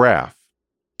 That graph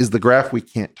is the graph we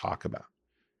can't talk about.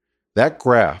 That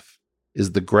graph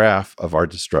is the graph of our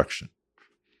destruction.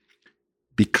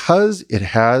 Because it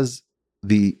has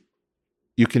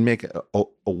you can make a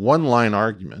one-line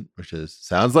argument, which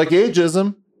sounds like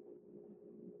ageism,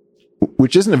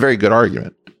 which isn't a very good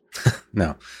argument.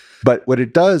 No. But what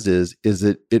it does is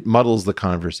it muddles the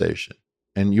conversation.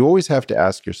 And you always have to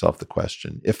ask yourself the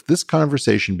question, if this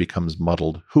conversation becomes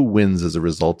muddled, who wins as a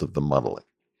result of the muddling?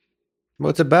 Well,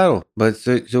 it's a battle, but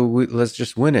let's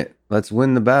just win it. Let's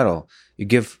win the battle.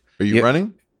 Are you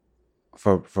running?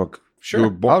 For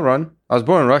sure. I'll run. I was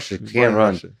born in Russia. You can't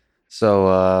run. Russia.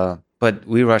 So, but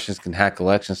we Russians can hack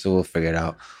elections, so we'll figure it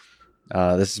out.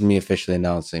 This is me officially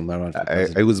announcing my run.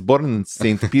 I was born in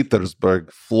St.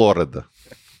 Petersburg, Florida.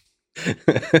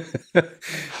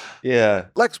 Yeah.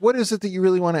 Lex, what is it that you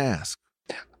really want to ask?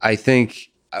 I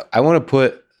think I want to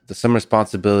put some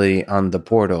responsibility on the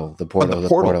portal. The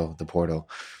portal.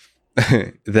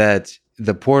 That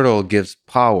the portal gives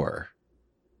power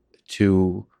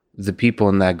to the people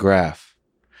in that graph.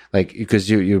 Like, because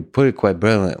you put it quite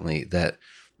brilliantly that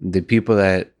the people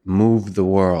that move the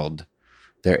world,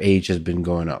 their age has been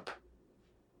going up.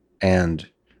 And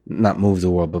not move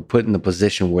the world, but put in the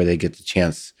position where they get the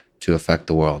chance to affect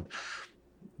the world.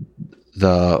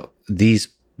 These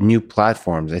new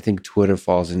platforms, I think Twitter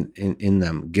falls in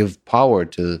them, give power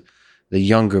to the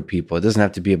younger people. It doesn't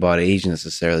have to be about age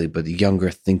necessarily, but the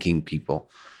younger thinking people.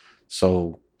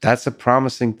 So that's a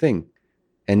promising thing.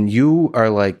 And you are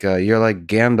you're like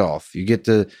Gandalf. You get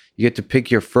to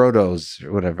pick your Frodos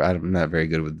or whatever. I'm not very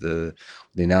good with the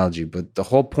analogy, but the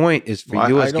whole point is for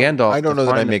you as Gandalf. I don't know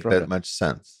that I make that much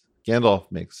sense.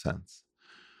 Gandalf makes sense.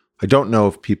 I don't know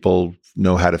if people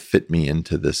know how to fit me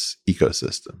into this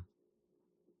ecosystem.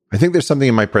 I think there's something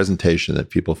in my presentation that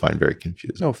people find very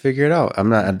confusing. No, figure it out.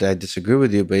 I disagree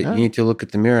with you, but you need to look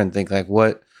at the mirror and think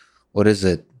what is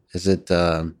it? Is it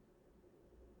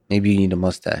maybe you need a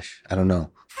mustache? I don't know.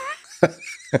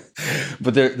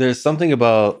 But there's something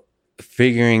about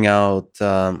figuring out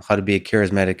how to be a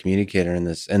charismatic communicator in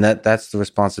this, and that's the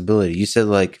responsibility. You said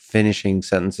like finishing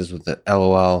sentences with the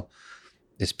LOL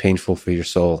is painful for your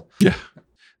soul. Yeah,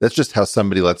 that's just how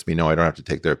somebody lets me know I don't have to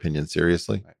take their opinion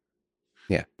seriously.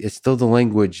 Yeah, it's still the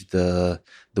language, the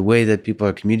way that people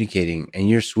are communicating, and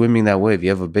you're swimming that wave. You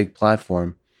have a big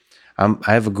platform.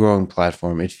 I have a growing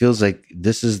platform. It feels like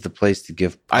this is the place to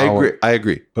give power. I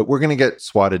agree, but we're going to get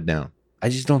swatted down. I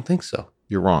just don't think so.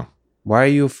 You're wrong. Why are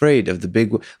you afraid of the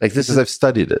big? Like this because I've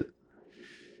studied it.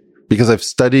 Because I've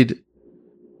studied.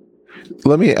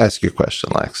 Let me ask you a question,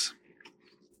 Lex.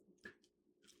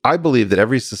 I believe that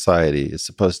every society is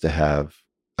supposed to have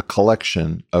a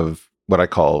collection of what I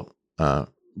call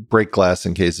break glass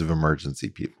in case of emergency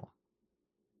people.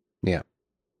 Yeah.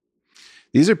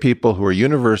 These are people who are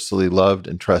universally loved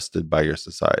and trusted by your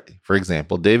society. For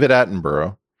example, David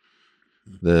Attenborough,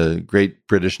 the great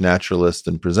British naturalist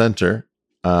and presenter,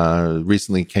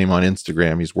 recently came on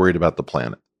Instagram. He's worried about the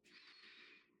planet.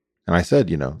 And I said,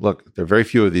 look, there are very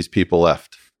few of these people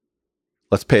left.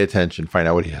 Let's pay attention, find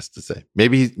out what he has to say.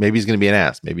 Maybe he's going to be an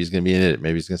ass. Maybe he's going to be an idiot.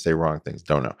 Maybe he's going to say wrong things.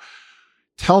 Don't know.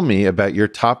 Tell me about your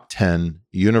top 10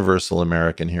 universal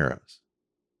American heroes.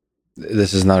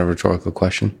 This is not a rhetorical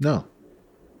question. No.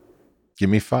 Give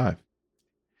me 5.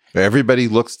 Everybody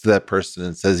looks to that person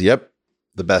and says, yep,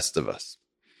 the best of us.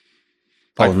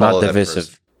 Oh, not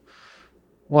divisive.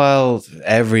 Well,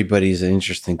 everybody's an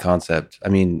interesting concept. I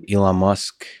mean, Elon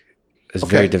Musk is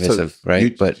very divisive,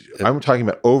 right? But I'm talking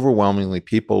about overwhelmingly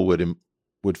people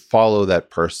would follow that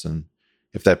person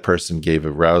if that person gave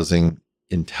a rousing,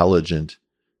 intelligent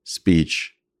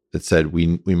speech that said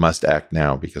we must act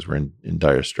now because we're in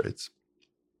dire straits.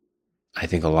 I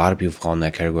think a lot of people fall in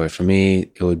that category. For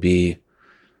me, it would be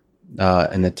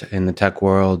in the tech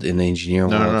world, in the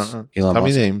engineering world. No. Elon Tell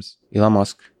Musk. me names. Elon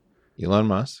Musk. Elon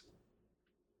Musk.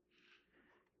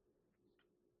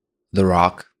 The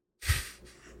Rock.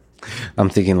 I'm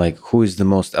thinking like, who is the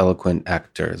most eloquent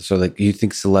actor? So like, you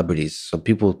think celebrities? So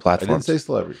people with platforms. I didn't say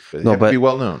celebrities. But no, but be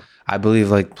well known. I believe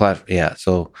like yeah.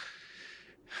 So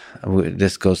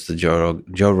this goes to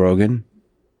Joe Rogan.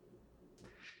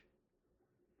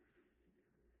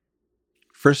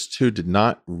 First 2 did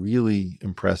not really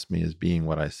impress me as being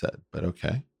what I said, but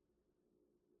okay.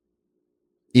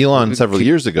 Elon several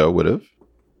years ago would have.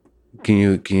 Can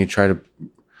you try to?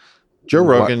 Joe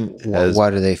Rogan.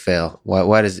 Why do they fail?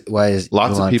 Why is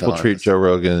lots Elon of people treat Joe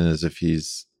Rogan as if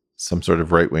he's some sort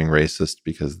of right-wing racist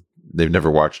because they've never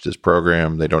watched his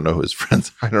program. They don't know who his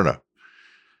friends. I don't know.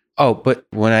 Oh, but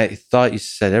when I thought you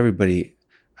said everybody,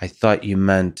 I thought you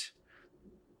meant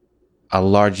a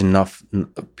large enough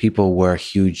people where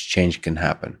huge change can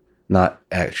happen, not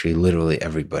actually literally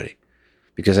everybody.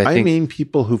 Because I mean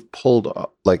people who've pulled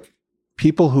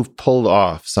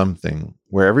off something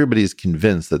where everybody's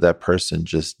convinced that person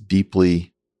just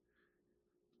deeply.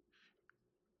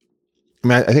 I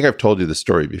mean, I think I've told you the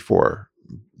story before,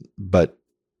 but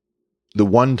the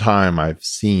one time I've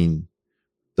seen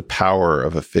the power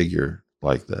of a figure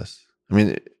like this, I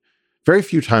mean, very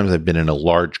few times I've been in a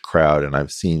large crowd and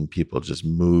I've seen people just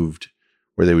moved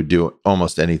where they would do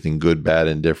almost anything good, bad,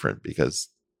 and different because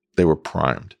they were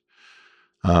primed.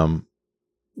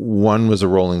 One was a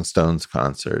Rolling Stones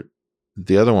concert.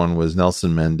 The other one was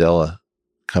Nelson Mandela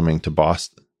coming to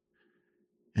Boston.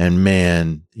 And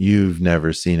man, you've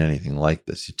never seen anything like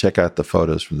this. You check out the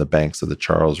photos from the banks of the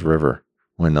Charles River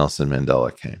when Nelson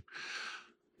Mandela came.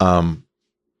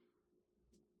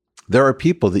 There are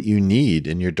people that you need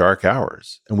in your dark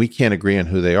hours, and we can't agree on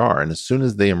who they are. And as soon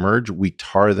as they emerge, we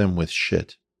tar them with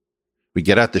shit. We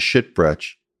get out the shit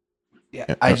brush.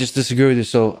 Yeah, I just disagree with you.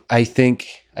 So I think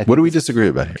what do we disagree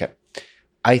about here? Okay.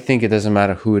 I think it doesn't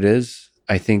matter who it is.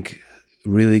 I think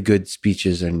really good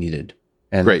speeches are needed.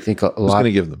 And Great. I think a lot. Who's going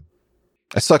to give them?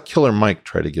 I saw Killer Mike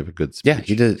try to give a good speech. Yeah,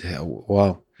 he did.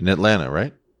 Wow. In Atlanta,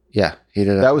 right? Yeah, he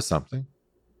did. That was something.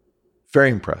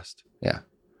 Very impressed. Yeah.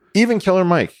 Even Killer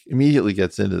Mike immediately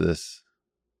gets into this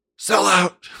sell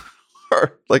out.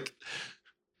 Or like.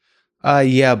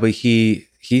 Yeah, but he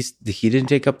didn't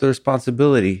take up the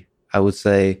responsibility, I would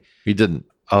say. He didn't.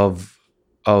 Of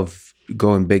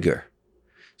going bigger.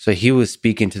 So he was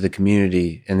speaking to the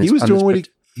community, and he was doing what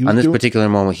on this particular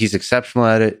moment. He's exceptional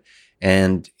at it,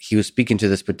 and he was speaking to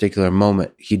this particular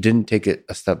moment. He didn't take it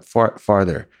a step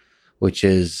farther, which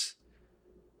is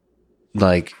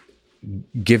like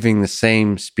giving the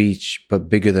same speech but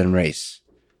bigger than race,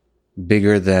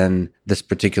 bigger than this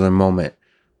particular moment,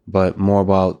 but more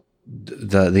about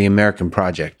the American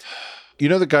project. You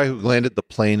know the guy who landed the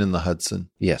plane in the Hudson?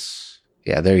 Yes.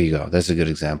 Yeah, there you go. That's a good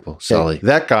example. Sully.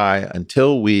 That guy,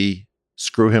 until we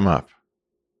screw him up,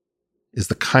 is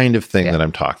the kind of thing Yeah. that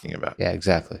I'm talking about. Yeah,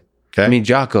 exactly. Okay. I mean,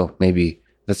 Jocko, maybe.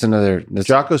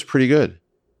 Jocko's pretty good.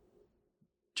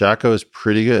 Jocko is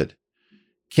pretty good.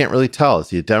 Can't really tell. Is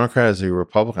he a Democrat? Is he a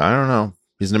Republican? I don't know.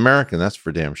 He's an American. That's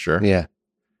for damn sure. Yeah.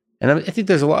 And I think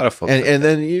there's a lot of folks. And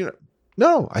then,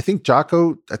 no, I think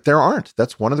Jocko, there aren't.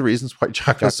 That's one of the reasons why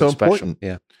Jocko is so special. important.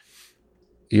 Yeah.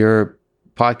 Your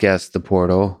podcast, The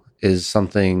Portal, is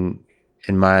something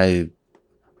in my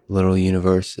little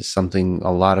universe, is something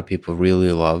a lot of people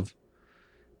really love.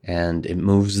 And it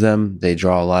moves them. They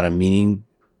draw a lot of meaning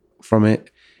from it.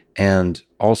 And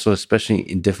also, especially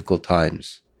in difficult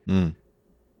times. Mm.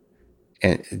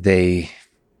 And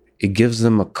it gives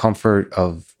them a comfort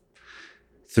of,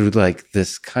 through like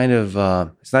this kind of,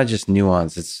 it's not just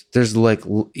nuance. There's like,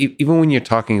 even when you're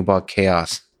talking about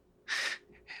chaos,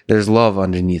 there's love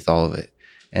underneath all of it.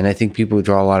 And I think people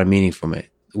draw a lot of meaning from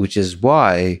it, which is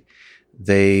why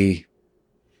they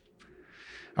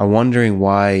are wondering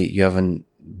why you haven't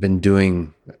been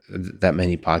doing that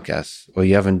many podcasts, or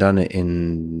you haven't done it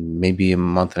in maybe a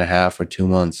month and a half or 2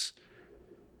 months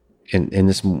in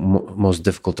this most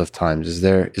difficult of times. Is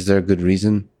there a good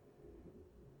reason?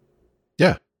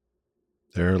 Yeah,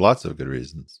 there are lots of good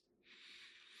reasons.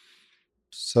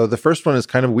 So the first one is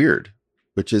kind of weird,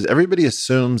 which is everybody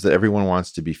assumes that everyone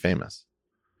wants to be famous.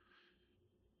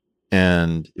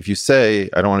 And if you say,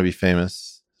 I don't want to be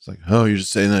famous, it's like, oh, you're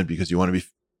just saying that because you want to be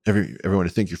everyone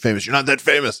to think you're famous. You're not that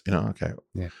famous. Okay.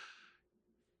 Yeah.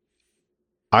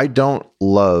 I don't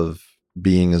love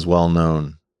being as well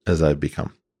known as I've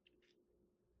become.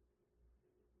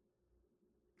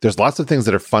 There's lots of things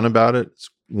that are fun about it. It's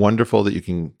wonderful that I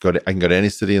can go to any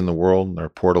city in the world, and there are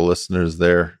Portal listeners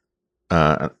there.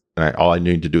 All I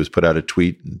need to do is put out a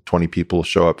tweet, and 20 people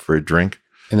show up for a drink.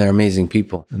 And they're amazing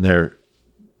people. And they're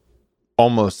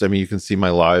almost, you can see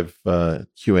my live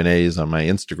Q&As on my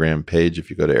Instagram page. If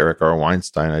you go to Eric R.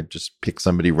 Weinstein, I just pick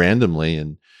somebody randomly.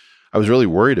 And I was really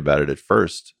worried about it at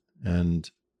first. And,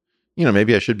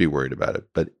 maybe I should be worried about it.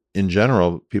 But in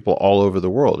general, people all over the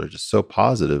world are just so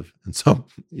positive and so,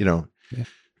 Yeah.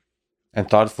 And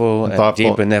thoughtful and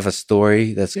deep, and they have a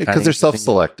story that's because they're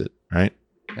self-selected, right?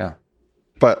 Yeah.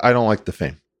 But I don't like the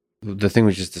fame. The thing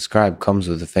we just described comes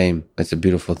with the fame. It's a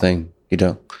beautiful thing.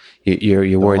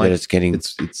 You're worried that it's getting...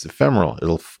 It's ephemeral.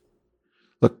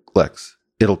 Look, Lex,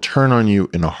 it'll turn on you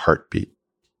in a heartbeat.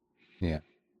 Yeah.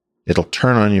 It'll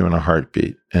turn on you in a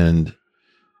heartbeat. And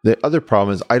the other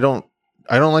problem is I don't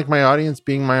like my audience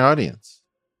being my audience.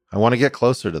 I want to get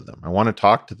closer to them. I want to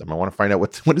talk to them. I want to find out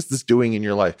what is this doing in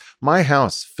your life. My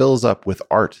house fills up with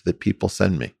art that people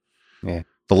send me. Yeah.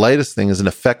 The latest thing is an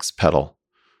effects pedal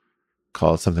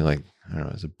called something like, I don't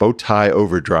know, it's a bow tie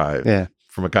overdrive. Yeah.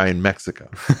 From a guy in Mexico.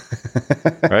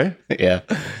 Right? Yeah.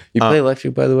 You play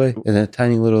electric, by the way, in a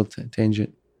tiny little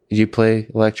tangent. Did you play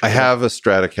electric? I have a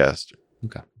Stratocaster.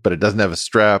 Okay. But it doesn't have a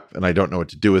strap, and I don't know what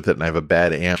to do with it, and I have a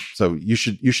bad amp. So you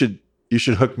should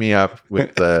hook me up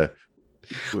with the...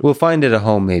 We'll find it at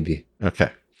home, maybe.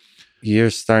 Okay.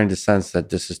 You're starting to sense that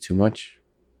this is too much?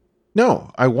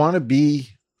 No, I want to be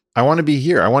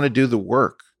here. I want to do the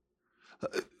work.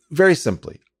 Very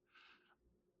simply,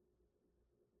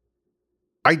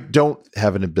 I don't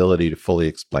have an ability to fully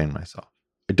explain myself.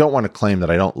 I don't want to claim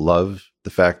that I don't love the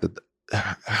fact that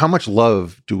how much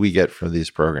love do we get from these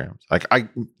programs?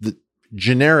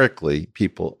 Generically,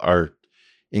 people are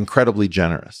incredibly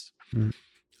generous. Mm.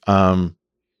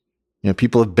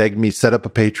 People have begged me, set up a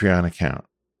Patreon account,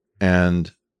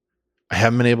 and I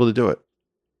haven't been able to do it.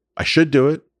 I should do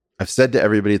it. I've said to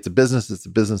everybody, it's a business, it's a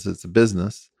business, it's a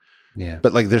business. Yeah.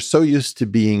 But they're so used to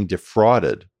being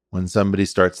defrauded when somebody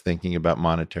starts thinking about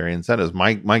monetary incentives.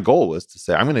 My goal was to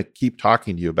say, I'm going to keep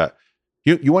talking to you about,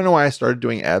 you want to know why I started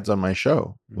doing ads on my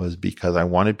show? Was because I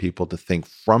wanted people to think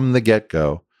from the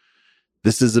get-go,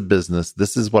 this is a business.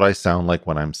 This is what I sound like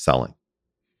when I'm selling.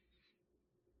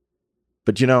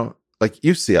 But like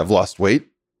you see, I've lost weight.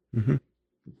 Mm-hmm.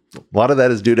 A lot of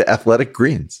that is due to Athletic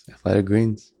Greens. Athletic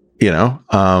Greens.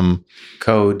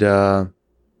 Code.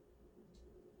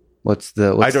 What's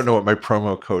I don't know what my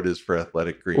promo code is for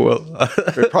Athletic Greens. Well,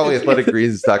 probably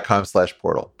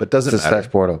athleticgreens.com/portal, but doesn't matter.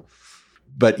 /portal.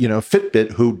 But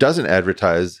Fitbit, who doesn't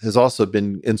advertise, has also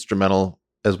been instrumental,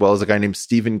 as well as a guy named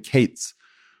Stephen Cates,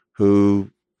 who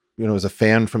was a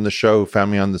fan from the show,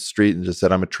 found me on the street and just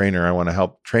said, "I'm a trainer. I want to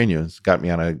help train you." It's got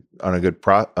me on a good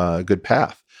good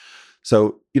path.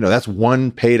 So that's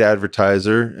one paid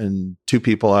advertiser and two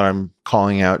people that I'm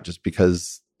calling out just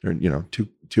because they're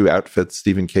two outfits,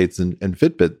 Stephen Cates and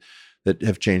Fitbit, that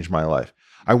have changed my life.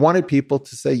 I wanted people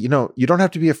to say, you don't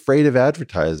have to be afraid of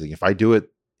advertising. If I do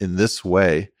it in this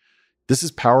way, this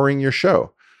is powering your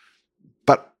show.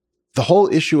 But the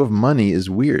whole issue of money is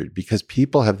weird because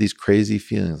people have these crazy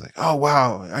feelings like, oh,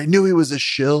 wow, I knew he was a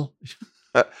shill.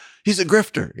 He's a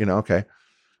grifter, okay.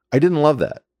 I didn't love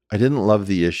that. I didn't love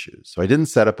the issues. So I didn't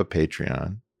set up a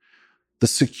Patreon. The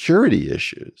security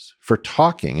issues for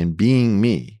talking and being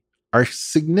me are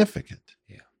significant.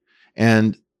 Yeah.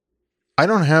 And I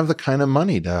don't have the kind of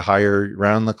money to hire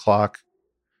round the clock.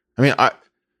 I mean,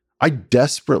 I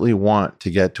desperately want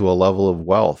to get to a level of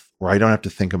wealth where I don't have to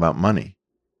think about money.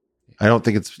 I don't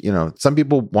think it's, some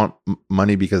people want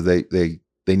money because they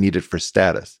need it for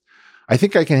status. I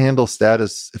think I can handle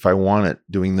status if I want it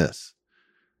doing this.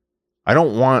 I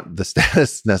don't want the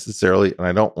status necessarily, and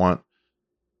I'd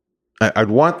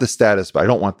want the status, but I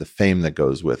don't want the fame that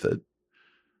goes with it.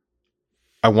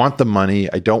 I want the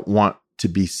money. I don't want to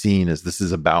be seen as this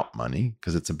is about money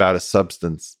because it's about a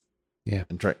substance. Yeah.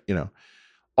 And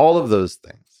all of those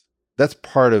things. That's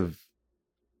part of,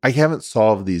 I haven't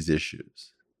solved these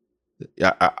issues.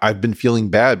 I've been feeling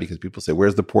bad because people say,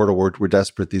 where's the portal? We're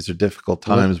desperate. These are difficult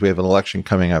times. We have an election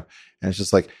coming up. And it's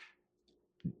just like,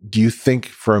 do you think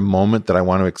for a moment that I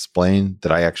want to explain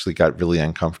that I actually got really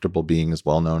uncomfortable being as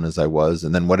well known as I was?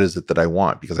 And then what is it that I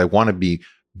want? Because I want to be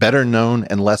better known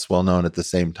and less well known at the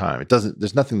same time.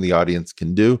 There's nothing the audience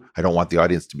can do. I don't want the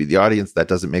audience to be the audience. That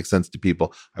doesn't make sense to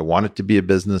people. I want it to be a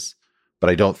business, but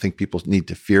I don't think people need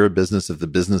to fear a business if the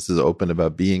business is open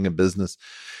about being a business.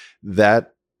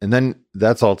 And then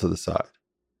that's all to the side.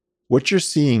 What you're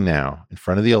seeing now in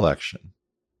front of the election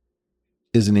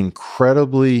is an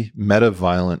incredibly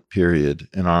meta-violent period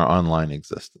in our online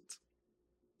existence.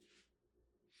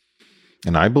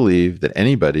 And I believe that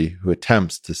anybody who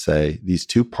attempts to say these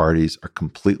two parties are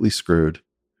completely screwed,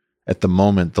 at the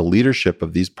moment, the leadership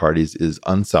of these parties is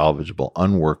unsalvageable,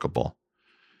 unworkable.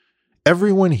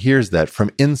 Everyone hears that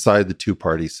from inside the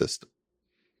two-party system.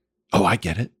 Oh, I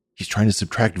get it. He's trying to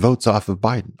subtract votes off of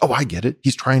Biden. Oh, I get it.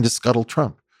 He's trying to scuttle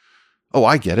Trump. Oh,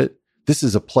 I get it. This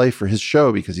is a play for his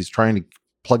show because he's trying to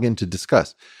plug in to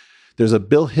discuss. There's a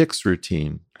Bill Hicks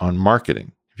routine on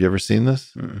marketing. Have you ever seen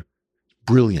this? Mm.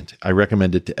 Brilliant. I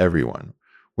recommend it to everyone,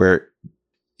 where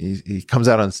he comes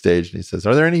out on stage and he says,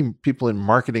 are there any people in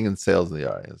marketing and sales in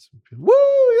the audience? Woo,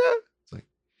 yeah. It's like,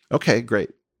 okay,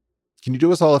 great. Can you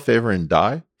do us all a favor and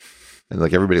die? And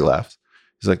like everybody laughs.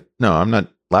 He's like, no, I'm not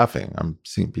laughing. I'm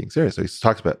being serious. So he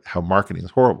talks about how marketing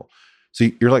is horrible. So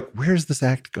you're like, where's this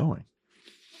act going?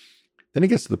 Then he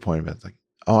gets to the point of it. It's like,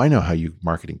 oh, I know how you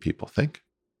marketing people think.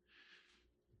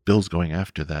 Bill's going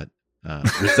after that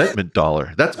resentment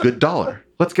dollar. That's good dollar.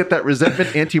 Let's get that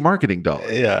resentment anti-marketing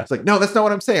dollar. Yeah. It's like, no, that's not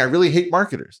what I'm saying. I really hate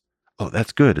marketers. Oh,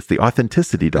 that's good. It's the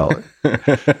authenticity dollar.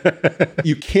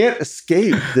 You can't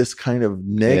escape this kind of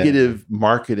negative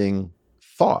marketing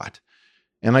thought.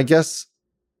 And I guess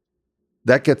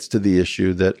that gets to the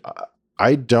issue that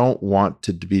I don't want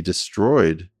to be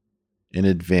destroyed in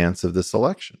advance of this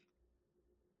election.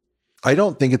 I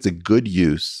don't think it's a good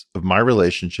use of my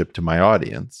relationship to my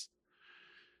audience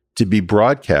to be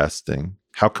broadcasting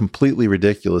how completely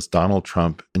ridiculous Donald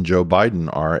Trump and Joe Biden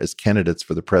are as candidates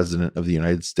for the president of the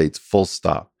United States, full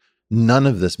stop. None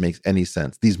of this makes any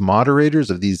sense. These moderators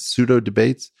of these pseudo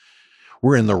debates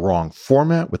were in the wrong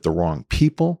format with the wrong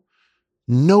people.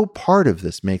 No part of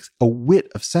this makes a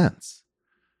whit of sense.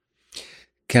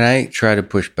 Can I try to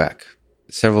push back?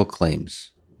 Several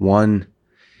claims. One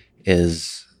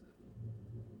is,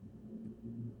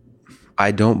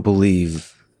 I don't believe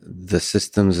the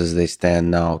systems as they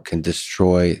stand now can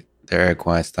destroy the Eric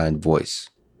Weinstein voice,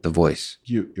 the voice.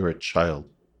 You're a child.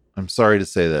 I'm sorry to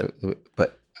say that.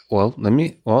 But,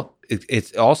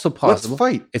 it's also possible. Let's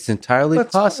fight. It's entirely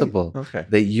possible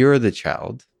that you're the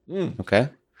child. Okay?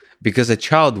 Because a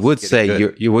child would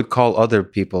say, you would call other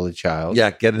people a child.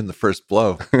 Yeah, get in the first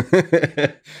blow.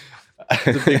 It's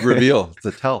a big reveal. It's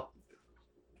a tell.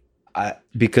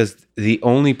 Because the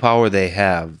only power they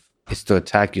have is to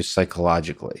attack you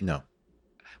psychologically. No.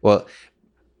 Well,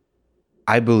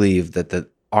 I believe that the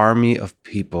army of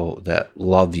people that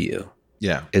love you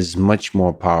is much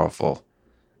more powerful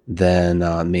than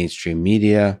mainstream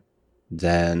media,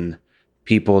 than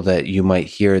people that you might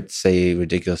hear say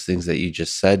ridiculous things that you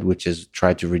just said, which is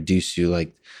try to reduce you,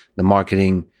 like the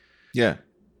marketing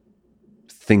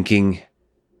thinking.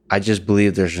 I just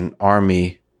believe there's an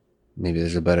army, maybe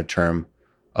there's a better term,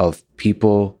 of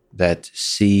people that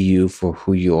see you for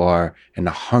who you are and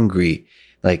are hungry.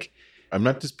 Like, I'm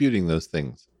not disputing those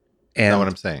things. And that's not what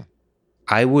I'm saying.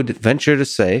 I would venture to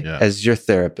say, as your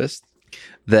therapist,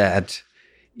 that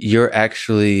you're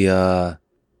actually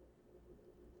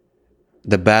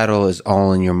the battle is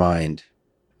all in your mind.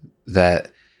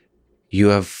 That you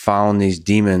have found these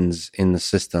demons in the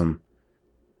system,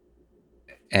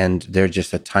 and they're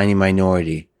just a tiny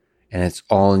minority, and it's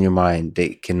all in your mind. They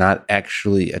cannot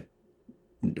actually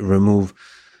remove.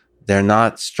 They're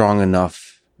not strong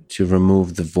enough to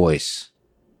remove the voice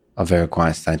of Eric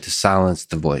Weinstein, to silence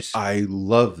the voice. I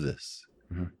love this.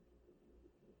 Mm-hmm.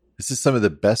 This is some of the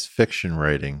best fiction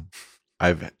writing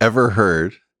I've ever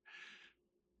heard.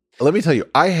 Let me tell you,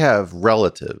 I have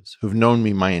relatives who've known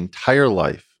me my entire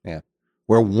life. Yeah.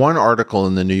 Where one article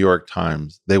in the New York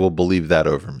Times, they will believe that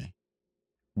over me.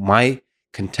 My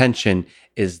contention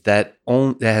is that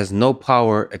that has no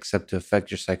power except to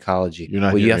affect your psychology.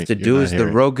 What you have to do is the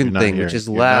Rogan thing, which is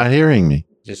laugh. You're not hearing me.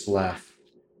 Just laugh.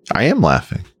 I am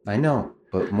laughing. I know,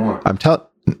 but more. I'm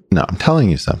telling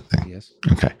you something. Yes.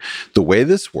 Okay. The way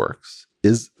this works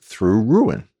is through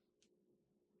ruin.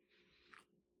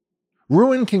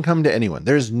 Ruin can come to anyone.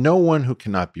 There's no one who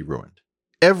cannot be ruined.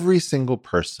 Every single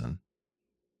person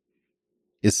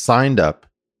is signed up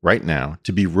right now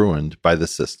to be ruined by the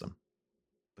system.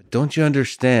 But don't you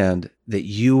understand that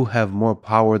you have more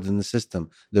power than the system?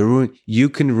 You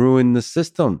can ruin the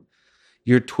system.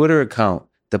 Your Twitter account,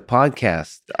 the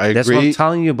podcast. That's what I'm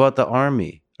telling you about the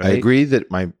army. Right? I agree that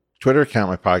my Twitter account,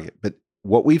 my podcast, but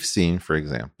what we've seen, for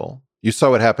example, you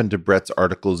saw what happened to Brett's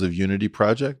Articles of Unity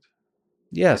project?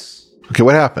 Yes. Okay,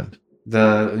 what happened?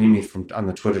 You mean on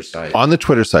the Twitter side? On the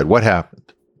Twitter side, what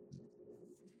happened?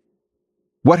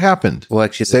 What happened? Well,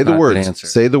 actually, say the words.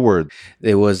 Say the word.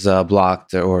 It was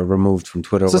blocked or removed from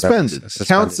Twitter. Suspended.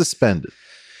 Account suspended.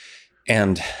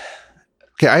 And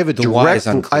okay, I have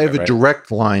a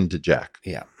direct line to Jack.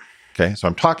 Yeah. Okay, so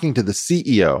I'm talking to the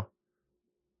CEO,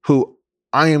 who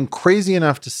I am crazy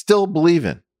enough to still believe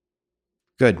in.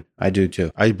 Good, I do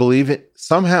too. I believe it.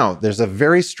 Somehow, there's a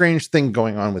very strange thing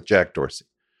going on with Jack Dorsey.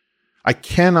 I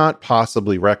cannot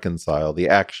possibly reconcile the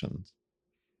actions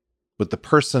with the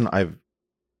person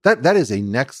that is a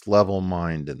next level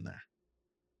mind in there.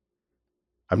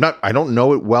 I don't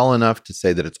know it well enough to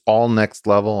say that it's all next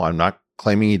level. I'm not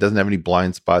claiming he doesn't have any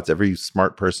blind spots. Every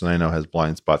smart person I know has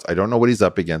blind spots. I don't know what he's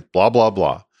up against, blah, blah,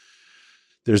 blah.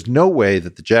 There's no way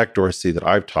that the Jack Dorsey that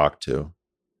I've talked to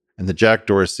and the Jack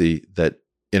Dorsey that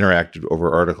interacted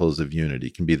over Articles of Unity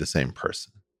can be the same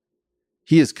person.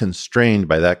 He is constrained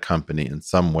by that company in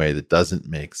some way that doesn't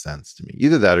make sense to me.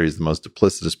 Either that or he's the most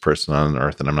duplicitous person on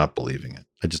earth, and I'm not believing it.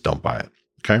 I just don't buy it.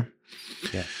 Okay?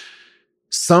 Yeah.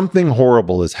 Something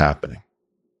horrible is happening.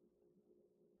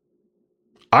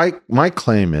 My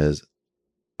claim is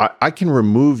I can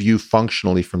remove you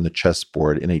functionally from the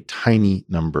chessboard in a tiny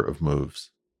number of moves.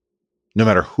 No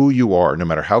matter who you are, no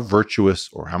matter how virtuous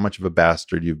or how much of a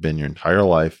bastard you've been your entire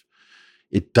life,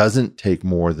 it doesn't take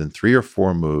more than 3 or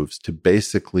 4 moves to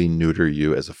basically neuter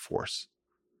you as a force.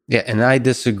 Yeah, and I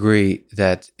disagree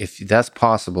that if that's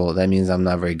possible, that means I'm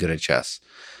not very good at chess.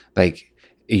 Like,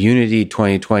 Unity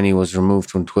 2020 was removed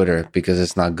from Twitter because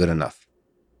it's not good enough.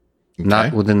 Okay.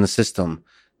 Not within the system.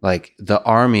 Like, the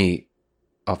army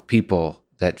of people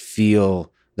that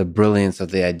feel the brilliance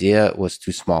of the idea was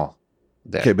too small.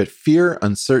 There. Okay, but fear,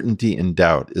 uncertainty, and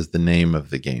doubt is the name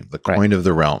of the game, the coin of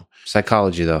the realm.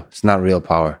 Psychology, though. It's not real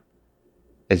power.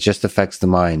 It just affects the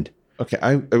mind. Okay,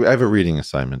 I have a reading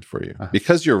assignment for you.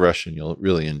 Because you're Russian, you'll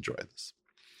really enjoy this.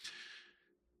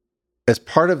 As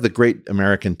part of the Great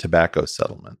American Tobacco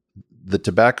Settlement, the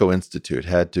Tobacco Institute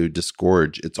had to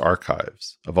disgorge its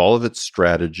archives of all of its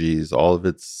strategies, all of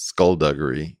its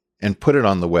skullduggery, and put it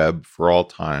on the web for all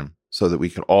time, so that we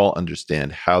can all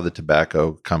understand how the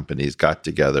tobacco companies got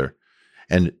together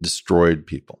and destroyed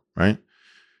people, right?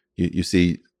 You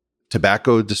see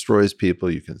tobacco destroys people.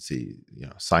 You can see,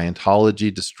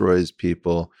 Scientology destroys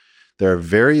people. There are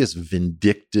various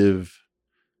vindictive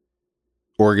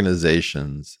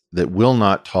organizations that will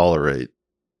not tolerate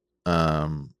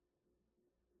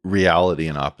reality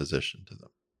in opposition to them.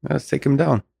 Let's take them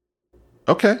down.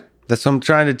 Okay. That's what I'm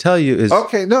trying to tell you is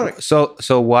okay. No.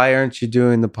 So why aren't you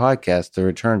doing the podcast to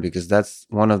return? Because that's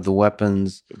one of the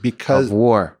weapons of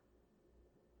war.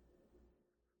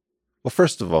 Well,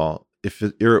 first of all, if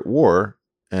you're at war,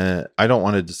 I don't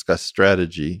want to discuss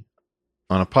strategy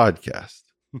on a podcast,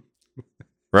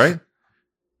 right?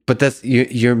 But that's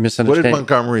you're misunderstanding. What did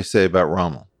Montgomery say about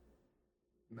Rommel?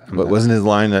 But wasn't his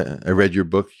line, "I read your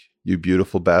book, you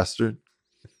beautiful bastard"?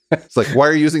 It's like, why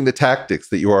are you using the tactics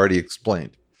that you already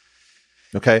explained?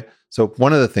 Okay, so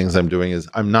one of the things I'm doing is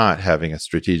I'm not having a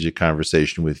strategic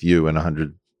conversation with you and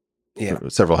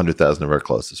several 100,000 of our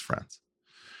closest friends.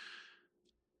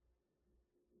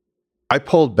 I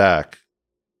pulled back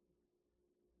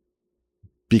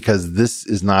because this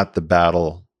is not the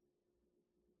battle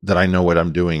that I know what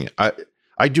I'm doing.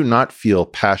 I do not feel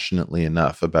passionately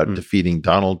enough about defeating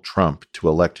Donald Trump to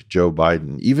elect Joe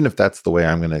Biden, even if that's the way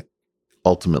I'm going to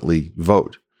ultimately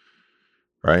vote,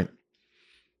 right?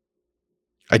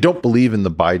 I don't believe in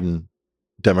the Biden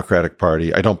Democratic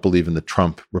Party. I don't believe in the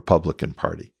Trump Republican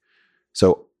Party.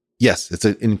 So yes, it's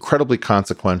an incredibly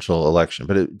consequential election,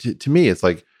 but to me, it's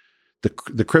like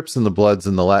the Crips and the Bloods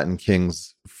and the Latin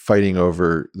Kings fighting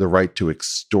over the right to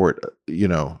extort,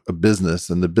 a business,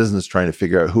 and the business trying to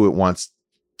figure out who it wants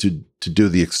to do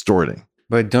the extorting.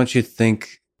 But don't you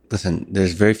think, listen,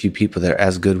 there's very few people that are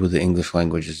as good with the English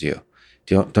language as you.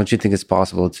 Don't you think it's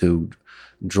possible to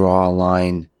draw a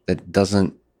line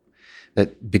in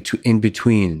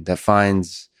between, that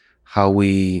finds how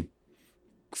we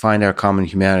find our common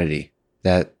humanity,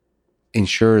 that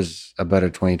ensures a better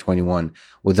 2021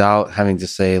 without having to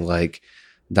say like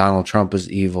Donald Trump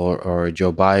is evil or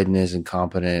Joe Biden is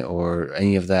incompetent or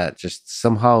any of that? Just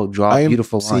somehow draw a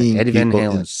beautiful line. Eddie Van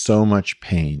Halen in so much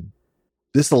pain.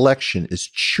 This election is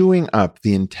chewing up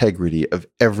the integrity of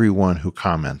everyone who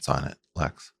comments on it,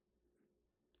 Lex.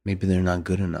 Maybe they're not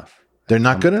good enough. They're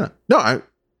not good enough. No,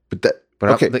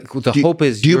 okay. The hope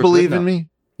is. Do you believe in me?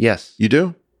 Yes. You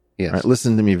do? Yes. All right,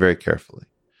 listen to me very carefully.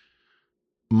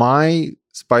 My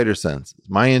spider senses,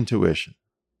 my intuition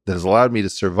that has allowed me to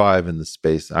survive in this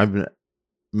space I've been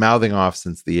mouthing off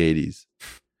since the 80s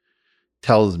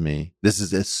tells me this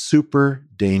is a super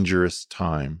dangerous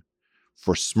time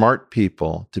for smart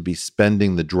people to be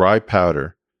spending the dry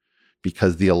powder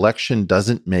because the election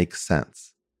doesn't make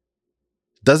sense.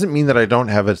 Doesn't mean that I don't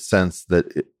have a sense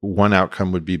that one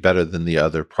outcome would be better than the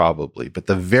other, probably, but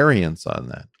the variance on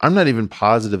that, I'm not even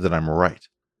positive that I'm right.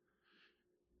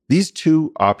 These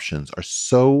two options are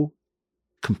so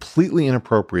completely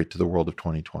inappropriate to the world of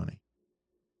 2020.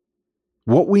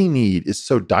 What we need is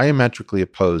so diametrically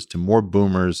opposed to more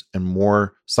boomers and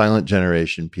more silent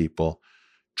generation people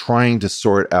trying to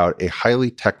sort out a highly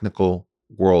technical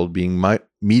world being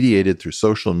mediated through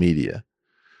social media.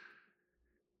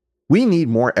 We need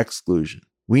more exclusion.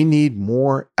 We need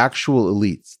more actual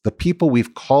elites. The people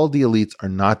we've called the elites are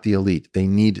not the elite. They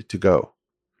need to go.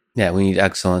 Yeah, we need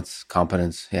excellence,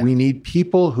 competence. Yeah. We need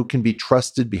people who can be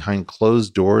trusted behind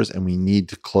closed doors, and we need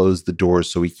to close the doors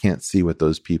so we can't see what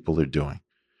those people are doing.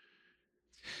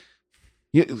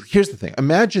 Here's the thing.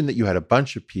 Imagine that you had a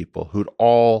bunch of people who'd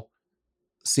all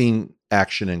seen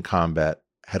action in combat,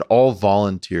 had all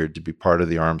volunteered to be part of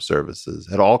the armed services,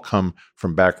 had all come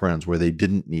from backgrounds where they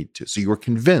didn't need to. So you were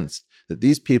convinced that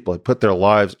these people had put their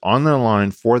lives on their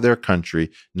line for their country,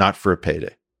 not for a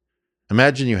payday.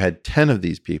 Imagine you had 10 of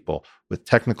these people with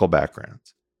technical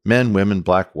backgrounds. Men, women,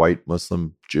 black, white,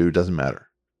 Muslim, Jew, doesn't matter,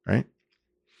 right?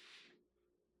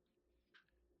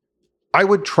 I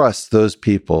would trust those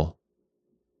people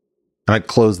and I'd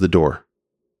close the door.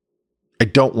 I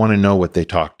don't want to know what they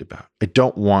talked about. I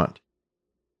don't want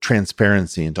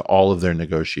transparency into all of their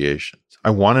negotiations. I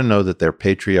want to know that they're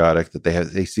patriotic, that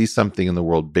they see something in the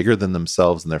world bigger than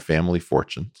themselves and their family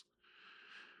fortunes.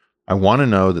 I want to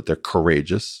know that they're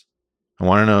courageous. I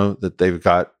want to know that they've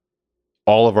got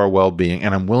all of our well-being,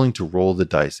 and I'm willing to roll the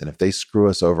dice. And if they screw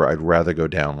us over, I'd rather go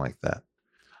down like that.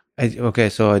 Okay,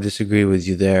 so I disagree with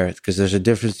you there because there's a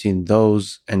difference between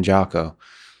those and Jocko,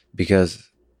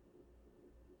 because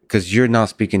you're now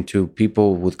speaking to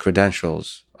people with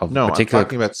credentials of particular. I'm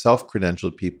talking about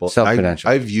self-credentialed people. Self-credentialed.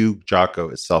 I view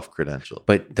Jocko as self-credentialed.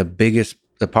 But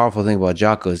the powerful thing about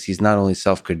Jocko is he's not only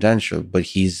self-credentialed, but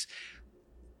he's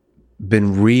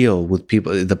been real with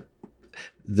people.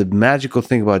 The magical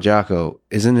thing about Jocko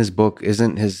isn't his book,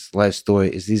 isn't his life story,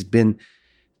 is he's been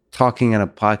talking on a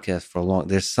podcast for a long.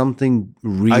 There's something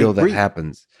real that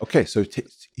happens. Okay, so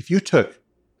if you took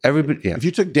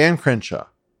Dan Crenshaw,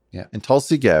 and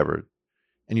Tulsi Gabbard,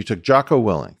 and you took Jocko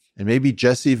Willink, and maybe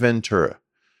Jesse Ventura,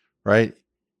 right?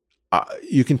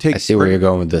 You can take. I see where you're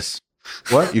going with this.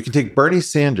 What? You can take Bernie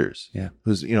Sanders,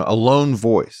 who's a lone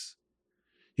voice.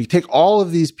 You take all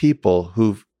of these people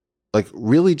who've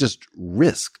really just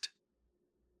risked.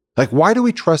 Why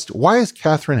is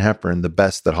Katharine Hepburn the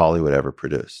best that Hollywood ever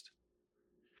produced?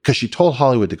 Because she told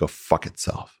Hollywood to go fuck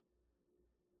itself.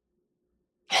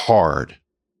 Hard.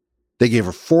 They gave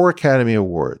her 4 Academy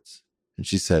Awards. And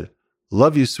she said,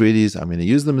 "Love you, sweeties. I'm going to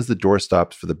use them as the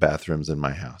doorstops for the bathrooms in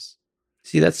my house."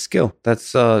 See, that's skill.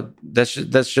 That's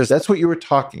what you were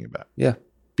talking about. Yeah.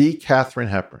 Be Katharine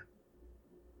Hepburn.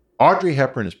 Audrey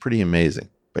Hepburn is pretty amazing,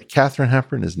 but Katharine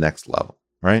Hepburn is next level,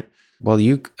 right? Well,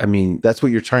 that's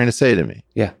what you're trying to say to me.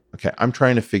 Yeah. Okay. I'm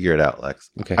trying to figure it out,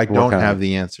 Lex. Okay. I don't have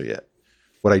the answer yet.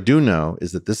 What I do know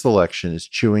is that this election is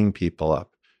chewing people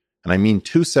up. And I mean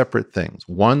 2 separate things.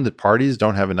 One, that parties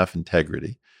don't have enough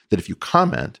integrity, that if you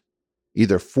comment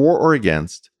either for or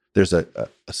against, there's a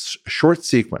short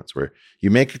sequence where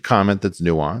you make a comment that's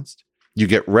nuanced, you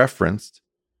get referenced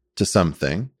to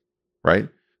something, right?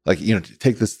 Like,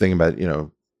 take this thing about,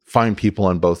 find people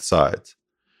on both sides.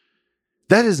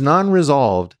 That is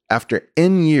non-resolved after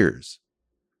N years,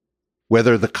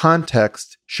 whether the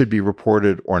context should be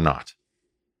reported or not.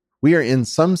 We are in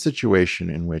some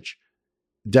situation in which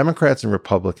Democrats and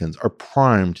Republicans are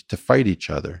primed to fight each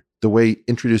other the way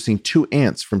introducing two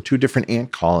ants from two different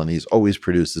ant colonies always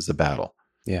produces a battle.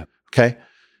 Yeah. Okay?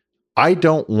 I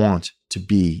don't want to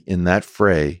be in that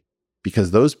fray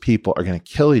because those people are going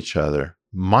to kill each other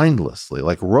mindlessly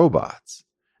like robots.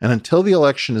 And until the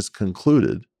election is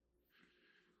concluded,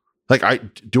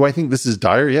 do I think this is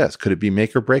dire? Yes. Could it be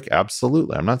make or break?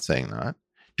 Absolutely. I'm not saying that.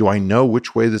 Do I know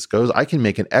which way this goes? I can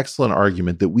make an excellent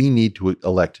argument that we need to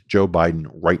elect Joe Biden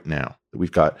right now, that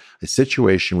we've got a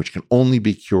situation which can only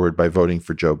be cured by voting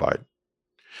for Joe Biden.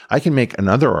 I can make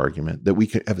another argument that we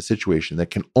could have a situation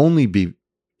that can only be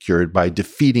cured by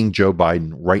defeating Joe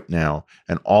Biden right now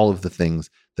and all of the things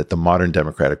that the modern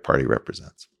Democratic Party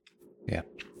represents. Yeah.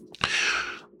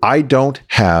 I don't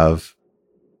have,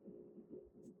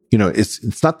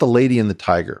 it's not the lady and the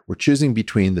tiger. We're choosing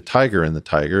between the tiger and the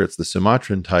tiger. It's the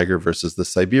Sumatran tiger versus the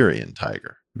Siberian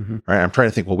tiger. Mm-hmm. Right? I'm trying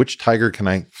to think, well, which tiger do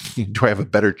I have a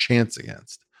better chance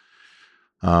against?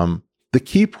 The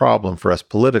key problem for us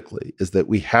politically is that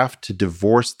we have to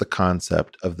divorce the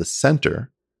concept of the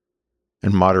center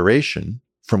and moderation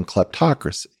from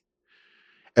kleptocracy.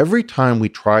 Every time we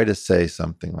try to say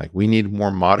something like we need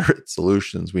more moderate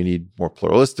solutions, we need more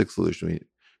pluralistic solutions,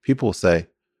 people will say,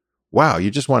 wow,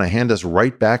 you just want to hand us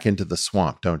right back into the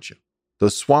swamp, don't you?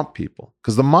 Those swamp people.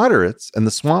 Because the moderates and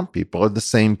the swamp people are the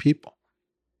same people.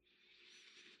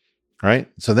 Right?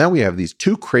 So now we have these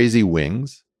two crazy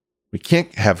wings. We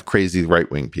can't have crazy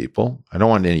right-wing people. I don't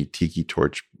want any tiki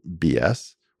torch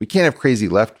BS. We can't have crazy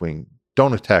left-wing.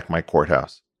 Don't attack my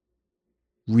courthouse.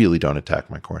 Really don't attack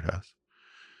my courthouse.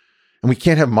 And we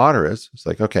can't have moderates. It's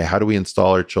like, okay, how do we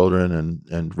install our children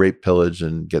and rape, pillage,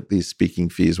 and get these speaking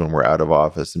fees when we're out of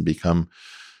office and become,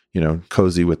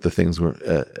 cozy with the things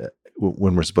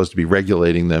when we're supposed to be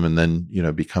regulating them and then,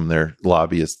 become their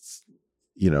lobbyists,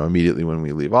 immediately when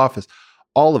we leave office.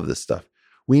 All of this stuff.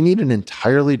 We need an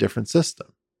entirely different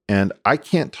system. And I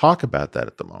can't talk about that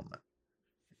at the moment.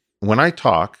 When I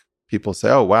talk, people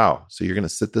say, oh, wow, so you're going to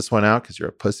sit this one out because you're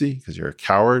a pussy, because you're a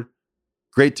coward?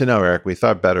 Great to know, Eric. We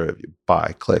thought better of you.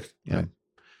 Bye. Click.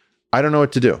 I don't know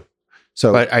what to do.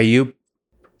 So, but are you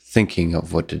thinking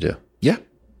of what to do? Yeah.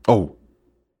 Oh,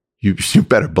 you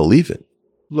better believe it.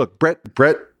 Look,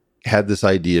 Brett had this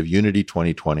idea of Unity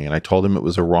 2020, and I told him it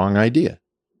was a wrong idea.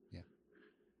 Yeah.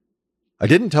 I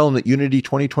didn't tell him that Unity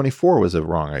 2024 was a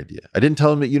wrong idea. I didn't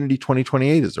tell him that Unity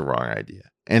 2028 is a wrong idea.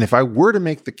 And if I were to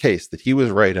make the case that he was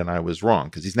right and I was wrong,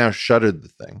 because he's now shuttered the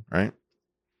thing, right?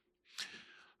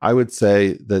 I would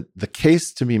say that the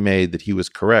case to be made that he was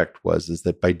correct is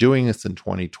that by doing this in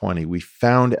 2020, we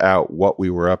found out what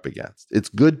we were up against. It's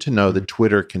good to know that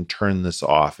Twitter can turn this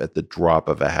off at the drop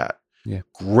of a hat. Yeah.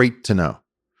 Great to know.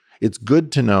 It's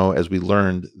good to know, as we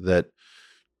learned, that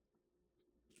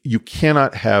you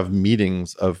cannot have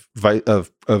meetings of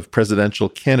presidential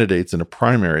candidates in a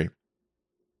primary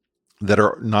that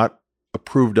are not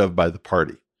approved of by the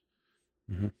party.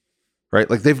 Mm-hmm. Right?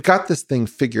 Like they've got this thing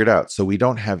figured out, so we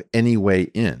don't have any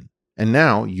way in. And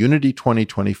now Unity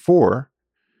 2024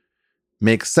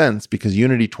 makes sense because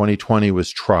Unity 2020 was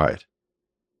tried.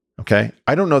 Okay?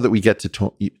 I don't know that we get to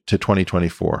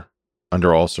 2024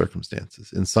 under all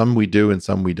circumstances. In some we do, in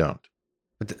some we don't.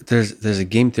 But there's a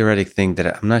game theoretic thing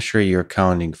that I'm not sure you're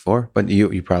accounting for, but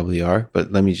you probably are.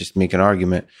 But let me just make an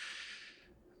argument.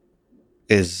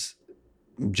 Is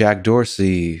Jack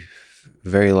Dorsey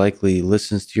very likely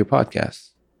listens to your podcast.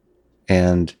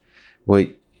 And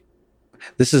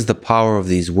this is the power of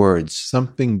these words.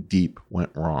 Something deep went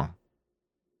wrong.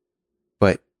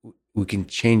 But we can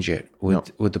change it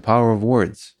with the power of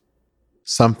words.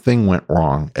 Something went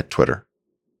wrong at Twitter.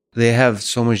 They have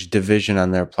so much division on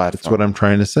their platform. That's what I'm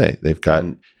trying to say. They've got...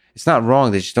 It's not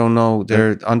wrong. They just don't know.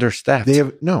 They're understaffed. They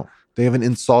have an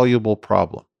insoluble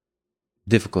problem.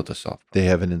 Difficult to solve. They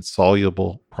have an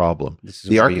insoluble problem. This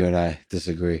is where you and I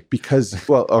disagree. Because,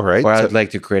 well, all right. Or I'd like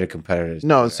to create a competitor.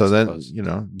 No, so then,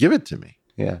 give it to me.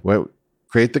 Yeah. Well,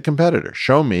 create the competitor.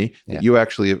 Show me that you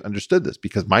actually have understood this.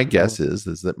 Because my guess is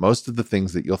that most of the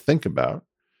things that you'll think about,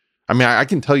 I mean, I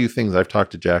can tell you things I've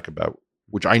talked to Jack about,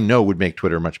 which I know would make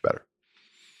Twitter much better.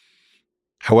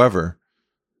 However,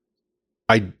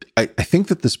 I think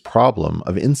that this problem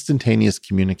of instantaneous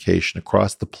communication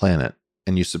across the planet,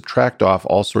 and you subtract off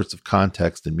all sorts of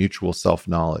context and mutual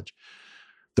self-knowledge,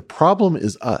 the problem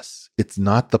is us. It's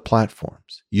not the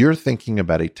platforms. You're thinking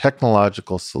about a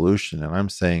technological solution, and I'm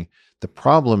saying The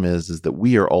problem is that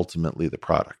we are ultimately the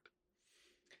product.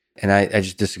 And I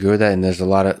just disagree with that. And there's a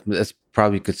lot of, that's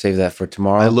probably could save that for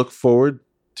tomorrow. I look forward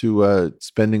to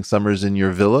spending summers in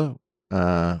your villa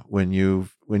when you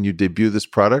debut this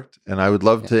product, and I would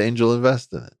love to angel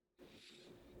invest in it.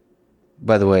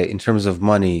 By the way, in terms of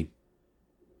money,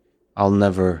 I'll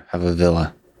never have a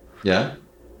villa. Yeah?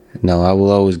 No, I will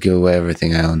always give away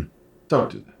everything I own. Don't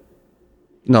do that.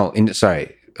 No,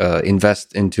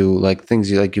 invest into like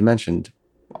things like you mentioned,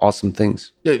 awesome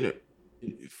things. Yeah,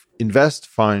 invest,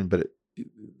 fine, but a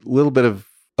little bit of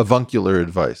avuncular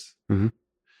advice. Mm-hmm.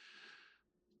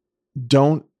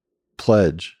 Don't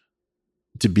pledge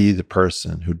to be the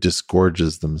person who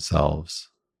disgorges themselves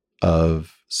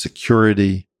of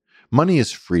security. Money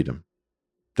is freedom.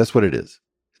 That's what it is.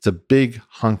 It's a big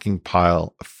honking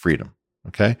pile of freedom.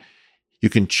 Okay. You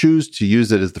can choose to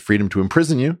use it as the freedom to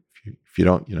imprison you. If you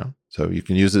don't, so you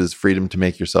can use it as freedom to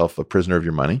make yourself a prisoner of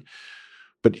your money.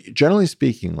 But generally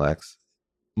speaking, Lex,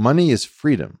 money is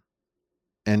freedom,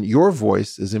 and your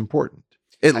voice is important.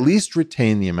 At least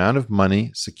retain the amount of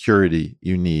money security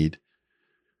you need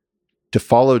to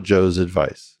follow Joe's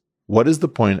advice. What is the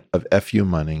point of FU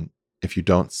money if you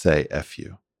don't say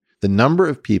FU? The number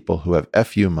of people who have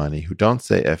FU money who don't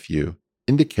say FU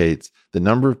indicates the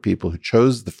number of people who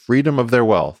chose the freedom of their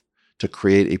wealth to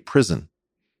create a prison.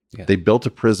 Yeah. They built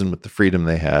a prison with the freedom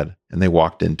they had, and they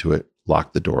walked into it,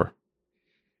 locked the door.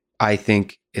 I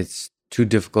think it's too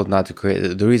difficult not to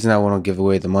create. The reason I want to give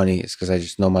away the money is because I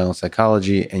just know my own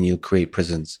psychology, and you create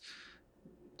prisons.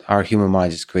 Our human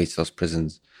mind just creates those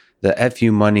prisons. The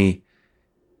FU money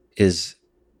is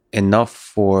enough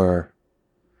for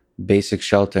basic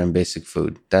shelter and basic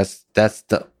food. That's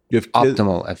the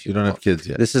optimal FU. You don't have kids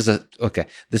yet. This is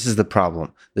the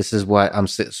problem. This is why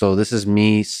so this is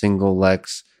me, single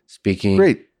Lex, speaking.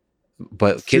 Great.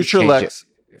 But future Lex,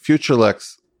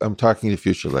 I'm talking to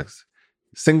future Lex.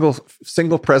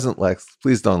 Single present Lex,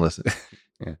 please don't listen.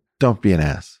 Yeah. Don't be an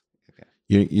ass. Okay.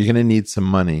 You're going to need some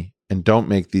money, and don't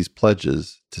make these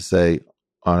pledges to say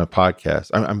on a podcast.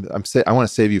 I want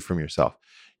to save you from yourself.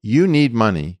 You need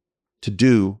money to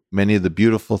do many of the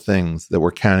beautiful things that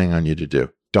we're counting on you to do.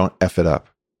 Don't F it up.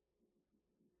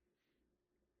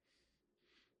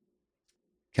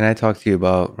 Can I talk to you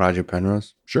about Roger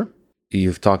Penrose? Sure.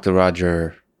 You've talked to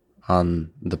Roger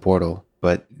on the portal,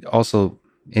 but also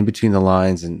in between the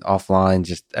lines and offline,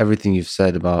 just everything you've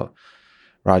said about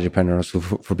Roger Penrose.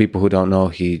 For people who don't know,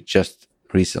 he just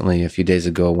recently, a few days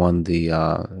ago, won the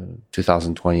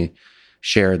 2020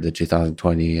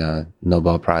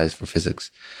 Nobel Prize for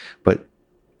Physics. But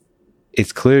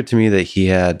it's clear to me that he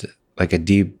had like a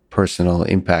deep personal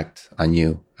impact on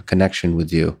you, a connection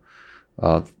with you,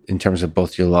 in terms of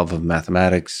both your love of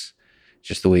mathematics,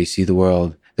 just the way you see the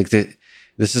world.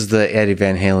 This is the Eddie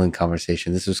Van Halen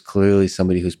conversation. This was clearly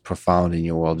somebody who's profound in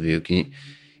your worldview.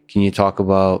 Can you talk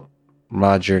about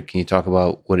Roger? Can you talk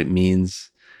about what it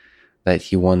means that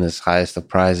he won this highest of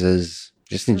prizes?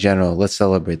 Just in general, let's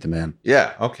celebrate the man.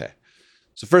 Yeah, okay.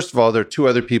 So first of all, there are two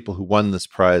other people who won this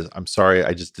prize. I'm sorry,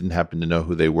 I just didn't happen to know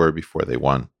who they were before they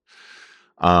won.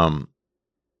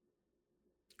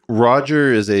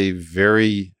 Roger is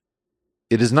it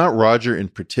is not Roger in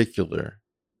particular,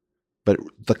 but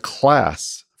the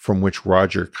class from which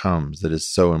Roger comes that is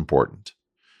so important.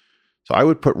 So I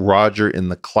would put Roger in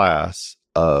the class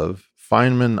of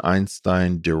Feynman,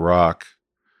 Einstein, Dirac,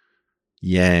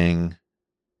 Yang.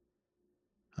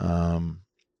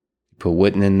 Put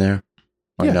Witten in there?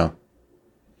 Or yeah. No?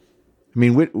 I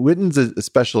mean, Witten's a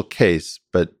special case,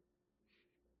 but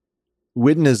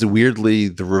Witten is weirdly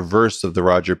the reverse of the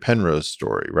Roger Penrose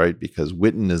story, right? Because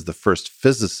Witten is the first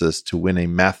physicist to win a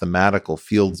mathematical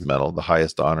Fields Medal, the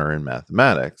highest honor in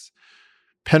mathematics.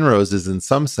 Penrose is in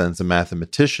some sense a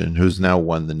mathematician who's now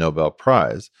won the Nobel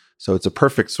Prize. So it's a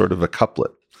perfect sort of a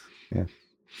couplet. Yeah.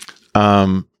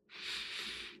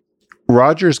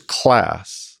 Roger's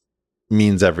class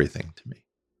means everything to me.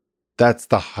 That's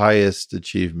the highest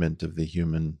achievement of the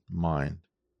human mind.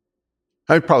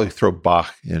 I'd probably throw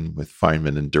Bach in with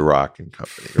Feynman and Dirac and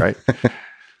company, right?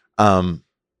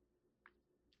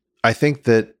 I think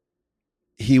that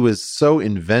he was so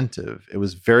inventive. It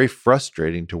was very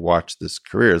frustrating to watch this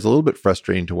career. It was a little bit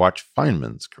frustrating to watch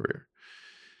Feynman's career.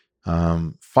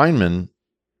 Feynman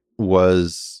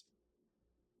was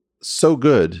so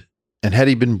good, and had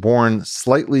he been born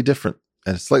slightly different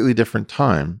at a slightly different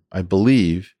time, I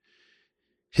believe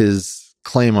his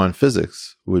claim on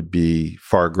physics would be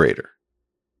far greater.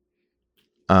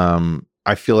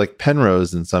 I feel like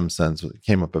Penrose, in some sense,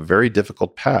 came up a very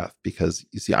difficult path because,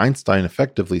 you see, Einstein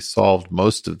effectively solved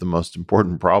most of the most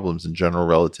important problems in general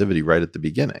relativity right at the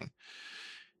beginning.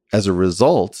 As a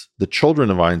result, the children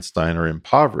of Einstein are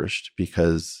impoverished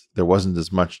because there wasn't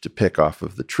as much to pick off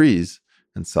of the trees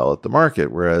and sell at the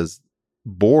market, whereas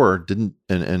Bohr didn't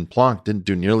and Planck didn't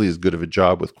do nearly as good of a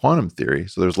job with quantum theory.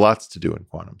 So there's lots to do in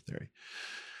quantum theory.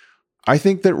 I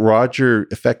think that Roger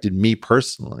affected me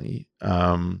personally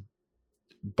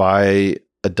by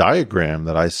a diagram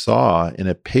that I saw in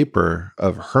a paper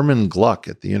of Hermann Gluck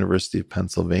at the University of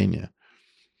Pennsylvania.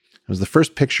 It was the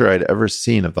first picture I'd ever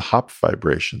seen of the Hopf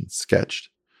vibration sketched.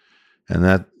 And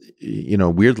that,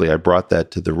 weirdly, I brought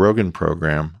that to the Rogan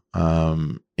program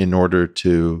in order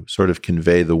to sort of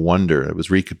convey the wonder. I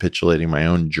was recapitulating my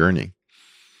own journey.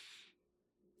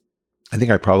 I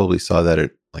think I probably saw that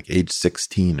at like age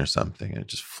 16 or something. And it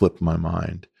just flipped my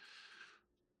mind.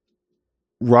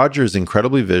 Roger is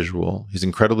incredibly visual. He's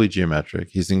incredibly geometric.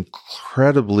 He's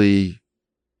incredibly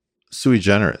sui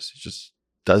generis. He just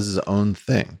does his own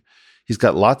thing. He's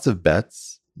got lots of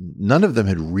bets. None of them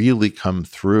had really come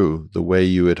through the way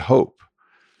you would hope.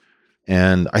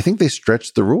 And I think they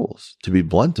stretched the rules, to be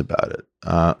blunt about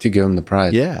it. To give him the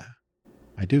prize. Yeah,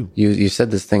 I do. You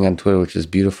said this thing on Twitter, which is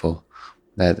beautiful,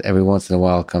 that every once in a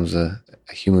while comes a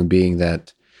human being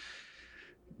that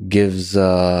gives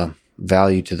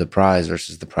value to the prize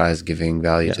versus the prize giving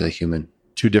value to the human.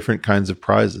 Two different kinds of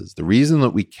prizes. The reason that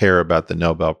we care about the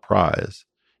Nobel Prize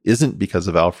isn't because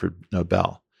of Alfred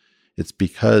Nobel. It's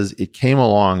because it came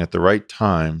along at the right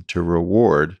time to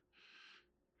reward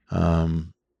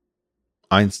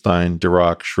Einstein,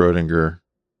 Dirac, Schrodinger,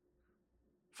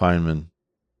 Feynman.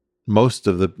 Most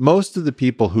of the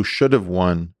people who should have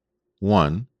won.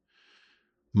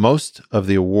 Most of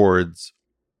the awards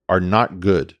are not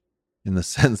good in the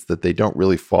sense that they don't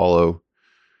really follow.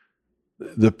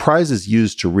 The prize is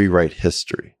used to rewrite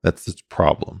history. That's its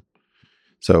problem.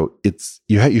 So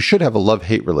you should have a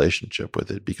love-hate relationship with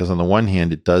it, because on the one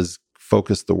hand, it does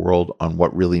focus the world on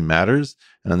what really matters,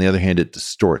 and on the other hand, it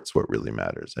distorts what really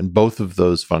matters. And both of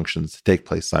those functions take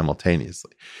place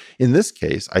simultaneously. In this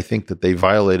case, I think that they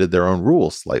violated their own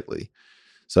rules slightly.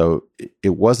 So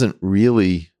it wasn't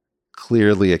really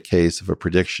clearly a case of a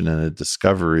prediction and a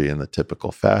discovery in the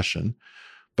typical fashion,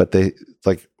 but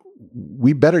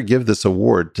we better give this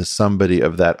award to somebody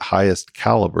of that highest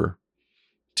caliber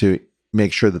to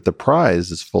make sure that the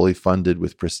prize is fully funded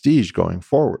with prestige going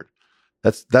forward.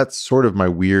 That's sort of my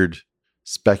weird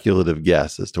speculative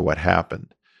guess as to what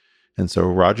happened. And so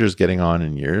Roger's getting on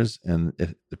in years, and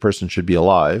the person should be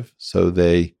alive. So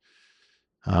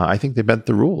I think they bent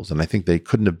the rules, and I think they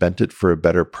couldn't have bent it for a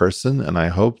better person. And I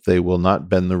hope they will not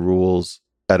bend the rules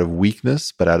out of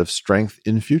weakness, but out of strength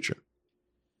in future.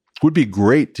 It would be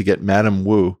great to get Madame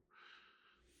Wu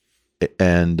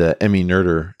and Emmy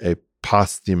Noether a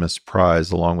posthumous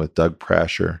prize along with Doug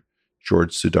Prasher,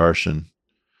 George Sudarshan,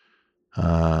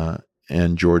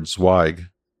 and George Zweig,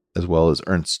 as well as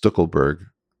Ernst Stuckelberg,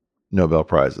 Nobel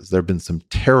Prizes. There have been some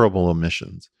terrible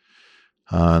omissions.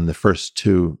 The first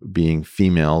two being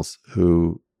females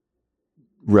who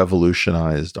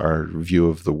revolutionized our view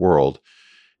of the world.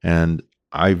 And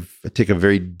I take a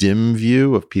very dim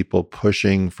view of people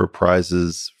pushing for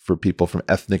prizes for people from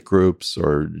ethnic groups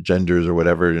or genders or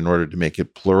whatever in order to make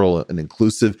it plural and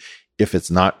inclusive if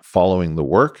it's not following the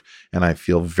work. And I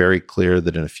feel very clear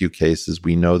that in a few cases,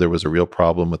 we know there was a real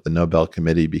problem with the Nobel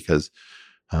Committee because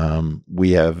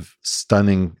we have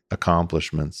stunning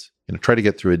accomplishments. Try to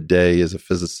get through a day as a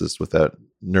physicist without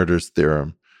Noether's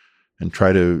theorem, and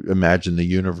try to imagine the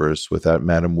universe without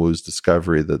Madame Wu's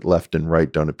discovery that left and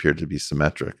right don't appear to be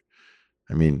symmetric.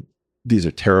 I mean, these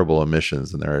are terrible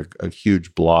omissions, and they're a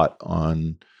huge blot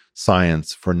on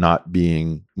science for not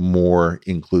being more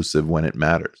inclusive when it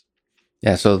matters.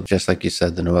 Yeah, so just like you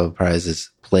said, the Nobel Prize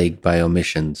is plagued by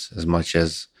omissions as much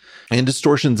as... And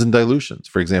distortions and dilutions.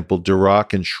 For example,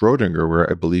 Dirac and Schrodinger were,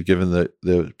 I believe, given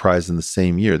the prize in the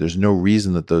same year. There's no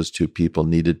reason that those two people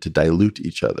needed to dilute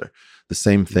each other. The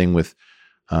same thing with,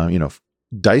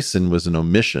 Dyson was an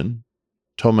omission.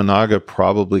 Tominaga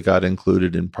probably got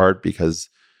included in part because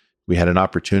we had an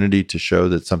opportunity to show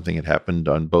that something had happened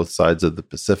on both sides of the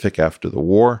Pacific after the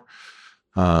war.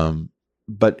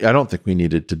 But I don't think we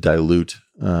needed to dilute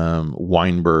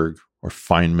Weinberg or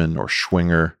Feynman or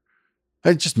Schwinger.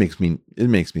 It just makes me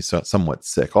somewhat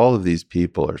sick. All of these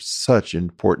people are such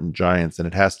important giants, and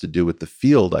it has to do with the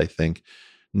field, I think,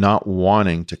 not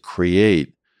wanting to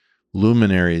create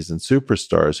luminaries and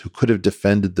superstars who could have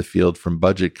defended the field from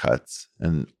budget cuts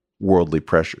and worldly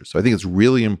pressures. So I think it's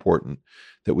really important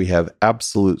that we have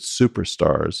absolute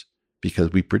superstars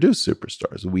because we produce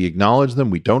superstars. We acknowledge them,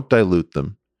 we don't dilute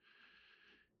them,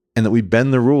 and that we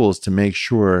bend the rules to make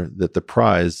sure that the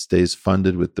prize stays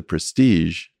funded with the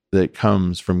prestige that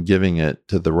comes from giving it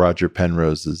to the Roger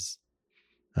Penroses,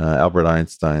 Albert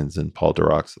Einsteins, and Paul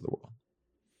Dirac's of the world.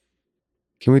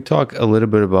 Can we talk a little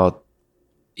bit about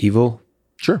evil?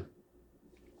 Sure.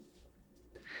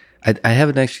 I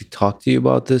haven't actually talked to you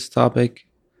about this topic,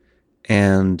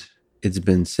 and it's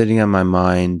been sitting on my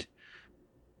mind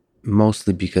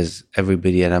mostly because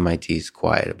everybody at MIT is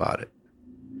quiet about it,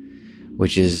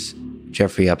 which is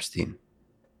Jeffrey Epstein.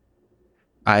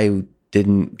 I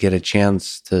didn't get a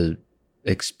chance to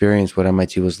experience what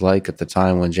MIT was like at the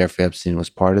time when Jeffrey Epstein was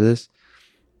part of this,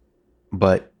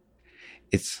 but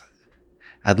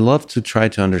I'd love to try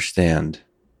to understand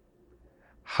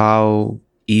how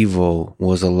evil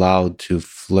was allowed to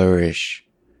flourish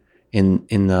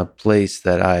in a place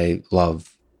that I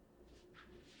love.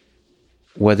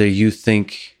 Whether you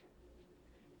think,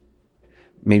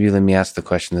 maybe let me ask the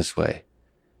question this way.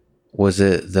 Was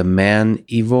it the man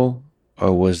evil,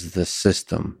 or was the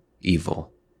system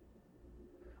evil?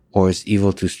 Or is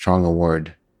evil too strong a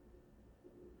word?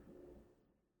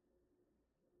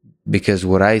 Because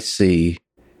what I see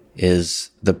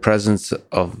is the presence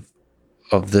of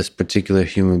this particular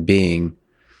human being,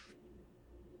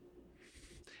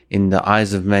 in the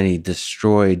eyes of many,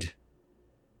 destroyed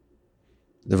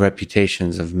the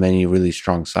reputations of many really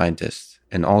strong scientists,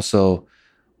 and also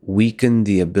weakened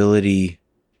the ability,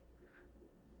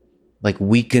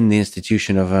 weaken the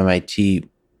institution of MIT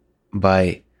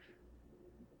by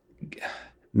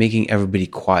making everybody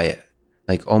quiet,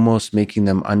 almost making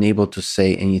them unable to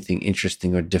say anything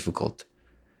interesting or difficult.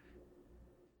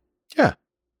 Yeah.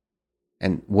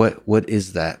 And what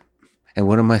is that? And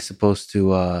what am I supposed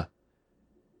to...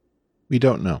 We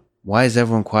don't know. Why is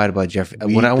everyone quiet about Jeffrey?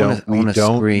 We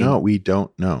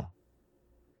don't know.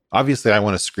 Obviously, I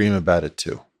want to scream about it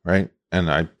too, right?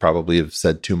 And I probably have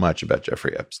said too much about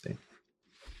Jeffrey Epstein.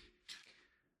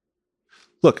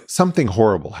 Look, something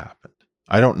horrible happened.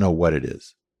 I don't know what it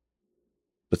is,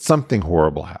 but something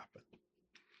horrible happened.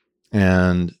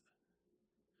 And,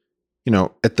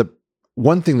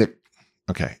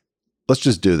 let's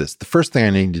just do this. The first thing I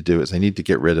need to do is I need to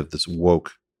get rid of this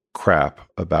woke crap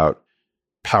about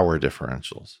power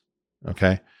differentials.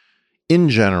 Okay. In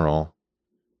general,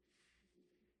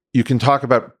 you can talk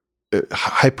about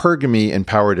hypergamy and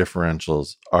power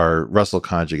differentials are Russell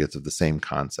conjugates of the same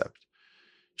concept.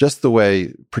 Just the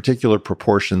way particular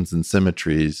proportions and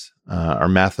symmetries are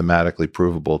mathematically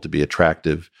provable to be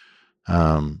attractive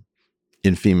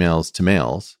in females to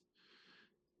males,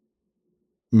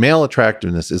 male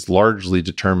attractiveness is largely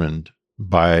determined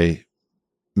by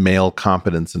male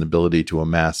competence and ability to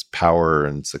amass power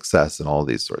and success and all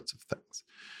these sorts of things.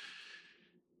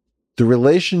 The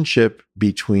relationship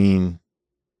between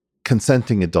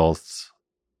consenting adults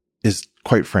is,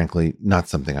 quite frankly, not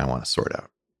something I want to sort out.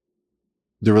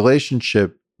 The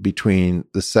relationship between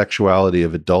the sexuality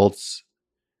of adults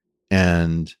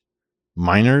and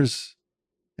minors,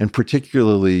 and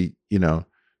particularly,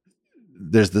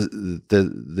 there's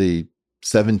the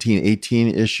 17, 18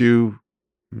 issue.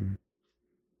 Mm-hmm.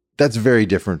 That's very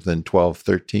different than 12,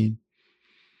 13.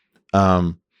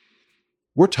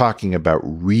 We're talking about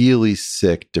really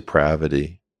sick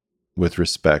depravity with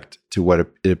respect to what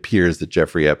it appears that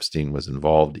Jeffrey Epstein was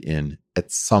involved in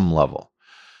at some level.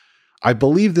 I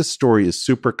believe this story is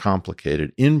super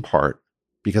complicated, in part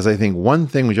because I think one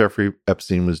thing Jeffrey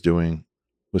Epstein was doing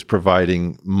was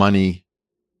providing money,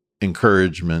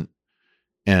 encouragement,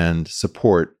 and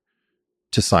support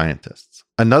to scientists.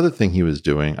 Another thing he was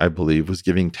doing, I believe, was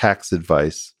giving tax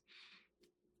advice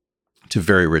to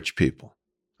very rich people.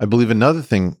 I believe another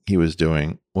thing he was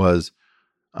doing was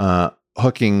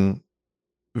hooking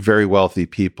very wealthy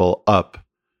people up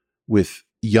with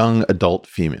young adult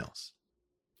females.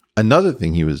 Another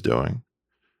thing he was doing,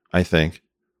 I think,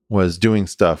 was doing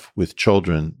stuff with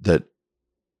children that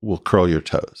will curl your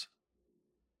toes.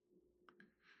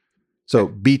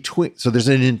 So there's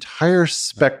an entire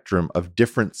spectrum of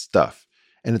different stuff.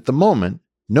 And at the moment,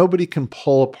 nobody can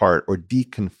pull apart or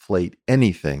deconflate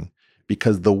anything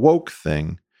because the woke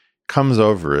thing comes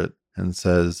over it and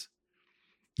says,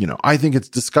 I think it's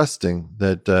disgusting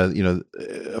that,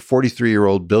 a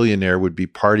 43-year-old billionaire would be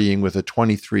partying with a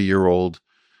 23-year-old.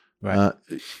 Right.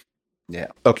 Yeah.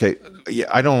 Okay. Yeah.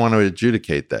 I don't want to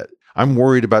adjudicate that. I'm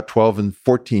worried about 12 and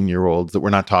 14-year-olds that we're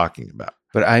not talking about.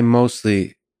 But I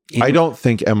don't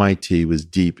think MIT was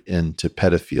deep into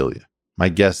pedophilia. My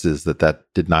guess is that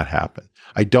did not happen.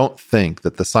 I don't think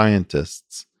that the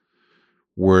scientists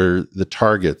were the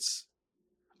targets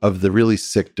of the really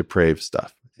sick, depraved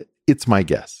stuff. It's my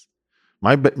guess.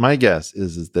 My guess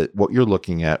is that what you're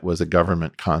looking at was a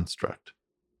government construct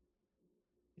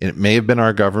And it may have been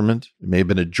our government. It may have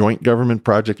been a joint government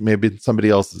project. It may have been somebody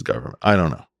else's government. I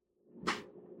don't know.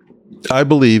 I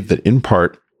believe that in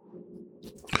part,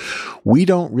 we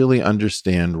don't really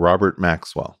understand Robert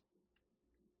Maxwell.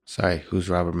 Sorry, who's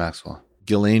Robert Maxwell?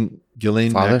 Ghislaine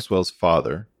Maxwell's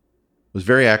father was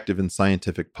very active in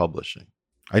scientific publishing.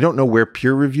 I don't know where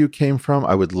peer review came from.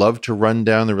 I would love to run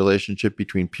down the relationship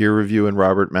between peer review and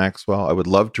Robert Maxwell. I would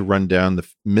love to run down the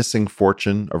missing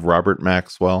fortune of Robert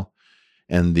Maxwell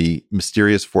and the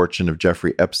mysterious fortune of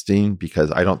Jeffrey Epstein,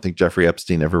 because I don't think Jeffrey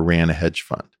Epstein ever ran a hedge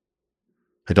fund.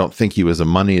 I don't think he was a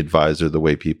money advisor the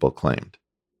way people claimed.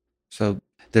 So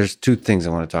there's two things I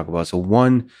want to talk about. So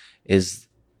one is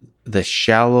the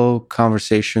shallow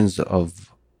conversations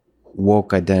of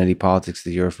woke identity politics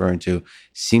that you're referring to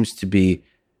seems to be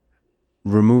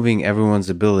removing everyone's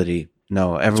ability,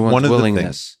 everyone's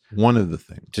willingness. One of the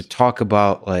things. To talk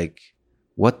about, like,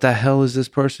 what the hell is this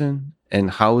person and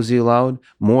how is he allowed?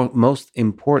 Most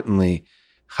importantly,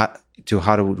 how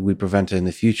do we prevent it in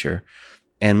the future?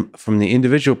 And from the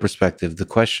individual perspective, the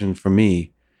question for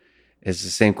me is the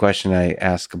same question I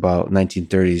ask about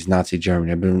 1930s Nazi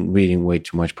Germany. I've been reading way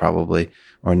too much probably,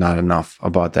 or not enough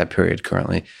about that period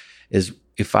currently, is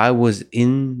if I was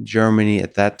in Germany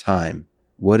at that time,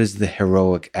 what is the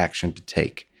heroic action to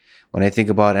take? When I think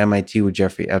about MIT with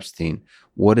Jeffrey Epstein,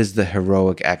 what is the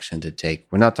heroic action to take?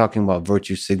 We're not talking about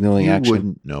virtue signaling action. You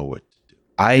wouldn't know what to do.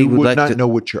 I would not know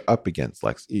what you're up against,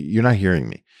 Lex. You're not hearing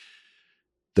me.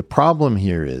 The problem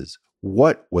here is,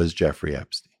 what was Jeffrey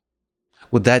Epstein?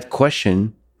 Well, that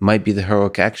question might be the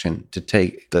heroic action to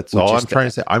take. That's all I'm trying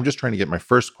to say. I'm just trying to get my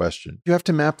first question. You have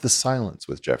to map the silence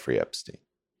with Jeffrey Epstein.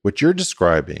 What you're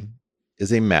describing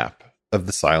is a map of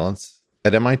the silence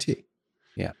at MIT.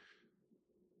 Yeah.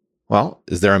 Well,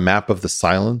 is there a map of the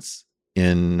silence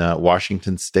in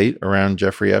Washington State around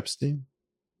Jeffrey Epstein?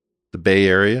 The Bay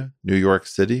Area, New York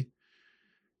City?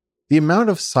 The amount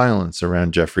of silence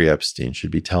around Jeffrey Epstein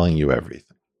should be telling you everything.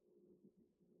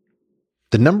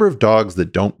 The number of dogs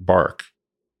that don't bark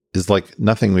is like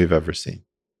nothing we've ever seen.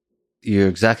 You're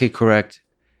exactly correct,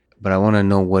 but I want to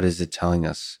know, what is it telling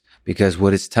us? Because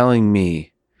what it's telling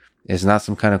me is not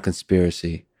some kind of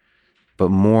conspiracy, but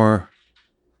more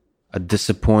a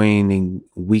disappointing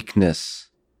weakness.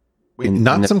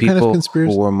 Not some kind of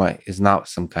conspiracy? Is not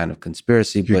some kind of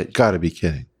conspiracy. You got to be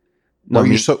kidding. No,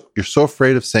 you're so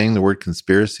afraid of saying the word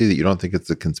conspiracy that you don't think it's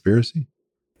a conspiracy?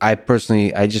 I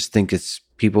just think it's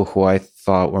people who I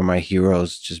thought were my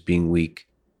heroes just being weak.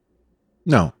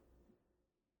 No.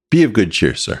 Be of good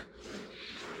cheer, sir.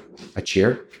 A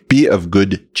cheer? Be of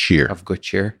good cheer. Of good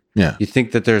cheer? Yeah. You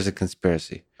think that there's a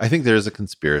conspiracy? I think there is a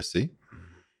conspiracy.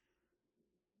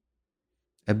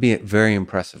 That'd be a very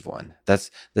impressive one.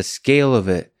 That's the scale of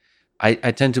it. I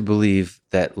tend to believe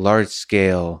that large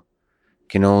scale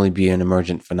can only be an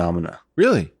emergent phenomena.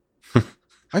 Really?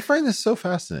 I find this so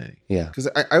fascinating. Yeah. Because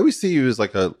I always see you as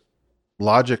like a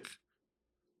logic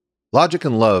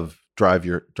and love drive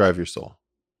your soul.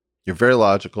 You're very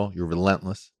logical. You're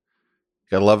relentless.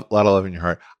 You got a lot of love in your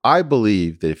heart. I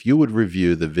believe that if you would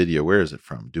review the video, where is it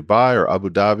from? Dubai or Abu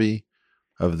Dhabi,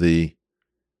 of the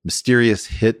mysterious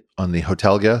hit on the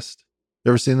hotel guest.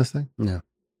 You ever seen this thing? No.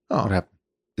 Oh, what happened?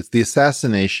 It's the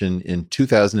assassination in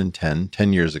 2010,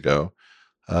 10 years ago,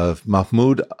 of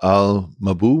Mahmoud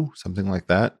al-Mabou, something like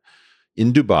that,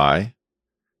 in Dubai,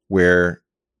 where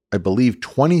I believe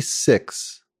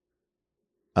 26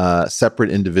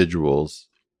 separate individuals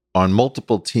on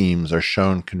multiple teams are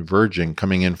shown converging,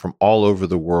 coming in from all over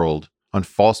the world on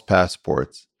false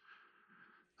passports,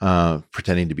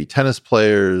 pretending to be tennis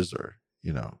players or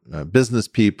business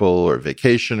people or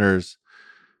vacationers.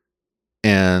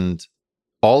 And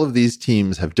all of these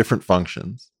teams have different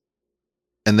functions.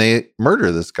 And they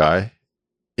murder this guy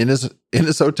in his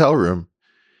hotel room.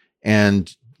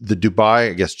 And the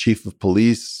Dubai, I guess, chief of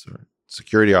police or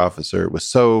security officer was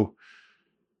so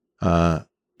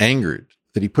angered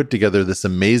that he put together this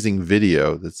amazing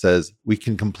video that says, we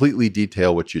can completely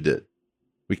detail what you did.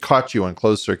 We caught you on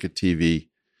closed circuit TV.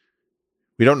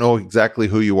 We don't know exactly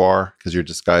who you are because your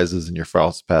disguises and your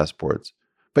false passports.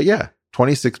 But yeah,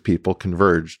 26 people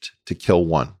converged to kill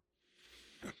one.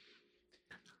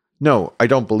 No, I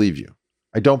don't believe you.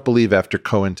 I don't believe after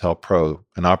COINTELPRO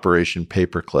and Operation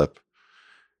Paperclip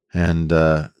and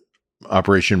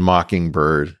Operation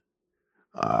Mockingbird,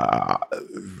 I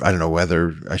don't know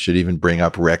whether I should even bring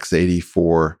up Rex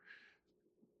 84.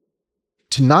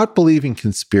 To not believe in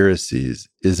conspiracies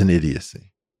is an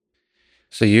idiocy.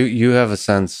 So you have a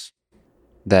sense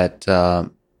that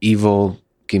evil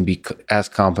can be as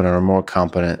competent or more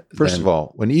competent. First of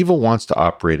all, when evil wants to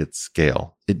operate at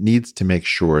scale, it needs to make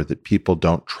sure that people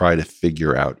don't try to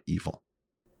figure out evil.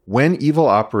 when evil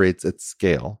operates at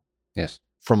scale, Yes.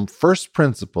 from first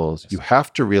principles, you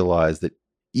have to realize that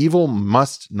evil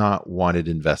must not want it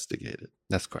investigated.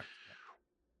 That's correct.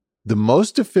 The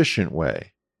most efficient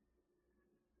way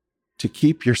to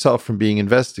keep yourself from being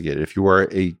investigated, if you are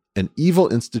an evil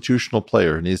institutional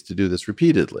player who needs to do this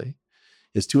repeatedly,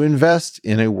 is to invest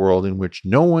in a world in which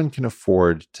no one can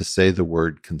afford to say the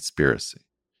word conspiracy.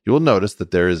 You will notice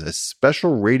that there is a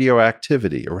special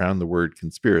radioactivity around the word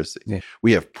conspiracy. Yeah.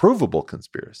 We have provable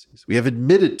conspiracies. We have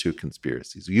admitted to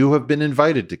conspiracies. You have been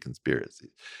invited to conspiracies.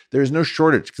 There is no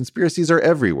shortage. Conspiracies are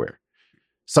everywhere.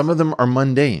 Some of them are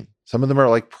mundane. Some of them are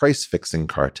like price-fixing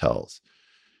cartels,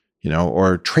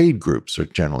 or trade groups are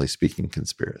generally speaking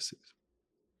conspiracies.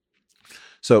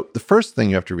 So the first thing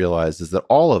you have to realize is that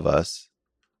all of us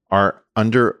are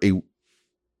in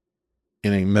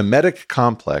a mimetic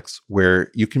complex where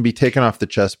you can be taken off the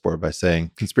chessboard by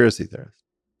saying conspiracy theorist.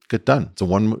 Good, done.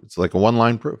 It's like a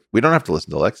one-line proof. We don't have to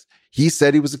listen to Lex. He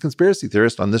said he was a conspiracy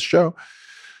theorist on this show.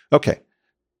 Okay.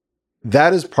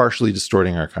 That is partially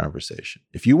distorting our conversation.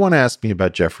 If you want to ask me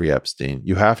about Jeffrey Epstein,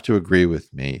 you have to agree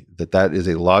with me that is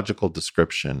a logical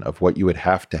description of what you would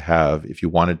have to have if you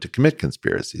wanted to commit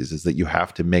conspiracies, is that you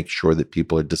have to make sure that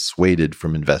people are dissuaded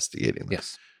from investigating them.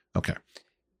 Yes. Okay.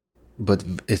 But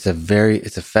it's a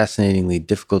fascinatingly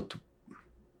difficult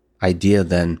idea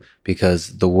then,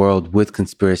 because the world with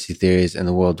conspiracy theories and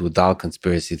the world without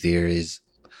conspiracy theories,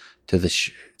 to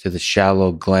the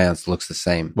shallow glance, looks the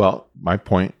same. Well, my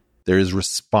point, there is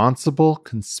responsible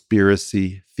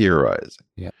conspiracy theorizing,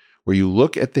 where you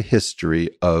look at the history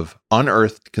of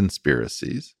unearthed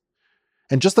conspiracies,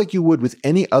 and just like you would with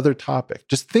any other topic,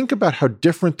 just think about how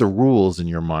different the rules in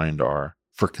your mind are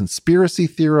for conspiracy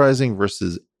theorizing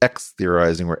versus X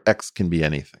theorizing, where X can be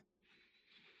anything,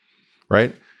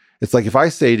 right? It's like if I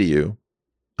say to you,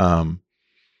 I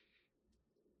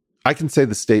can say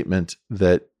the statement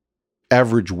that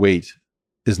average weight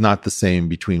is not the same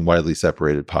between widely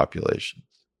separated populations.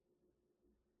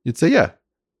 You'd say, yeah.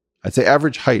 I'd say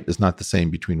average height is not the same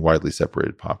between widely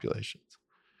separated populations.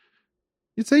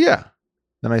 You'd say, yeah.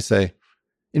 Then I say,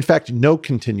 in fact, no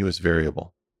continuous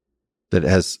variable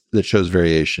that shows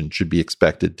variation should be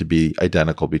expected to be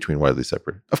identical between widely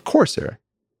separated. Of course, Eric.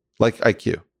 Like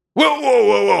IQ.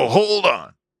 Whoa, hold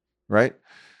on. Right?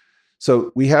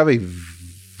 So we have a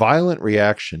violent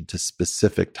reaction to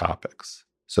specific topics.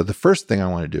 So the first thing I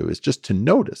want to do is just to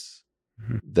notice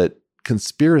that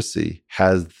conspiracy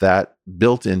has that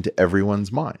built into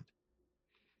everyone's mind.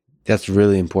 That's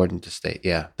really important to state.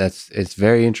 Yeah, it's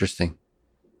very interesting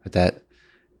that.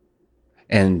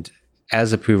 And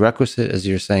as a prerequisite, as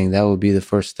you're saying, that would be the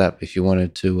first step if you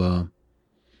wanted to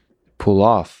pull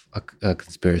off a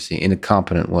conspiracy in a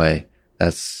competent way.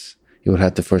 You would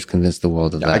have to first convince the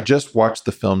world of that. I just watched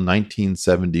the film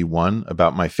 1971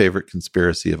 about my favorite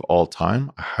conspiracy of all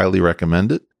time. I highly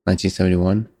recommend it.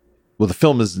 1971? Well, the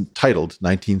film is titled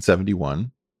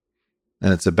 1971,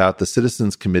 and it's about the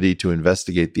Citizens Committee to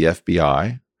investigate the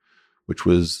FBI, which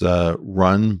was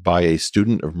run by a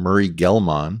student of Murray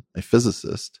Gell-Mann, a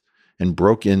physicist, and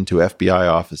broke into FBI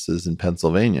offices in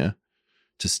Pennsylvania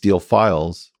to steal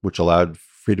files, which allowed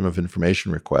Freedom of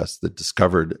Information requests that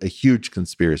discovered a huge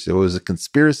conspiracy. It was a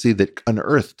conspiracy that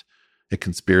unearthed a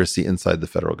conspiracy inside the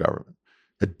federal government,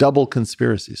 a double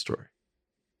conspiracy story,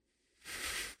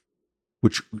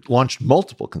 which launched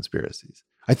multiple conspiracies.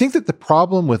 I think that the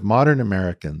problem with modern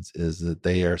Americans is that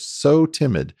they are so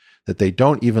timid that they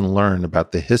don't even learn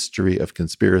about the history of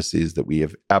conspiracies that we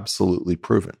have absolutely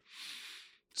proven.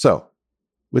 So,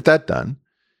 with that done,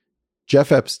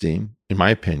 Jeff Epstein, in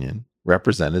my opinion,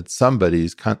 represented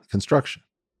somebody's construction.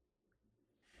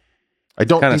 I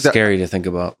don't kind think of scary to think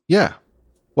about. Yeah.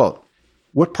 Well,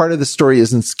 what part of the story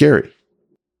isn't scary?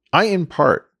 I, in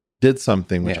part, did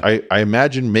something which I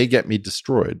imagine may get me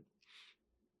destroyed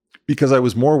because I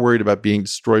was more worried about being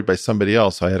destroyed by somebody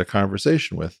else I had a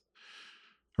conversation with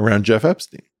around Jeff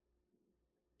Epstein.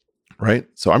 Right?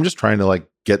 So I'm just trying to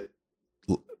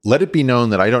let it be known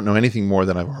that I don't know anything more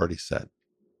than I've already said.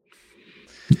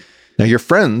 Now, your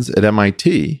friends at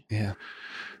MIT,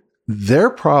 their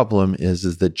problem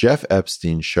is that Jeff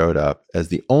Epstein showed up as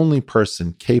the only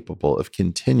person capable of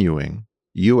continuing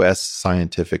U.S.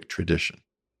 scientific tradition.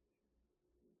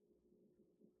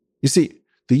 You see,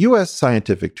 the U.S.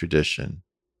 scientific tradition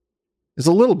is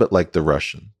a little bit like the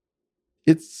Russian.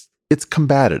 It's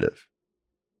combative.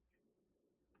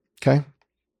 Okay?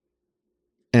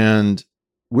 And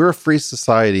we're a free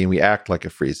society and we act like a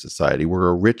free society. We're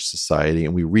a rich society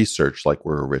and we research like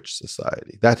we're a rich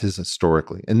society. That is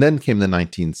historically. And then came the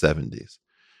 1970s.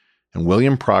 and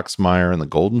William Proxmire and the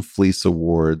Golden Fleece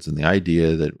Awards and the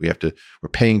idea that we're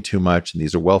paying too much and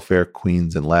these are welfare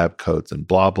queens in lab coats and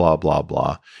blah, blah, blah,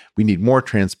 blah. We need more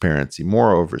transparency,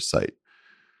 more oversight.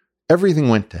 Everything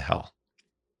went to hell.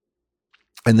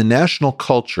 And the national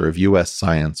culture of U.S.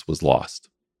 science was lost.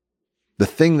 The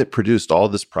thing that produced all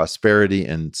this prosperity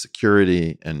and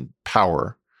security and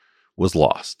power was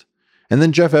lost. And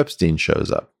then Jeff Epstein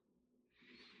shows up.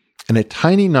 And a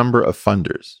tiny number of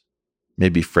funders,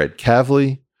 maybe Fred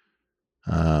Kavli,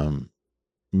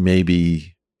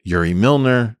 maybe Yuri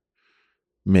Milner,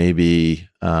 maybe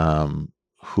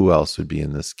who else would be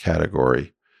in this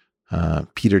category?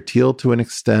 Peter Thiel to an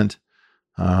extent.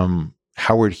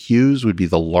 Howard Hughes would be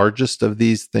the largest of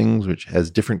these things, which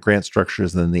has different grant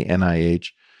structures than the NIH,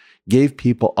 gave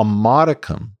people a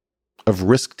modicum of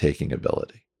risk-taking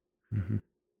ability. Mm-hmm.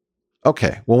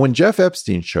 Okay, well, when Jeff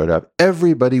Epstein showed up,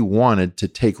 everybody wanted to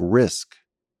take risk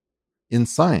in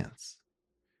science.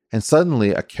 And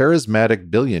suddenly a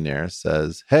charismatic billionaire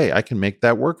says, hey, I can make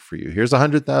that work for you. Here's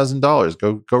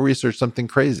 $100,000. Go research something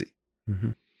crazy.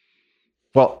 Mm-hmm.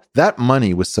 Well, that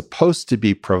money was supposed to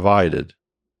be provided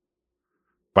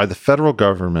by the federal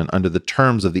government under the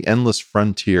terms of the Endless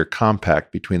Frontier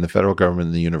Compact between the federal government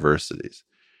and the universities.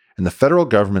 And the federal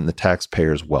government and the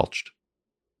taxpayers welched.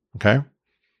 Okay?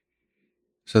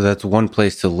 So that's one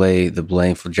place to lay the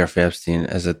blame for Jeffrey Epstein,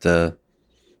 is it the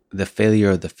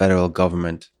failure of the federal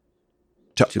government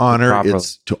to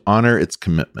honor its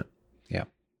commitment. Yeah.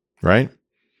 Right?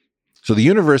 So the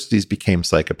universities became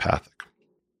psychopathic.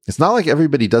 It's not like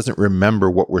everybody doesn't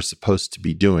remember what we're supposed to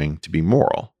be doing to be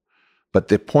moral. But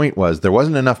the point was there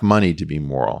wasn't enough money to be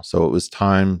moral. So it was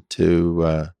time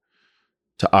to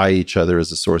eye each other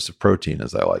as a source of protein,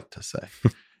 as I like to say.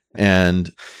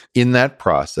 And in that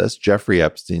process, Jeffrey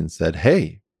Epstein said,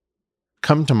 hey,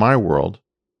 come to my world.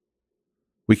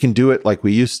 We can do it like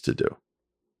we used to do.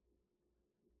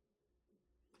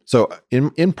 So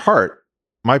in part,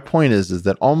 my point is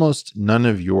that almost none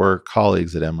of your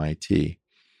colleagues at MIT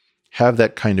have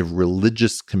that kind of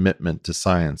religious commitment to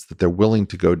science that they're willing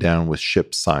to go down with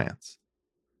ship science.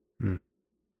 Hmm.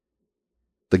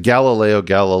 The Galileo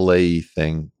Galilei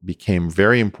thing became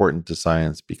very important to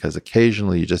science because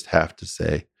occasionally you just have to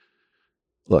say,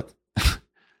 look,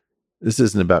 this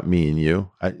isn't about me and you.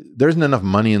 There isn't enough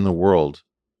money in the world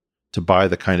to buy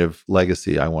the kind of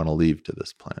legacy I want to leave to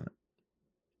this planet.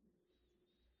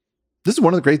 This is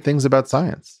one of the great things about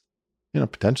science.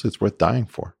 Potentially it's worth dying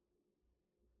for.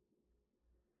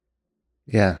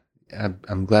 Yeah,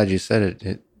 I'm glad you said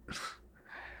it.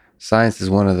 Science is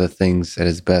one of the things at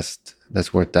its best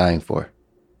that's worth dying for.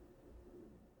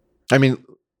 I mean,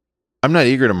 I'm not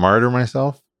eager to martyr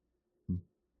myself,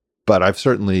 but I've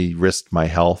certainly risked my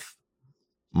health,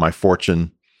 my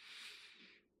fortune.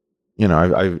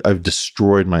 I've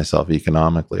destroyed myself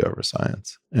economically over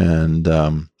science, and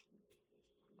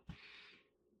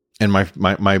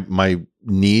my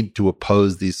need to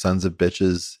oppose these sons of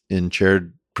bitches in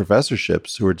chaired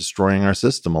professorships who are destroying our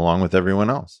system along with everyone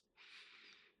else.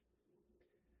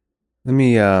 Let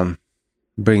me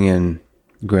bring in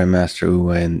Grandmaster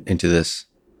Uguay into this.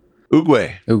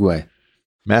 Uguay.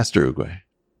 Master Uguay.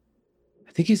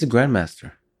 I think he's a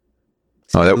Grandmaster.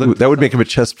 Oh, that would make him a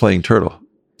chess-playing turtle.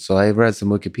 So I read some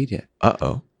Wikipedia.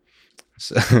 Uh-oh.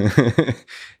 So,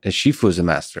 Shifu is a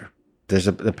master. There's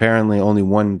apparently only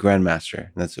one Grandmaster,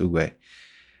 and that's Uguay.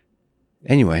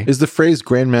 Anyway. Is the phrase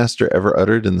Grandmaster ever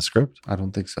uttered in the script? I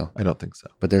don't think so. I don't think so.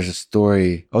 But there's a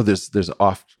story. Oh, there's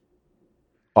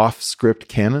off-script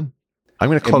canon? I'm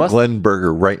going to call Glenn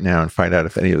Berger right now and find out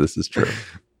if any of this is true.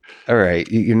 All right.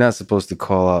 You're not supposed to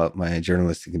call out my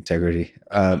journalistic integrity.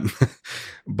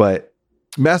 But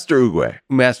Master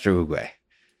Uguay.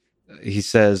 He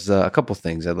says a couple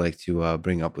things I'd like to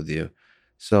bring up with you.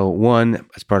 So one,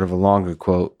 as part of a longer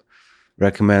quote,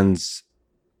 recommends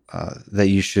that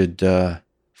you should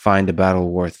find a battle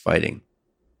worth fighting.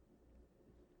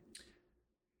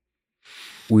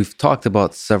 We've talked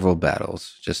about several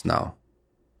battles just now.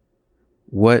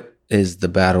 What is the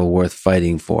battle worth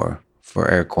fighting for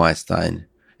Eric Weinstein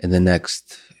in the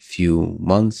next few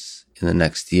months, in the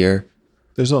next year?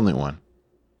 There's only one.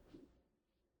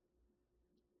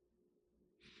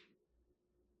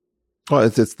 Well,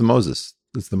 it's the Moses.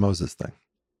 It's the Moses thing.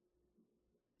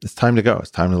 It's time to go.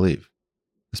 It's time to leave.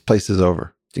 This place is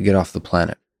over. To get off the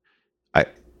planet. I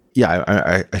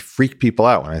freak people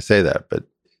out when I say that, but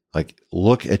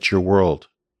look at your world.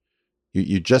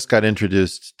 You just got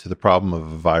introduced to the problem of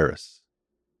a virus.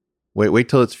 Wait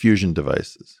till it's fusion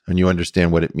devices and you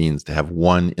understand what it means to have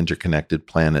one interconnected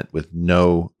planet with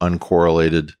no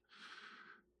uncorrelated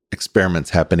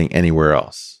experiments happening anywhere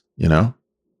else,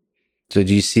 So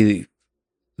do you see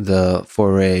the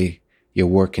foray, your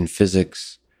work in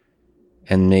physics,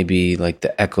 and maybe like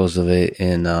the echoes of it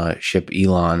in Ship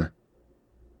Elon?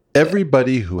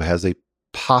 Everybody who has a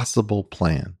possible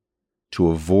plan to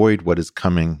avoid what is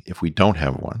coming if we don't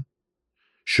have one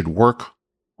should work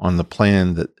on the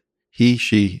plan that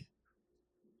she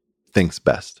thinks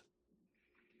best,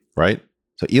 right?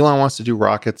 So Elon wants to do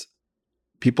rockets.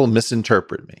 People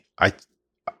misinterpret me.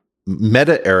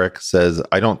 Meta Eric says,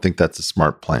 I don't think that's a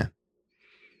smart plan.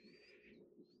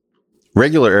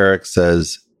 Regular Eric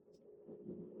says,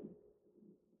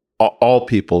 all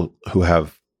people who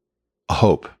have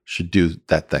hope should do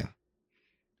that thing.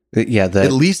 Yeah,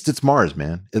 at least it's Mars,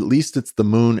 man. At least it's the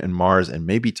moon and Mars and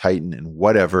maybe Titan and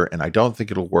whatever. And I don't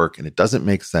think it'll work. And it doesn't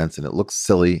make sense. And it looks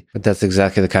silly. But that's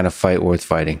exactly the kind of fight worth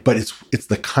fighting. But it's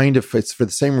for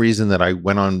the same reason that I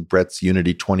went on Brett's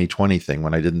Unity 2020 thing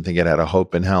when I didn't think it had a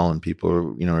hope in hell, and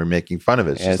people were making fun of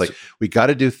it. It's just like, we got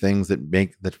to do things that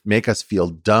make us feel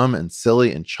dumb and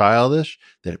silly and childish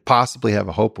that possibly have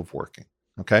a hope of working.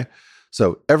 Okay.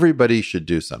 So everybody should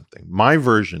do something. My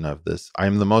version of this,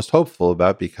 I'm the most hopeful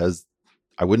about, because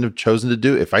I wouldn't have chosen to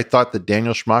do if I thought that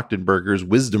Daniel Schmachtenberger's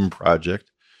Wisdom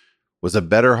Project was a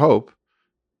better hope.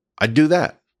 I'd do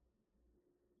that.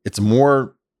 It's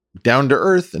more down to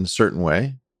earth in a certain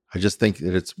way. I just think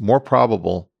that it's more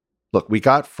probable. Look, we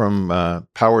got from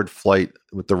powered flight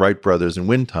with the Wright brothers and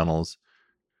wind tunnels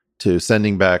to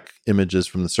sending back images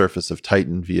from the surface of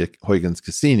Titan via Huygens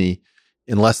Cassini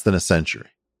in less than a century.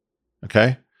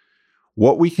 Okay?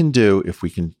 What we can do if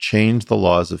we can change the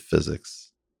laws of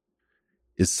physics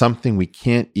is something we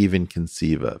can't even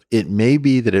conceive of. It may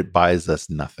be that it buys us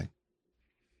nothing.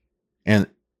 And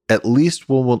at least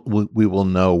we will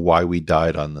know why we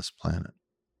died on this planet.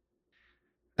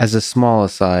 As a small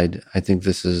aside, I think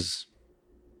this is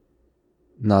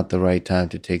not the right time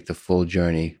to take the full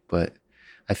journey, but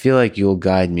I feel like you'll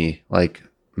guide me like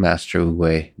Master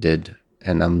Uguay did,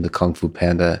 and I'm the Kung Fu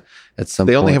Panda at some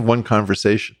point. They only have one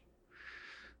conversation.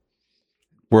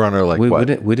 We're on our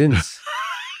we didn't.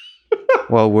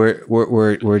 Well,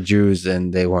 we're Jews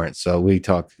and they weren't, so we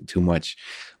talk too much.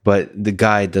 But the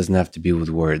guide doesn't have to be with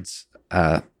words.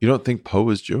 You don't think Poe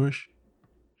was Jewish?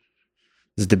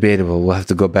 It's debatable. We'll have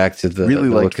to go back to the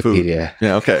Wikipedia. Food.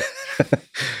 Yeah, okay.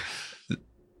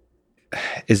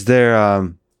 Is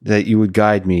there that you would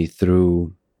guide me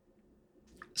through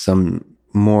some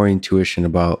more intuition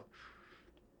about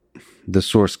the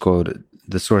source code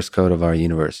of our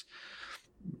universe?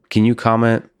 Can you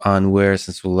comment on where,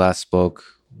 since we last spoke,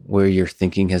 where your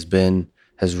thinking has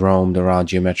roamed around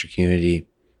geometric unity,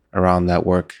 around that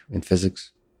work in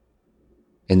physics,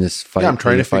 in this fight? Yeah, I'm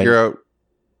trying to figure out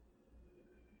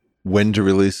when to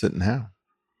release it and how.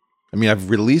 I mean, I've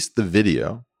released the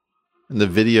video, and the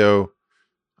video,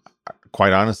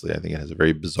 quite honestly, I think it has a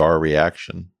very bizarre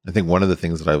reaction. I think one of the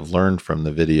things that I've learned from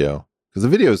the video, because the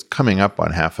video is coming up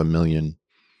on 500,000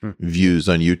 views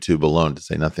on YouTube alone, to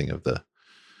say nothing of the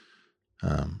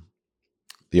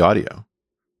audio.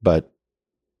 But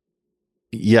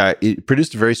yeah, it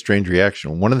produced a very strange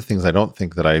reaction. One of the things I don't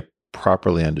think that I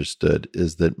properly understood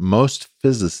is that most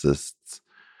physicists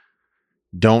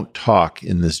don't talk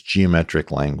in this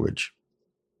geometric language.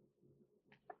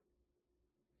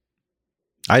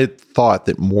 I had thought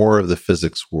that more of the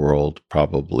physics world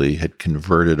probably had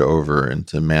converted over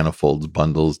into manifolds,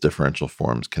 bundles, differential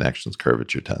forms, connections,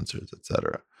 curvature tensors,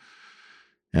 etc.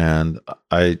 And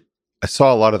I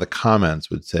saw a lot of the comments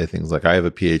would say things like, I have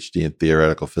a PhD in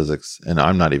theoretical physics, and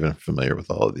I'm not even familiar with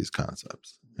all of these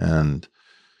concepts. And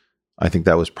I think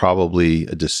that was probably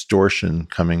a distortion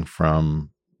coming from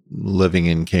living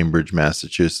in Cambridge,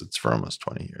 Massachusetts for almost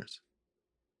 20 years.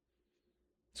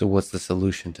 So what's the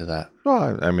solution to that?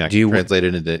 Well, I mean, I can translate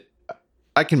it into,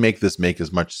 I can make this make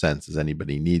as much sense as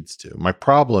anybody needs to. My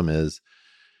problem is,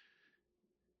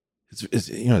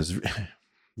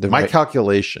 my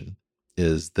calculation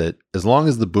is that as long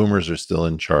as the boomers are still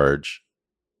in charge,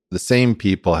 the same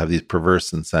people have these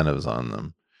perverse incentives on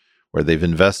them where they've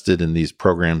invested in these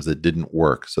programs that didn't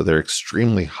work. So they're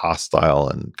extremely hostile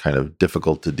and kind of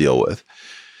difficult to deal with.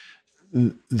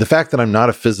 The fact that I'm not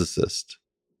a physicist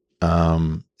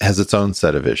has its own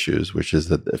set of issues, which is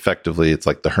that effectively it's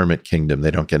like the hermit kingdom.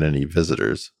 They don't get any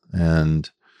visitors, and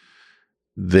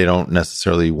they don't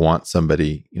necessarily want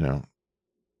somebody,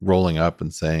 rolling up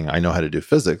and saying, I know how to do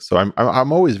physics. So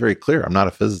I'm always very clear. I'm not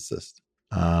a physicist.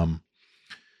 That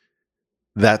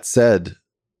said,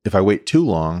 if I wait too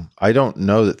long, I don't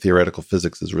know that theoretical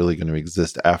physics is really going to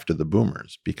exist after the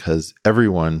boomers, because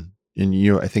everyone,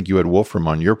 I think you had Wolfram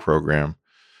on your program.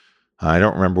 I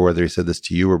don't remember whether he said this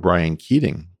to you or Brian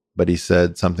Keating, but he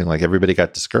said something like everybody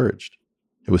got discouraged.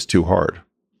 It was too hard.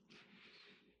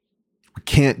 We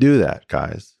can't do that,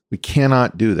 guys. We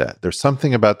cannot do that. There's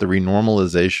something about the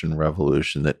renormalization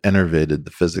revolution that enervated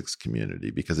the physics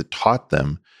community because it taught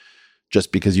them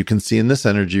just because you can see in this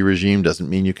energy regime doesn't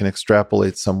mean you can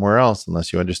extrapolate somewhere else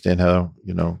unless you understand how,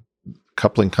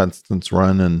 coupling constants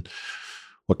run and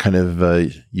what kind of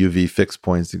UV fixed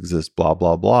points exist, blah,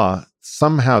 blah, blah.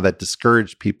 Somehow that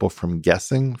discouraged people from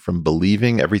guessing, from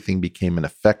believing. Everything became an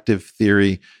effective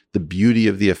theory. The beauty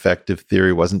of the effective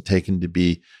theory wasn't taken to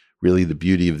be really the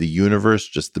beauty of the universe,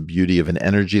 just the beauty of an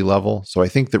energy level. So I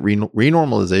think that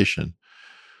renormalization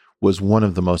was one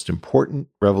of the most important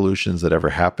revolutions that ever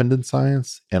happened in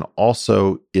science. And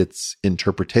also its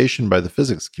interpretation by the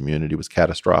physics community was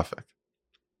catastrophic.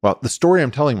 Well, the story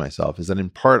I'm telling myself is that in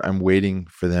part, I'm waiting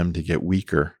for them to get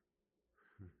weaker.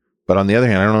 But on the other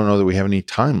hand, I don't know that we have any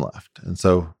time left. And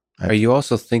so... Are you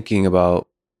also thinking about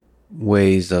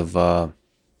ways of, the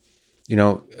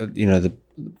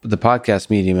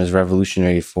podcast medium is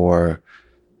revolutionary for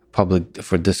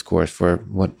discourse, I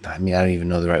don't even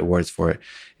know the right words for it.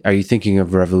 Are you thinking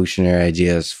of revolutionary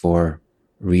ideas for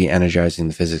re-energizing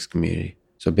the physics community?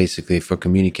 So basically for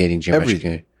communicating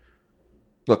geometry.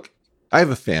 Look, I have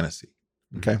a fantasy,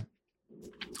 okay?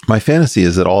 My fantasy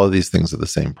is that all of these things are the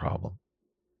same problem.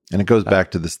 And it goes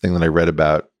back to this thing that I read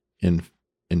about in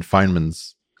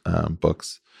Feynman's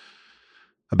books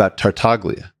about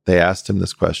Tartaglia. They asked him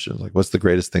this question, like, what's the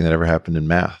greatest thing that ever happened in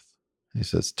math? And he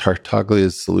says,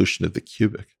 Tartaglia's solution of the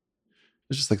cubic.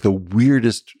 It's just like the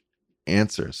weirdest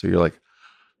answer. So you're like,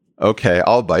 okay,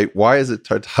 I'll bite. Why is it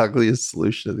Tartaglia's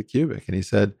solution of the cubic? And he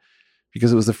said,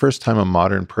 because it was the first time a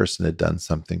modern person had done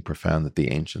something profound that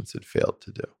the ancients had failed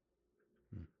to do.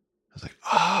 I was like,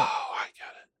 oh, I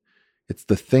get it. It's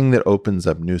the thing that opens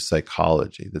up new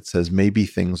psychology that says maybe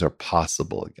things are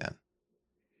possible again.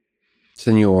 It's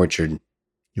a new orchard.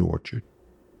 New orchard.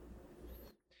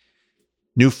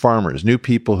 New farmers, new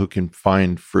people who can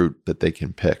find fruit that they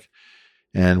can pick.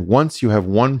 And once you have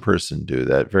one person do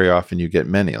that, very often you get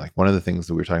many. Like one of the things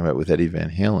that we were talking about with Eddie Van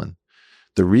Halen,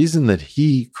 the reason that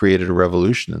he created a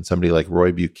revolution and somebody like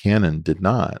Roy Buchanan did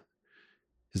not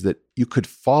is that you could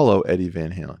follow Eddie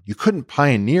Van Halen. You couldn't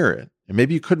pioneer it. And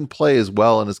maybe you couldn't play as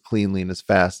well and as cleanly and as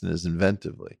fast and as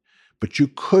inventively, but you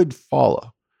could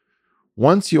follow.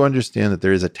 Once you understand that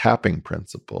there is a tapping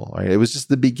principle, right? It was just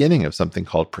the beginning of something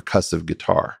called percussive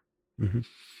guitar.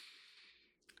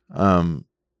 Mm-hmm.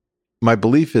 My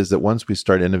belief is that once we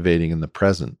start innovating in the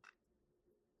present,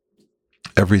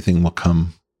 everything will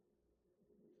come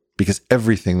because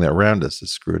everything that around us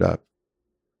is screwed up.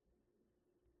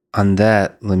 On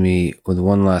that, let me, with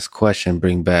one last question,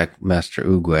 bring back Master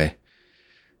Oogway.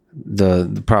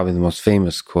 The probably the most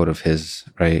famous quote of his,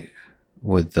 right?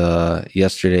 With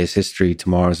yesterday's history,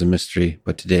 tomorrow's a mystery,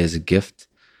 but today is a gift.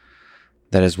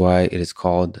 That is why it is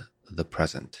called the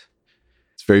present.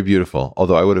 It's very beautiful.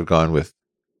 Although I would have gone with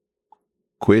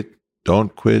quit,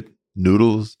 don't quit,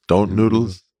 noodles, don't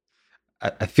noodles.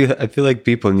 I feel like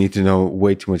people need to know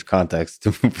way too much context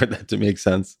for that to make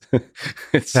sense.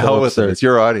 It's so absurd. It's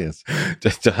your audience.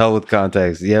 Just to hell with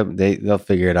context. Yep, they'll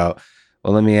figure it out.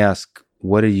 Well, let me ask,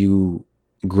 what are you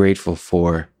grateful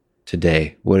for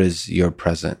today? What is your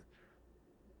present?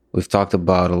 We've talked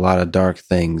about a lot of dark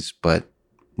things, but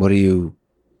what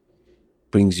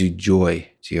brings you joy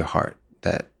to your heart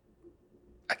that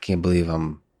I can't believe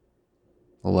I'm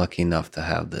lucky enough to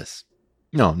have this?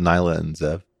 No, Nyla and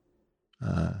Zev.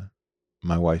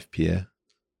 My wife Pia,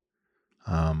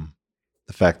 the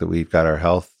fact that we've got our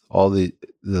health, all the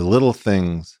little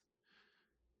things,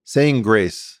 saying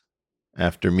grace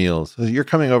after meals. So you're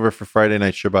coming over for Friday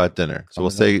night Shabbat dinner, so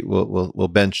we'll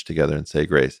bench together and say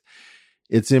grace.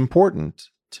 It's important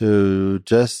to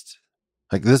just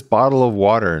like this bottle of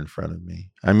water in front of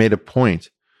me. I made a point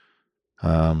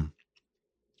of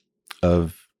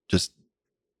just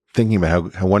thinking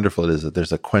about how wonderful it is that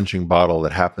there's a quenching bottle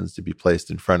that happens to be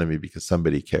placed in front of me because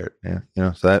somebody cared.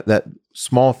 Yeah, so that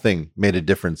small thing made a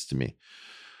difference to me.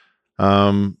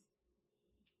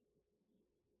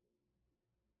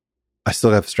 I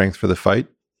still have strength for the fight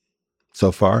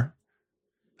so far.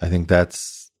 I think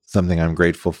that's something I'm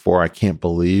grateful for. I can't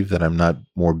believe that I'm not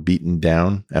more beaten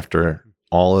down after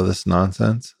all of this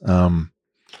nonsense. I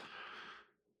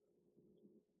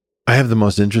have the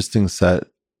most interesting set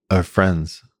of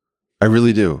friends. I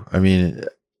really do. I mean,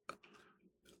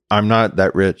 I'm not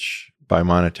that rich by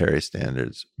monetary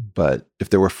standards, but if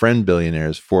there were friend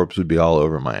billionaires, Forbes would be all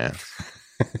over my ass.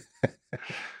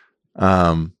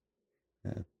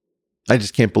 I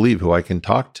just can't believe who I can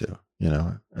talk to,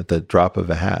 at the drop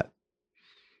of a hat.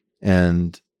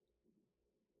 And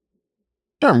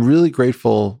I'm really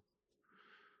grateful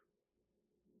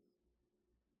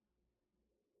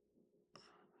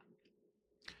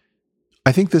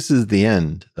I think this is the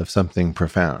end of something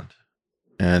profound,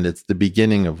 and it's the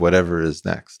beginning of whatever is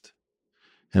next.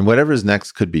 And whatever is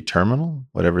next could be terminal.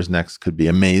 Whatever is next could be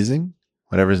amazing.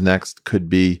 Whatever is next could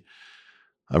be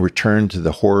a return to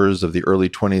the horrors of the early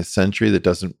 20th century that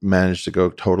doesn't manage to go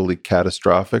totally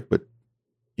catastrophic, but,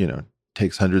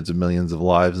 takes hundreds of millions of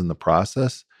lives in the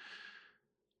process.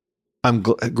 I'm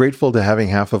grateful to having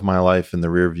half of my life in the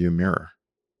rearview mirror.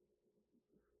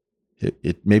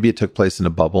 Maybe it took place in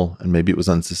a bubble, and maybe it was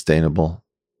unsustainable,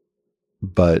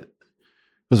 but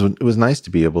it was nice to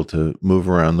be able to move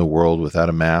around the world without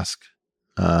a mask.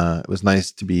 It was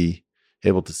nice to be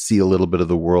able to see a little bit of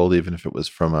the world, even if it was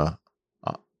from a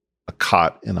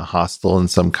cot in a hostel in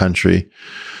some country.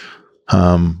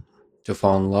 To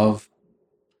fall in love.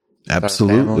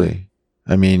 Absolutely.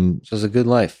 I mean, it was a good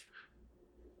life.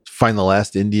 Find the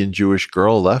last Indian Jewish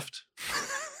girl left.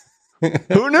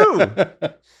 Who knew?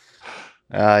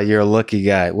 You're a lucky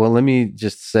guy. Well, let me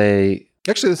just say.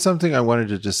 Actually, there's something I wanted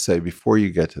to just say before you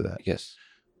get to that. Yes.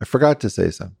 I forgot to say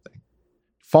something.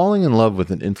 Falling in love with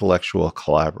an intellectual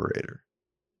collaborator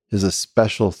is a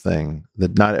special thing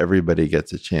that not everybody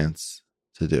gets a chance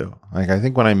to do. Like, I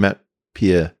think when I met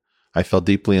Pia, I fell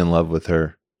deeply in love with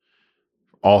her,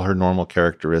 all her normal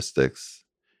characteristics.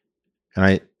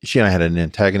 And she and I had an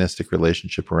antagonistic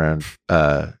relationship around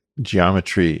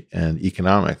geometry and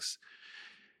economics.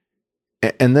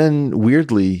 And then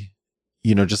weirdly,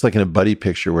 just like in a buddy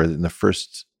picture where in the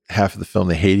first half of the film,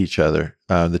 they hate each other.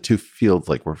 The two fields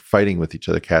were fighting with each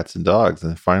other, cats and dogs. And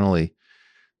then finally,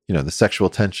 the sexual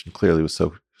tension clearly was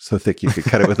so thick you could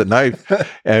cut it with a knife.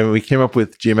 And we came up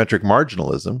with geometric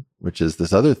marginalism, which is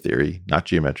this other theory, not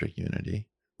geometric unity,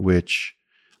 which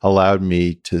allowed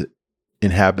me to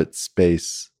inhabit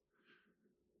space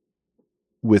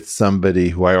with somebody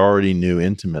who I already knew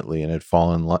intimately and had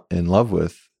fallen in love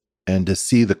with, and to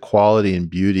see the quality and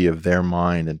beauty of their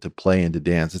mind and to play and to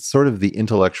dance. It's sort of the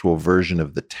intellectual version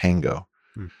of the tango.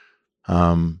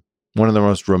 One of the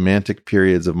most romantic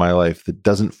periods of my life that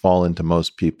doesn't fall into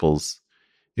most people's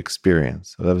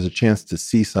experience. So that was a chance to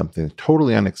see something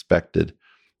totally unexpected.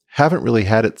 Haven't really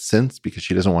had it since because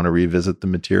she doesn't want to revisit the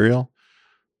material,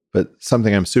 but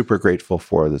something I'm super grateful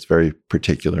for that's very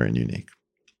particular and unique.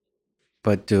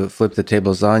 But to flip the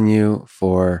tables on you,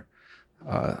 for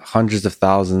hundreds of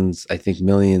thousands, I think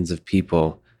millions of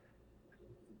people,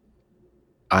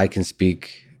 I can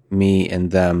speak, me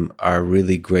and them are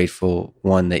really grateful,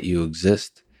 one, that you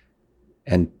exist,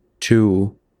 and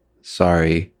two,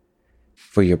 sorry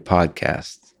for your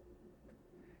podcast.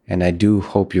 And I do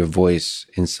hope your voice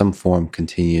in some form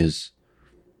continues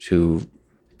to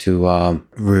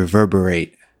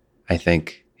reverberate, I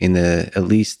think, at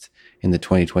least in the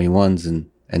 2021s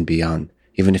and beyond,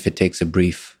 even if it takes a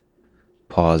brief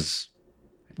pause.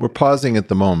 We're pausing at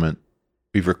the moment.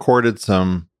 We've recorded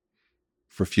some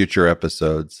for future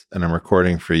episodes, and I'm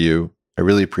recording for you. I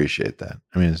really appreciate that.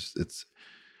 I mean, it's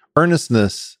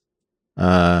earnestness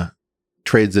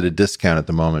trades at a discount at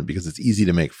the moment because it's easy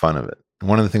to make fun of it. And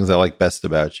one of the things I like best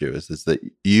about you is that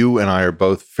you and I are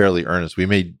both fairly earnest. We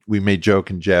may joke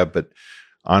and jab, but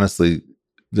honestly,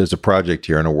 there's a project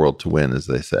here and a world to win, as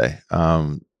they say.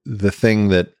 The thing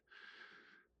that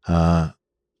I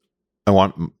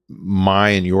want my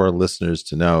and your listeners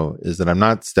to know is that I'm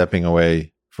not stepping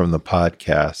away from the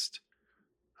podcast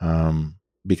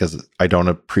because I don't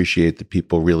appreciate that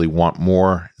people really want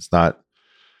more. It's not,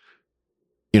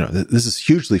 this is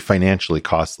hugely financially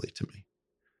costly to me.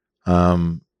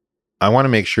 I want to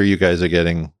make sure you guys are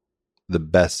getting the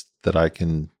best that I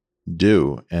can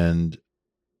do, and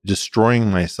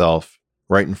destroying myself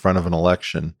right in front of an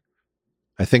election.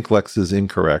 I think Lex is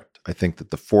incorrect. I think that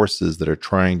the forces that are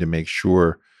trying to make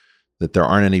sure that there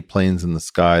aren't any planes in the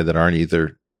sky that aren't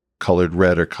either colored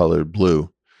red or colored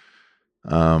blue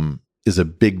is a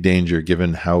big danger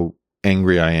given how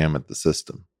angry I am at the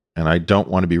system. And I don't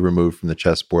want to be removed from the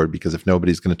chessboard because if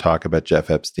nobody's going to talk about Jeff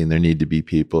Epstein, there need to be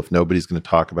people. If nobody's going to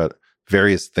talk about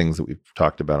various things that we've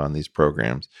talked about on these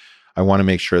programs, I want to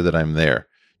make sure that I'm there.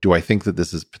 Do I think that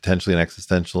this is potentially an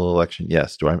existential election?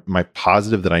 Yes. Am I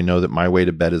positive that I know that my way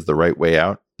to bed is the right way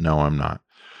out? No, I'm not.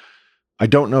 I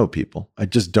don't know, people. I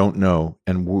just don't know.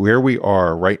 And where we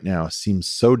are right now seems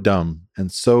so dumb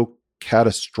and so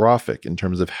catastrophic in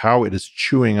terms of how it is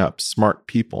chewing up smart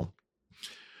people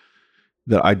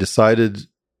that I decided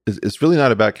it's really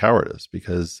not about cowardice,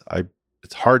 because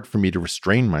it's hard for me to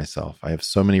restrain myself. I have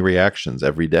so many reactions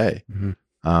every day.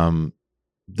 Mm-hmm.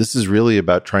 This is really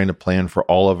about trying to plan for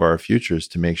all of our futures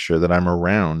to make sure that I'm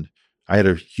around. I had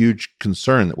a huge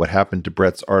concern that what happened to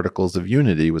Brett's articles of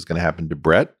unity was going to happen to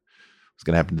Brett, was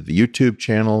going to happen to the YouTube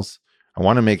channels. I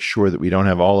want to make sure that we don't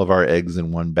have all of our eggs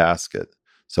in one basket.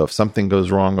 So if something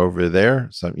goes wrong over there,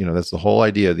 that's the whole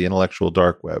idea of the intellectual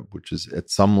dark web, which is at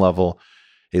some level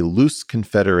a loose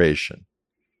confederation.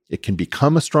 It can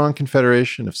become a strong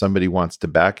confederation if somebody wants to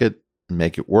back it and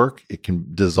make it work. It can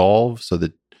dissolve so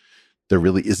that there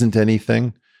really isn't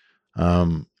anything.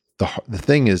 The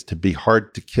thing is to be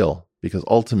hard to kill, because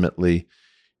ultimately,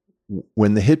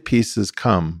 when the hit pieces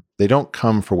come, they don't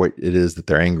come for what it is that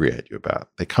they're angry at you about.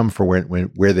 They come for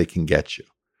where they can get you.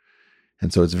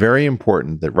 And so it's very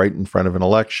important that right in front of an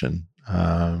election,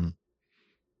 I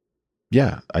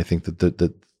think that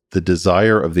the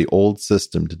desire of the old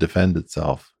system to defend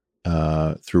itself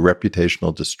through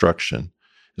reputational destruction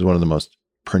is one of the most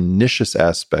pernicious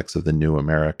aspects of the new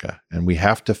America. And we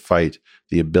have to fight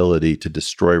the ability to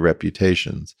destroy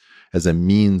reputations as a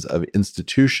means of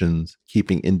institutions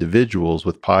keeping individuals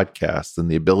with podcasts and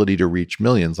the ability to reach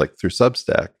millions, like through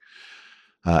Substack,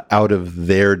 out of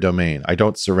their domain. I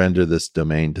don't surrender this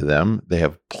domain to them. They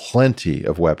have plenty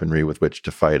of weaponry with which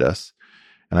to fight us.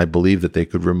 And I believe that they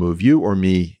could remove you or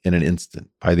me in an instant.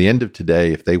 By the end of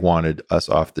today, if they wanted us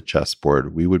off the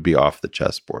chessboard, we would be off the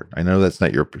chessboard. I know that's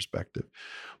not your perspective.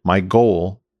 My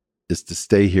goal is to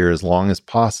stay here as long as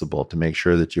possible to make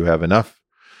sure that you have enough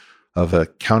of a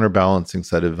counterbalancing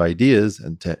set of ideas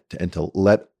and to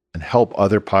let and help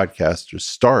other podcasters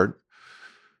start.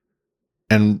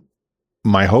 And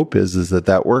my hope is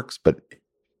that works. But,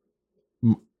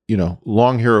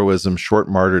 long heroism, short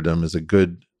martyrdom is a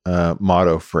good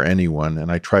motto for anyone.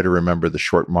 And I try to remember the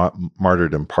short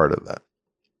martyrdom part of that.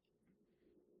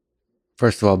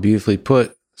 First of all, beautifully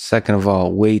put. Second of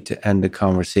all, way to end the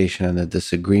conversation and the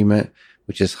disagreement,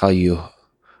 which is how you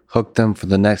hook them for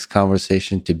the next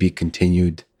conversation to be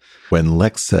continued. When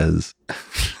Lex says,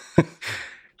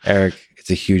 Eric, it's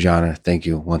a huge honor. Thank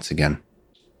you once again.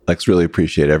 Lex, really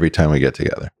appreciate it every time we get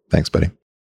together. Thanks, buddy.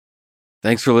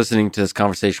 Thanks for listening to this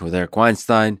conversation with Eric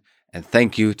Weinstein. And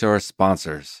thank you to our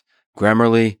sponsors.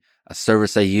 Grammarly, a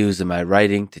service I use in my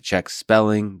writing to check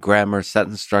spelling, grammar,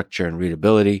 sentence structure, and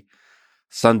readability.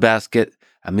 Sunbasket,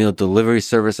 a meal delivery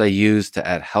service I use to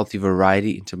add healthy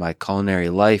variety into my culinary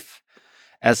life.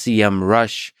 SEM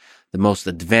Rush, the most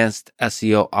advanced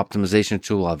SEO optimization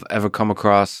tool I've ever come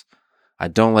across. I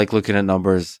don't like looking at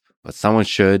numbers, but someone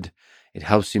should. It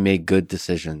helps you make good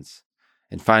decisions.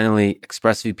 And finally,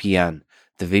 ExpressVPN,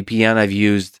 the VPN I've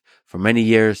used for many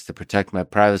years to protect my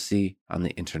privacy on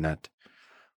the internet.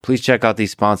 Please check out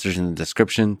these sponsors in the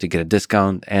description to get a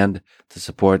discount and to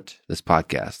support this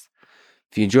podcast.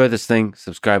 If you enjoy this thing,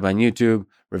 subscribe on YouTube,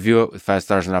 review it with 5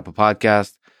 stars on Apple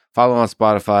Podcast, follow on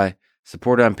Spotify,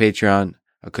 support on Patreon,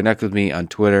 or connect with me on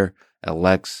Twitter at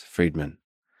Lex Friedman.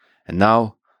 And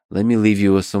now, let me leave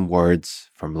you with some words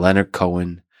from Leonard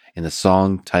Cohen in the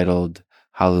song titled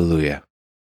Hallelujah.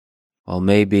 Well,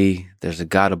 maybe there's a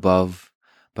God above,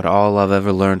 but all I've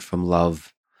ever learned from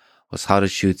love was how to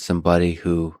shoot somebody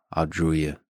who outdrew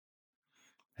you.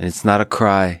 And it's not a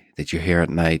cry that you hear at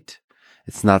night.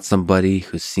 It's not somebody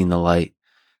who's seen the light.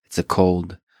 It's a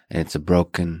cold and it's a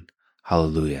broken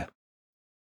hallelujah.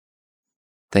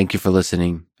 Thank you for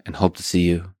listening and hope to see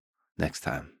you next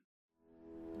time.